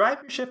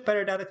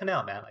better down the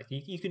canal, man. Like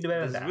you can do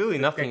better than There's that. really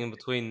nothing Like, in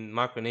between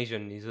Micronesia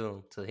and New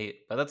Zealand to hit,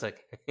 but that's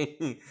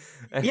okay.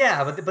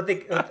 yeah, but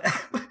they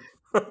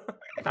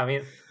I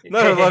mean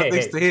Not a lot of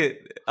things hey to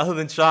hit other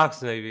than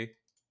sharks, maybe.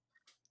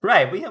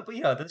 right,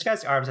 but those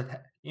guys' arms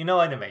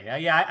anyway.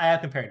 Yeah, I am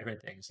comparing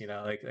different things,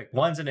 like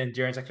one's an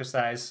endurance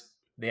exercise.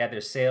 They have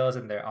their sails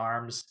and their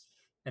arms,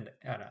 and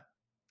I don't know.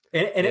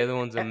 And The other it,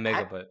 one's a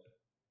mega boat.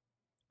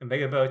 a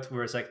mega boat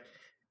where it's like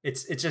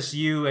it's just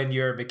you and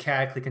your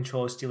mechanically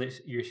controlled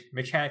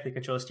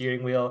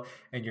steering wheel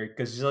and your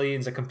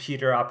gazillions of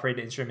computer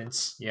operated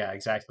instruments. Yeah,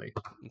 exactly.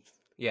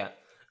 Yeah.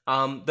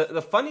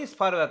 The funniest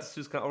part about the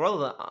Suez Canal, or rather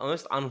the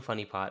most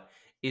unfunny part,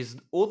 is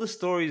all the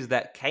stories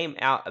that came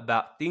out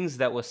about things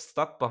that were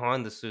stuck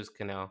behind the Suez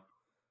Canal.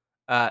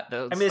 That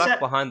were I mean, is stuck that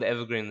behind the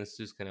Evergreen in the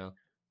Suez Canal.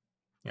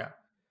 yeah,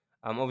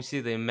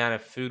 Obviously the amount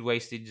of food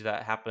wastage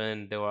that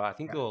happened. I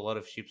think yeah, there were a lot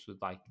of ships with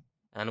like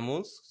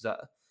animals.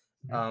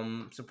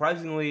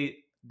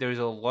 Surprisingly, there's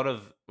a lot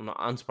of, not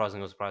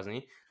unsurprisingly or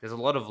surprisingly, there's a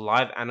lot of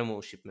live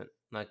animal shipment.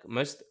 Like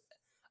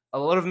a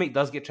lot of meat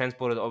does get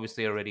transported,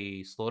 obviously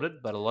already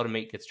slaughtered, but a lot of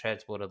meat gets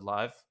transported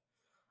live,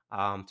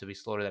 to be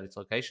slaughtered at its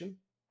location.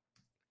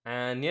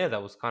 And yeah,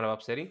 that was kind of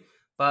upsetting.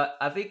 But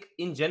I think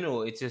in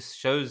general, it just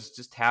shows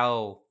just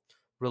how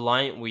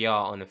reliant we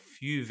are on a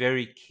few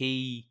very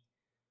key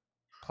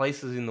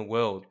places in the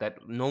world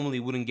that normally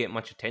wouldn't get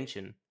much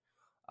attention,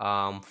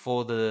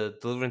 for the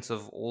deliverance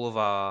of all of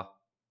our,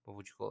 what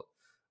would you call it,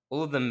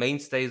 all of the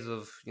mainstays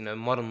of,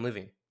 modern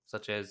living,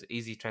 such as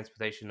easy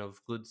transportation of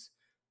goods,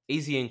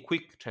 easy and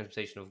quick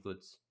transportation of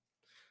goods.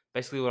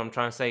 Basically, what I'm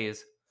trying to say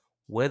is,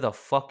 where the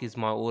fuck is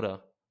my order,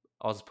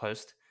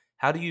 Ozpost?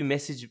 How do you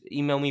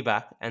email me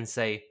back and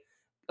say,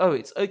 oh,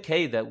 it's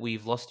okay that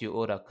we've lost your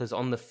order because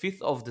on the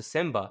 5th of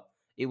December,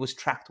 it was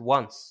tracked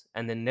once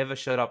and then never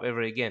showed up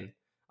ever again.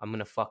 I'm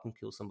gonna fucking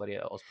kill somebody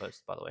at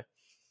Ozpost, by the way.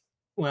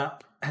 Well,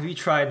 have you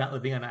tried not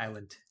living on an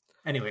island?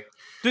 Anyway,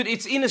 Dude,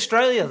 it's in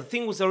Australia. The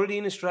thing was already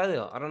in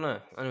Australia. I don't know.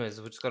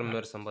 Anyways, we just gotta uh,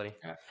 murder somebody.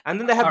 uh, And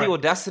then they had all the right.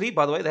 audacity,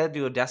 by the way, they had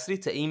the audacity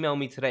to email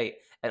me today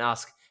and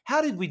ask,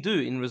 how did we do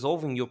in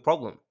resolving your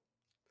problem?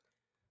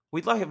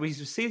 We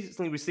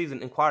recently received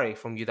an inquiry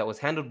from you that was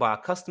handled by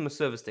our customer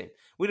service team.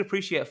 We'd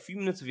appreciate a few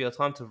minutes of your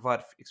time to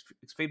provide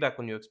feedback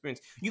on your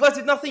experience. You guys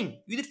did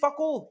nothing. You did fuck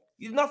all.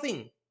 You did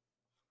nothing.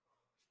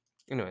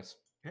 Anyways,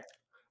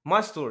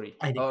 my story.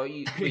 I do. Oh,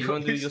 you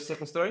want to do your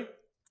second story?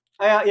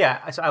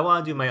 Yeah, so I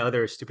want to do my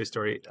other stupid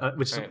story,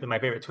 which All is right. my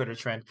favorite Twitter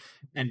trend,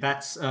 and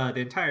that's the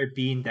entire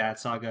Bean Dad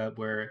saga,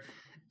 where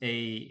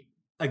a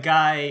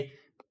guy,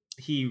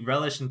 he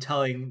relished in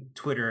telling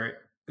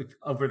Twitter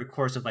over the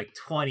course of like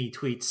 20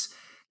 tweets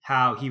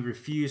how he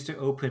refused to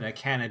open a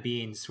can of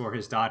beans for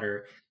his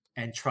daughter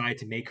and tried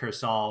to make her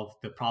solve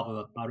the problem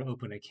of how to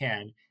open a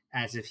can,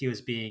 as if he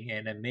was being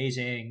an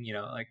amazing,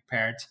 like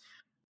parent.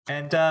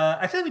 And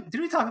I feel like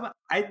did we talk about?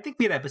 I think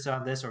we had an episode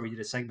on this, or we did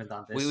a segment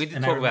on We this, did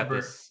and I talk about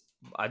remember. this.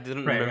 I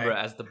didn't Right, remember right.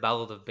 it as the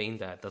Ballad of Bean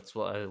Dad. That's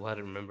why I didn't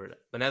remember it.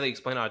 But now that you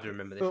explain it, I do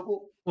remember this.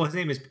 Well, his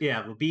name is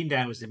Well, Bean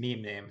Dad was the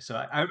meme name. So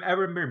I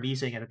remember me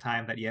saying at the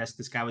time that yes,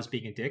 this guy was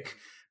being a dick,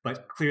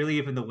 but clearly,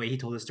 even the way he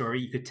told the story,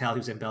 you could tell he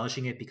was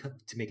embellishing it because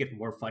to make it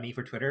more funny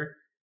for Twitter.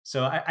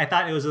 So I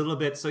thought it was a little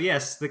bit. So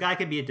yes, the guy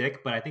can be a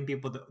dick, but I think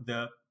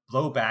the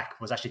blowback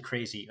was actually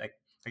crazy. Like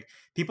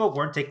people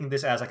weren't taking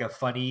this as like a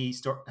funny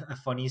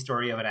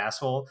story of an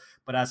asshole,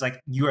 but as like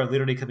you are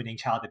literally committing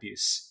child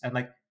abuse, and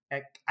like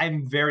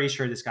I'm very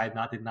sure this guy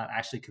did not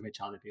actually commit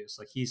child abuse.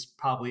 Like he's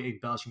probably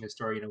embellishing the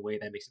story in a way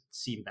that makes it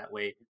seem that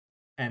way,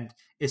 and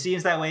it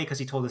seems that way because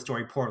he told the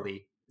story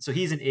poorly. So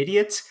he's an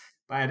idiot.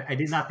 But I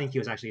did not think he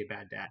was actually a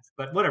bad dad.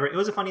 But whatever, it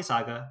was a funny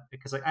saga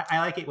because like I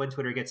like it when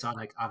Twitter gets on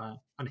like on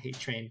a hate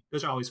train.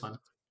 Those are always fun.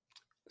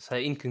 So,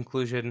 in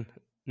conclusion,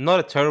 not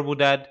a terrible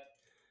dad,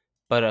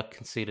 but a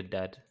conceited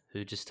dad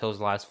who just tells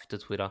lies to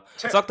Twitter.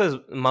 It's Ter- like those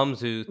mums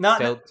who not,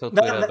 tell Twitter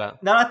not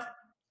about. not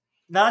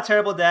not a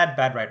terrible dad,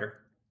 bad writer.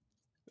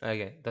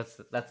 Okay,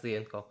 that's the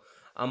end call.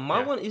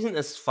 My Yeah. one isn't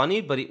as funny,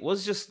 but it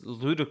was just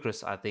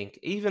ludicrous. I think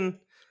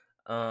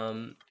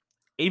um,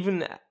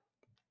 even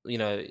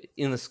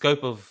in the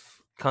scope of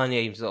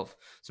Kanye himself.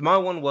 So my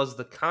one was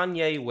the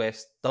Kanye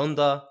West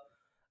Donda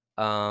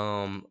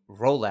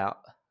rollout,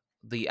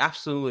 the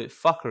absolute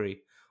fuckery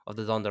of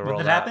the Donda When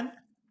did it rollout. happen?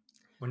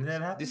 When did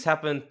that This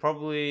happen? happened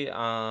probably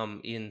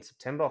in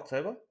September,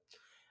 October. Okay.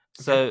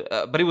 So,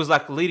 but it was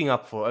like leading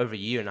up for over a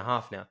year and a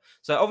half now.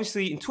 So,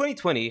 obviously, in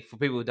 2020, for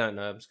people who don't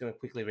know, I'm just going to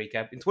quickly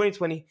recap. In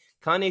 2020,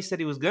 Kanye said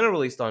he was going to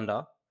release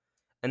Donda,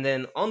 and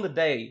then on the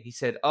day, he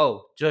said,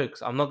 "Oh,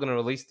 jokes! I'm not going to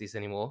release this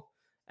anymore."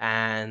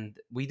 And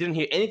we didn't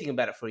hear anything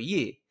about it for a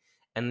year.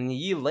 And then a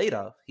year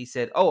later, he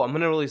said, "Oh, I'm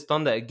going to release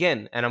Donda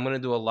again, and I'm going to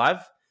do a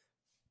live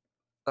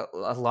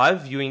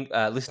viewing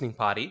listening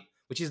party,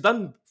 which he's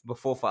done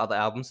before for other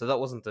albums. So that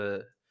wasn't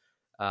the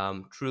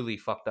truly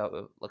fucked up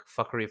like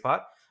fuckery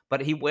part.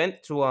 But he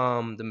went to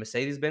the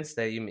Mercedes Benz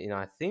Stadium in,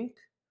 I think,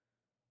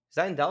 is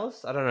that in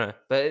Dallas? I don't know,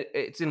 but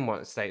it's in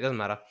one state. It doesn't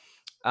matter.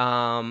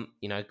 Got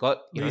 20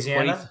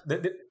 Louisiana,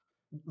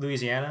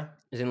 Louisiana,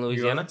 is in New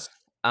Louisiana. Orleans,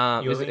 New Yeah, I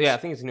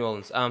Orleans. think it's in New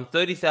Orleans. Yeah.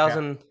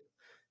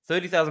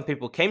 30,000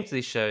 people came to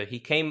this show.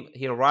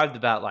 He arrived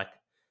about like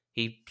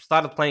he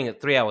started playing at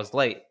 3 hours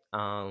late.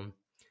 And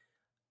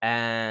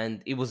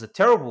it was a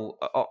terrible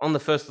on the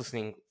first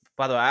listening.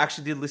 By the way, I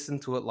actually did listen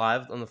to it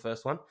live on the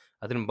first one.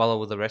 I didn't bother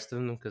with the rest of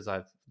them because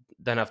I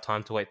don't have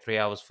time to wait 3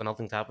 hours for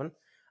nothing to happen.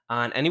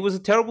 And it was a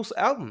terrible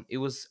album. It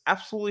was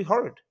absolutely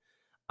horrid.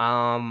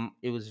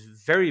 It was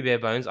very bare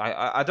bones.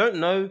 I don't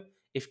know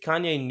if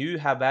Kanye knew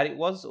how bad it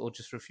was or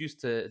just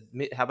refused to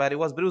admit how bad it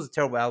was, but it was a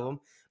terrible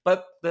album.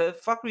 But the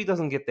fuckery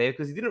doesn't get there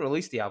because he didn't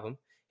release the album.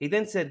 He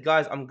then said,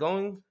 "Guys, I'm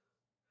going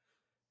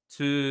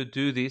to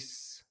do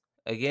this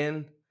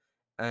again.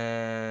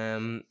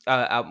 I'm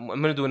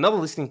going to do another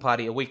listening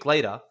party a week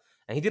later,"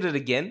 and he did it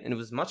again, and it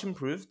was much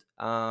improved.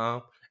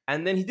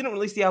 And then he didn't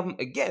release the album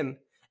again,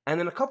 and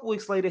then a couple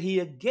weeks later, he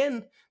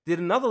again did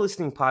another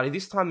listening party.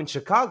 This time in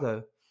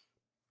Chicago,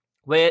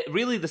 where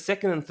really the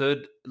second and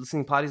third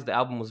listening parties, the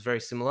album was very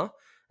similar,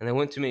 and there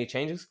weren't too many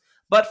changes.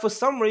 But for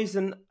some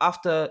reason,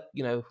 after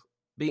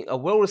being a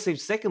well-received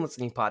second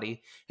listening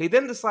party, he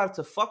then decided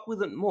to fuck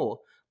with it more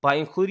by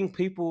including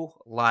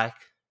people like.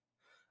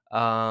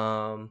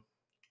 Um,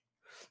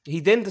 he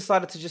then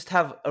decided to just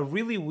have a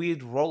really weird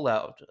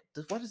rollout.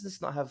 Why does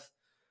this not have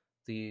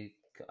the?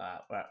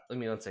 Right, let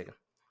me 1 second.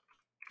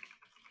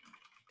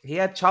 He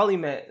had Charlie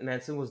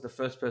Manson was the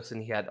first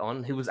person he had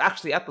on. He was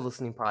actually at the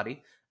listening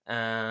party,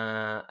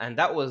 and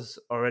that was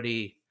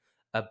already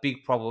a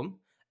big problem.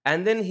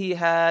 And then he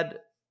had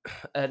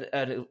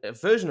a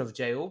version of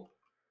Jail,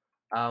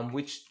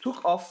 which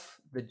took off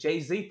the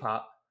Jay-Z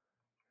part,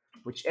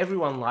 which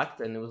everyone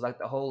liked, and it was like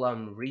the whole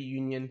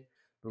reunion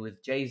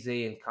with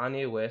Jay-Z and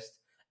Kanye West,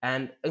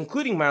 and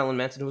including Marilyn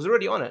Manson, who was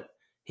already on it.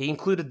 He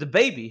included the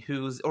baby,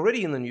 who was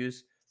already in the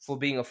news for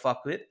being a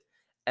fuckwit,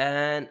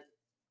 and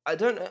I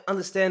don't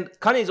understand.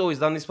 Kanye's always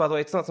done this, by the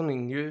way. It's not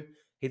something new.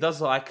 He does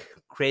like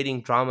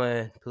creating drama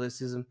and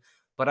politicism,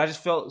 but I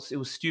just felt it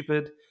was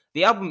stupid.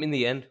 The album in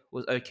the end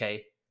was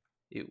okay.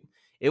 It,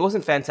 it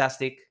wasn't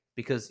fantastic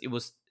because it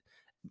was.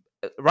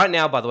 Right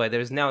now, by the way,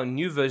 there is now a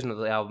new version of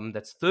the album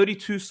that's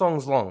 32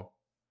 songs long,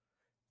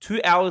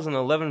 2 hours and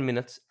 11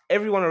 minutes.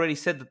 Everyone already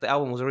said that the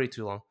album was already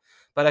too long,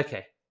 but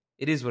okay,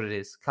 it is what it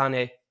is.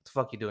 Kanye, what the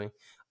fuck you doing?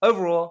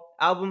 Overall,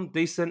 album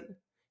decent.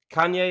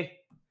 Kanye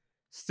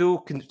still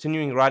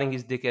continuing riding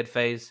his dickhead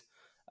phase.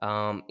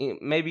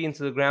 Maybe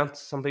into the ground.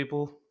 Some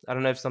people, I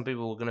don't know if some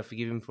people were gonna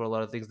forgive him for a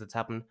lot of things that's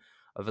happened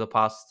over the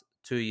past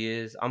 2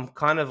 years. I'm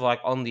kind of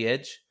like on the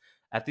edge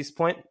at this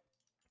point,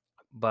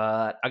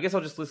 but I guess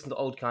I'll just listen to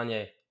old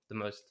Kanye the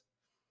most,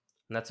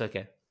 and that's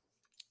okay.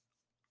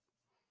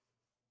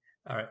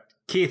 All right,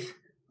 Keith,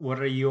 what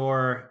are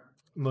your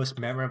most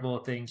memorable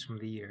things from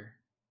the year?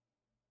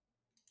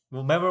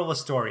 Well, memorable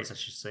stories, I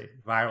should say,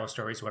 viral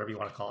stories, whatever you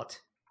want to call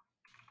it.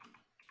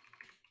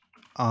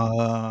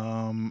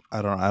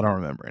 I don't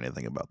remember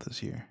anything about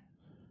this year.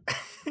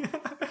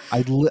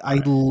 I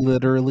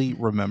literally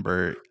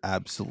remember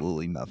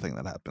absolutely nothing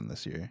that happened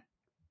this year.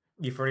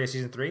 Euphoria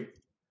season 3.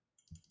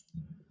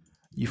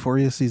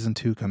 Euphoria season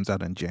 2 comes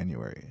out in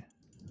January.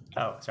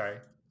 Oh, sorry.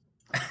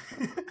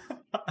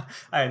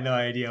 I had no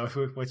idea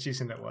what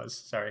season it was.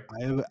 Sorry.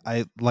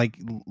 I like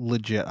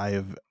legit.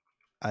 I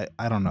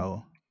don't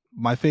know.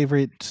 My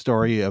favorite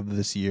story of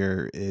this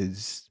year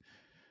is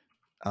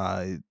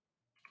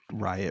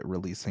Riot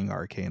releasing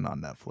Arcane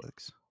on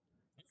Netflix.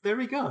 There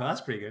we go.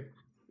 That's pretty good.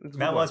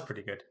 That was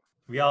pretty good.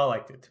 We all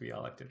liked it.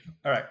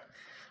 All right.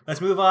 Let's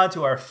move on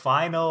to our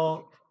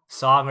final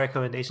song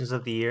recommendations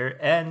of the year.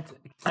 And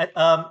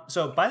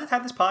so by the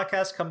time this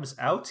podcast comes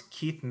out,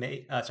 Keith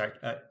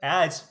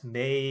ads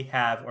may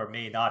have or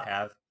may not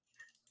have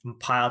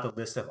compiled a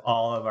list of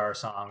all of our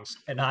songs.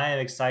 And I am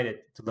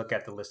excited to look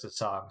at the list of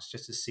songs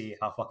just to see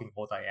how fucking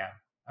old I am.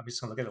 I'm just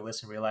gonna look at the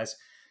list and realize,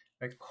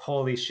 like,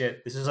 holy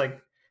shit, this is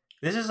like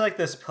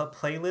this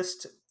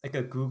playlist, like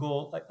a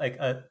Google, like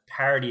a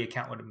parody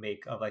account would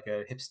make of like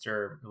a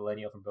hipster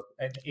millennial from Brooklyn,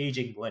 an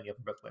aging millennial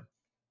from Brooklyn.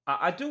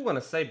 I do want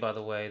to say, by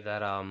the way,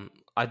 that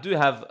I do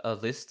have a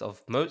list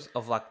of most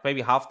of like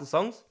maybe half the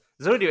songs.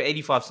 There's already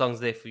 85 songs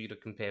there for you to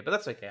compare, but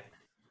that's okay.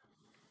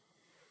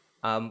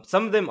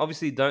 Some of them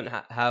obviously don't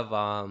have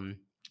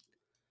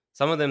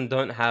some of them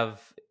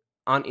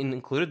aren't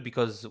included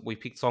because we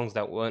picked songs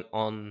that weren't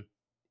on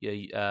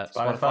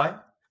Spotify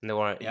and they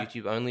were on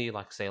YouTube only,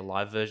 like say a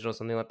live version or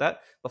something like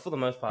that. But for the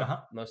most part,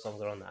 most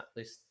songs are on that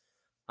list.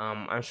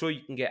 I'm sure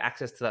you can get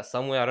access to that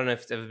somewhere. I don't know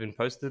if it's ever been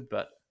posted,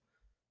 but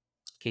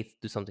Keith,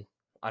 do something.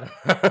 I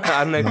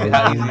don't know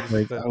how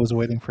easy. I was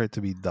waiting for it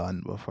to be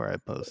done before I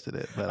posted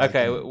it, but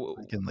okay,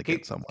 I can look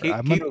it somewhere.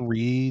 I'm gonna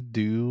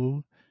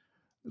redo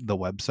the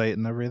website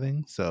and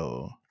everything,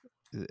 so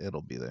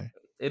it'll be there.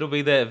 It'll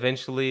be there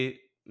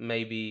eventually.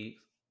 Maybe,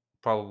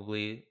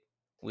 probably.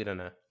 We don't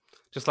know.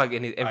 Just like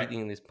everything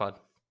in this pod.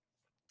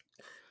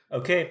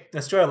 Okay,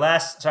 let's do our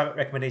last song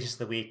recommendations of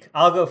the week.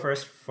 I'll go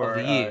first for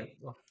the year.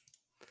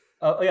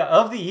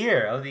 Of the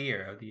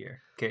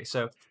year. Okay,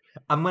 so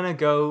I'm gonna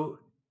go.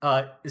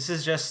 This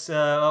is just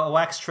a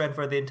wax trend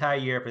for the entire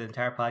year, for the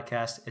entire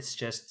podcast. It's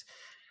just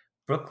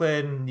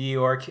Brooklyn, New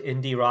York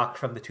indie rock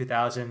from the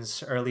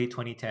 2000s, early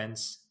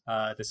 2010s.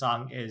 The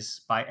song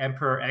is by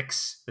Emperor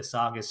X. The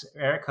song is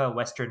Erica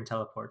Western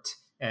Teleport.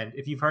 And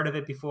if you've heard of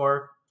it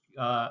before,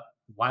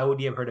 why would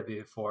you have heard of it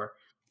before?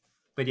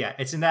 But yeah,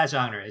 it's in that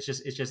genre. It's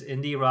just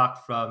indie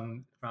rock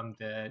from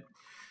the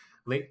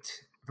late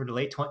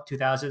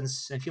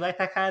 2000s. And if you like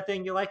that kind of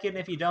thing, you'll like it. And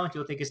if you don't,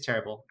 you'll think it's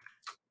terrible.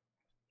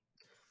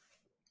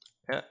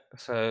 Yeah,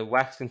 so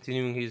Wax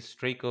continuing his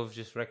streak of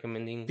just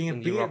recommending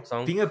indie rock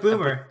songs. Being a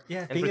boomer.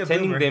 And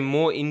pretending they're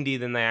more indie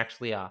than they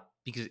actually are.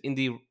 Because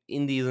indie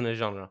isn't a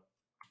genre.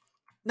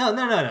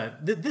 No.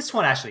 This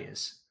one actually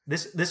is.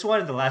 This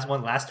one, the last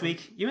one last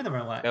week, even the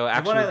one they were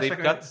actually deep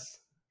cuts.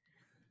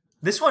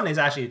 This one is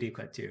actually a deep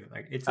cut too.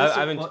 Like it's.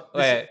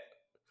 Wait,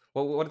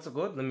 what is it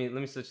called? Let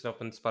me search it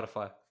up on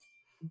Spotify.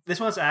 This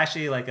one's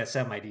actually like a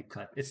semi deep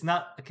cut. It's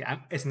not okay.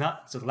 It's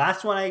not. So the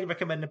last one I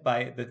recommended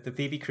by the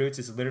Phoebe Cruz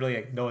is literally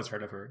like no one's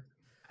heard of her.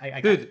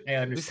 Dude,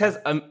 I this understand.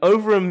 has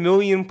over 1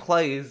 million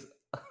plays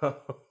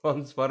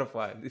on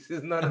Spotify. This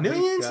is not A a deep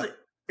million cut.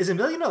 is a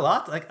million a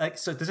lot? Like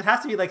so? Does it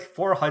have to be like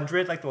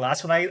 400? Like the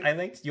last one I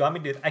linked? You want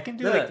me to? I can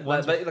do No, like no,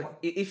 ones but with. like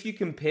if you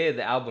compare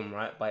the album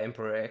right by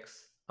Emperor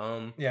X,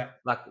 Yeah.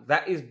 like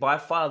that is by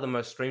far the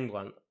most streamed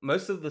one.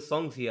 Most of the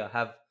songs here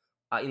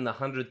are in the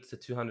 100 to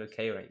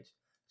 200k range.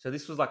 So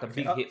this was like a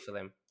Okay. big hit for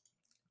them.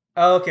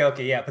 Oh, okay.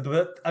 Okay. Yeah.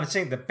 But I'm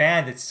saying the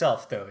band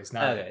itself though is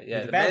not it. Okay, yeah,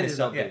 The the band band is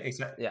itself. not Yeah. big.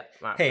 Exactly. Yeah,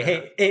 right, Hey, fair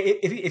enough. hey.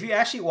 If you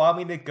actually want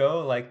me to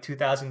go like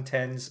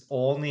 2010s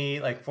only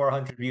like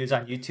 400 views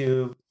on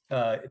YouTube,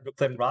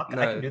 Brooklyn Rock, I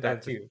can No, do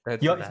that too. don't You,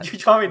 do you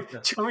that. want me? Do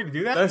No, you want me to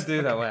do that? don't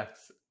do that, Okay.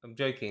 Wax. I'm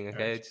joking. All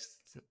right. Okay, just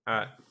all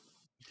right.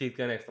 Keith,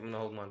 go next. I'm gonna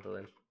hold mine till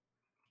then.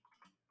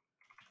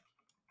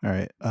 All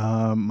right.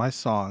 My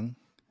song,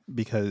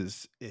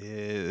 because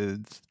it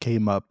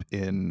came up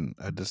in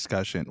a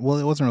discussion. Well,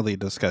 it wasn't really a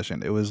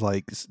discussion. It was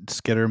like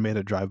Skitter made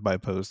a drive-by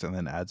post, and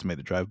then Ads made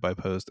a drive-by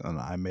post, and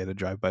then I made a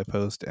drive-by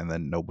post, and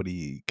then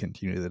nobody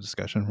continued the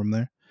discussion from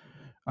there.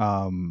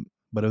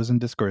 But it was in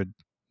Discord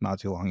not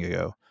too long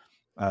ago.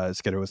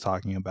 Skitter was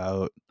talking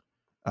about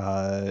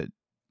uh,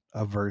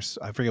 a verse.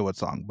 I forget what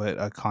song, but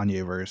a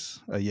Kanye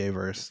verse, a Ye The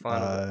verse.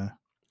 final bit.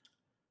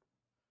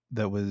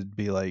 That would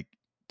be like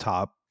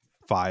top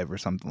 5 or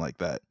something like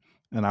that.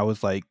 And I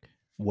was like,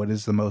 what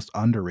is the most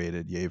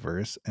underrated Ye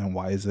verse and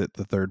why is it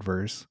the third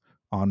verse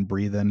on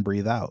Breathe In,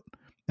 Breathe Out?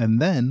 And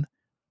then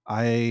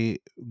I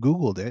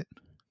Googled it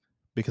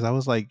because I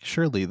was like,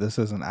 surely this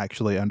isn't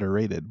actually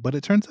underrated. But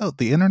it turns out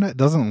the internet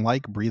doesn't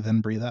like Breathe In,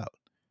 Breathe Out.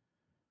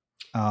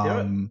 There are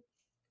Um,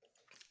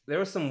 there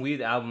are some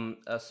weird album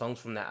songs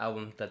from that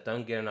album that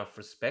don't get enough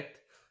respect.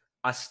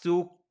 I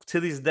still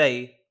to this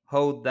day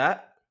hold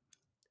that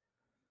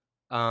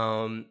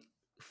um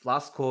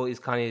Last Call is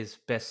Kanye's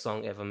best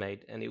song ever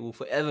made, and it will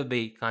forever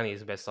be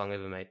Kanye's best song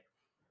ever made.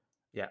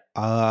 Yeah,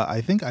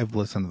 I think I've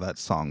listened to that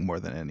song more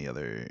than any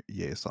other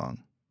Ye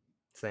song.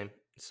 same.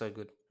 It's so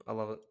good. I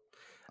love it.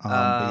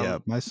 But yeah,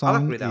 my I like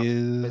song Breathe Out. Breathe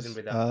in, is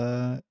breathe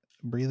out.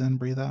 Breathe In,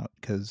 Breathe Out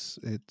because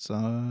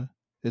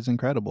it's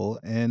incredible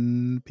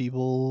and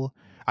people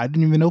I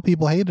didn't even know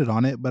people hated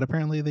on it, but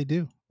apparently they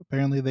do.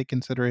 Apparently they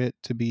consider it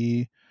to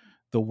be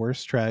the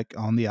worst track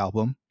on the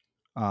album.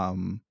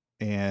 Um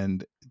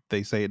and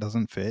they say it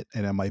doesn't fit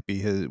and it might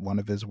be one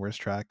of his worst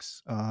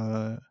tracks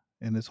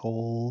in his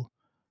whole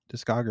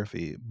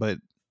discography, but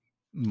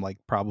like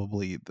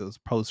probably those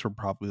posts were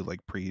probably like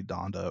pre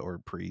Donda or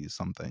pre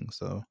something,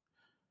 so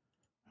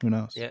who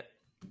knows? Yeah,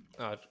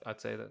 I'd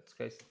say that's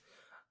the case.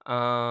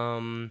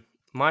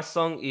 My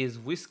song is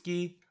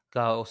Whiskey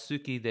Ga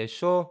Osuki De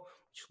Sho,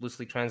 which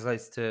loosely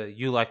translates to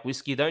 "You like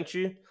whiskey, don't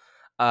you?"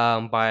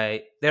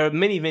 By there are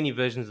many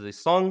versions of this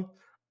song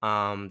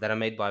that are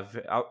made by.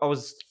 I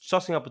was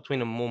tossing up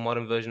between a more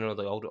modern version or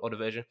the older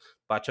version,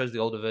 but I chose the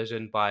older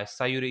version by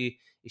Sayuri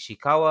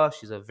Ishikawa.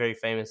 She's a very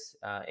famous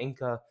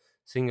Enka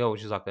singer,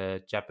 which is like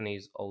a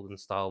Japanese olden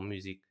style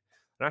music.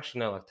 I don't actually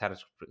know like how to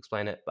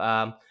explain it.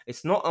 But,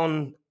 it's not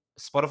on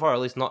Spotify, or at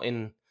least not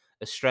in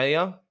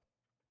Australia.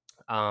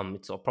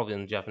 It's probably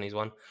in the Japanese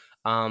one.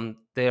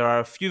 There are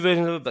a few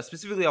versions of it, but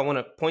specifically, I want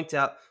to point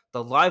out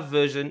the live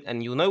version,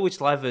 and you'll know which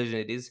live version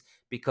it is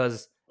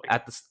because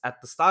at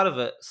the start of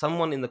it,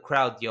 someone in the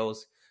crowd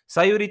yells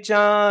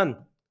 "Sayuri-chan,"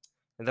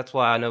 and that's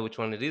why I know which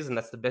one it is, and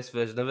that's the best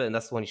version of it, and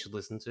that's the one you should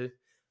listen to.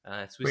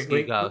 It's Wait, Whiskey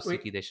wait, Ga wait,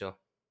 wait, Suki Desho.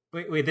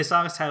 wait. This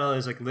song's title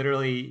is like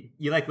literally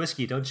 "You like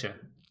whiskey, don't you?"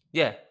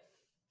 Yeah,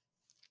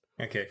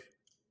 Okay.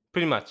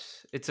 pretty much.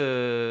 It's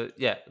a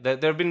yeah. There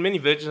have been many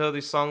versions of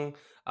this song,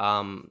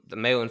 the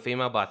male and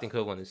female, but I think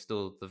her one is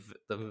still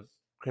the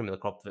cream of the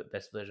crop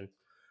best version.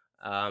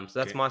 So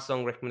that's Okay. my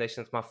song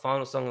recommendation. It's my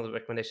final song of the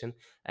recommendation.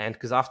 And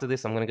because after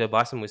this, I'm gonna go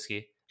buy some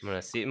whiskey. I'm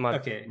gonna sit in my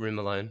Okay. room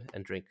alone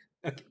and drink,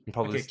 Okay. and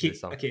probably Okay. listen to this Keep.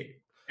 song. Okay.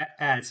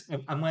 Ads.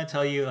 I'm gonna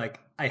tell you like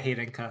I hate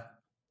Enka.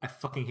 I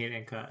fucking hate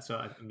Enka. So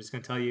I'm just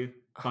gonna tell you,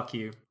 fuck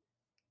you.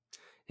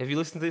 Have you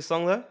listened to this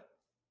song though?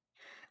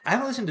 I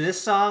haven't listened to this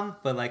song,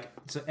 but like,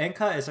 so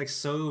Enka is like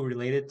so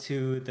related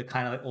to the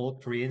kind of like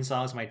old Korean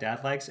songs my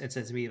dad likes and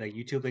sends me like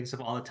YouTube links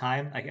of all the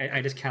time. Like, I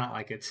just cannot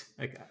like it.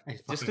 Like, I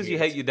Just fucking because you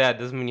hate hate your dad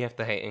doesn't mean you have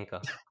to hate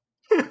Inca.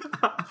 it.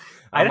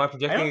 Am I I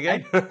projecting don't,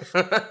 again?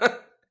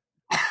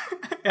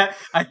 yeah,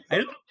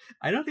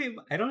 I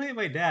don't hate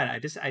my dad. I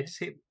just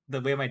hate the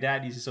way my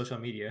dad uses social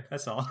media.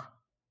 That's all.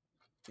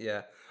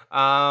 Yeah.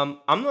 I'm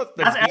not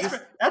the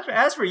biggest.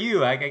 As for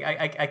you, I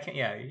can't.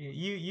 Yeah,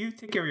 you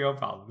take care of your own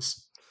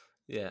problems.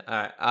 Yeah. All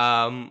right.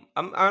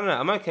 I don't know.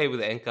 I'm okay with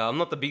Enka. I'm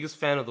not the biggest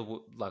fan of the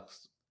like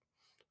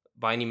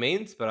by any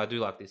means, but I do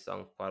like this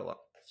song quite a lot.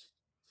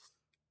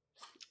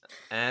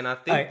 And I All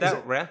think right, is that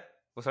it?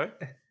 oh, sorry.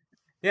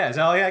 Yeah, is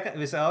that all I got?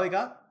 Is that all you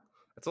got?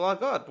 That's all I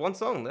got. One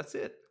song. That's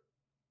it.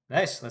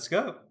 Nice. Let's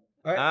go.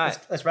 All right, All right.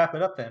 let's wrap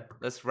it up then.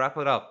 Let's wrap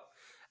it up.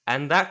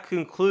 And that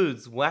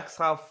concludes Wax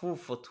Half Full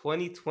for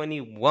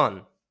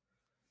 2021.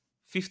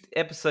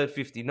 Episode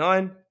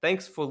 59.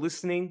 Thanks for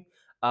listening.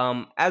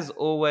 As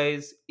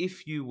always,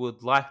 if you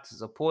would like to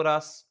support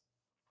us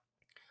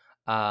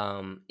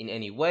in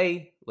any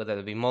way, whether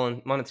it be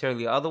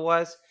monetarily or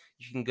otherwise,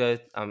 you can go.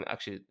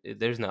 Actually,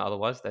 there's no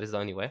otherwise. That is the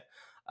only way.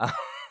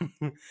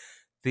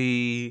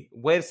 The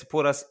way to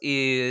support us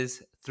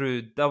is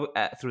through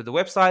through the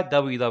website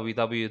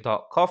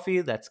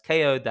www.coffee. That's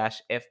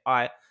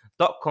ko-fi.com/the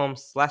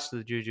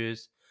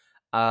Jujus.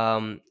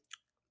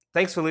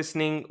 Thanks for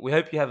listening. We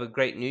hope you have a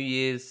great New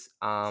Year's.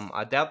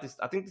 I doubt this.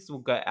 I think this will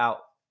go out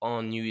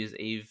on New Year's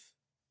Eve.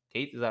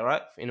 Keith, is that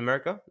right? In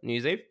America, New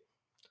Year's Eve.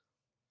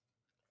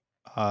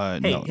 No,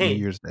 Hey, New hey,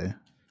 Year's Day.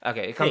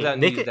 Okay, it comes hey! out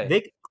New Year's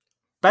Day.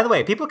 By the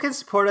way, people can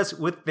support us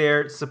with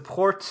their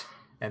support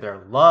and their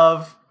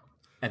love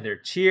and their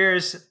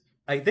cheers.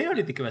 Like they don't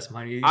need to give us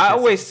money I to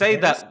always say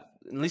support us. that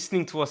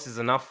listening to us is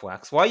enough,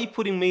 Wax. Why are you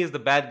putting me as the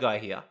bad guy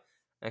here?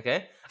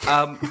 Okay.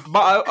 But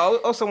I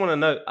also want to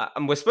know,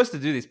 we're supposed to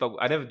do this, but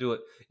I never do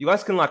it. You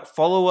guys can like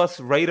follow us,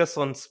 rate us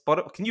on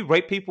Spotify. Can you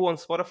rate people on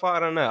Spotify? I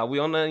don't know. Are we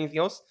on anything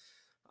else?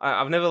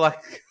 I've never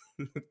like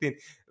looked in.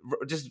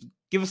 Just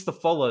give us the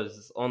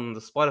follows on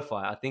the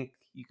Spotify. I think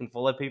you can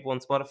follow people on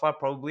Spotify.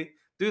 Probably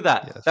do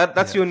that. Yes.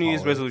 That's Yeah. your New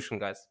Year's Follow us resolution,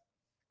 guys.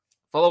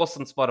 Follow us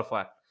on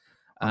Spotify.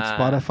 on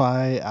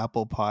Spotify,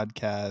 Apple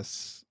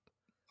Podcasts,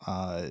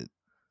 uh,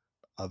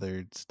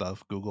 other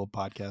stuff, Google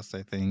Podcasts,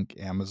 I think,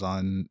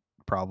 Amazon,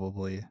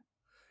 probably.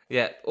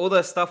 Yeah, all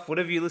that stuff,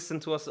 whatever you listen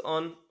to us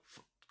on,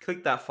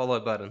 click that follow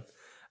button.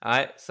 All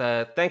right,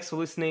 so thanks for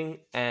listening,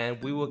 and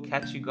we will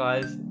catch you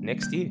guys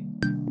next year.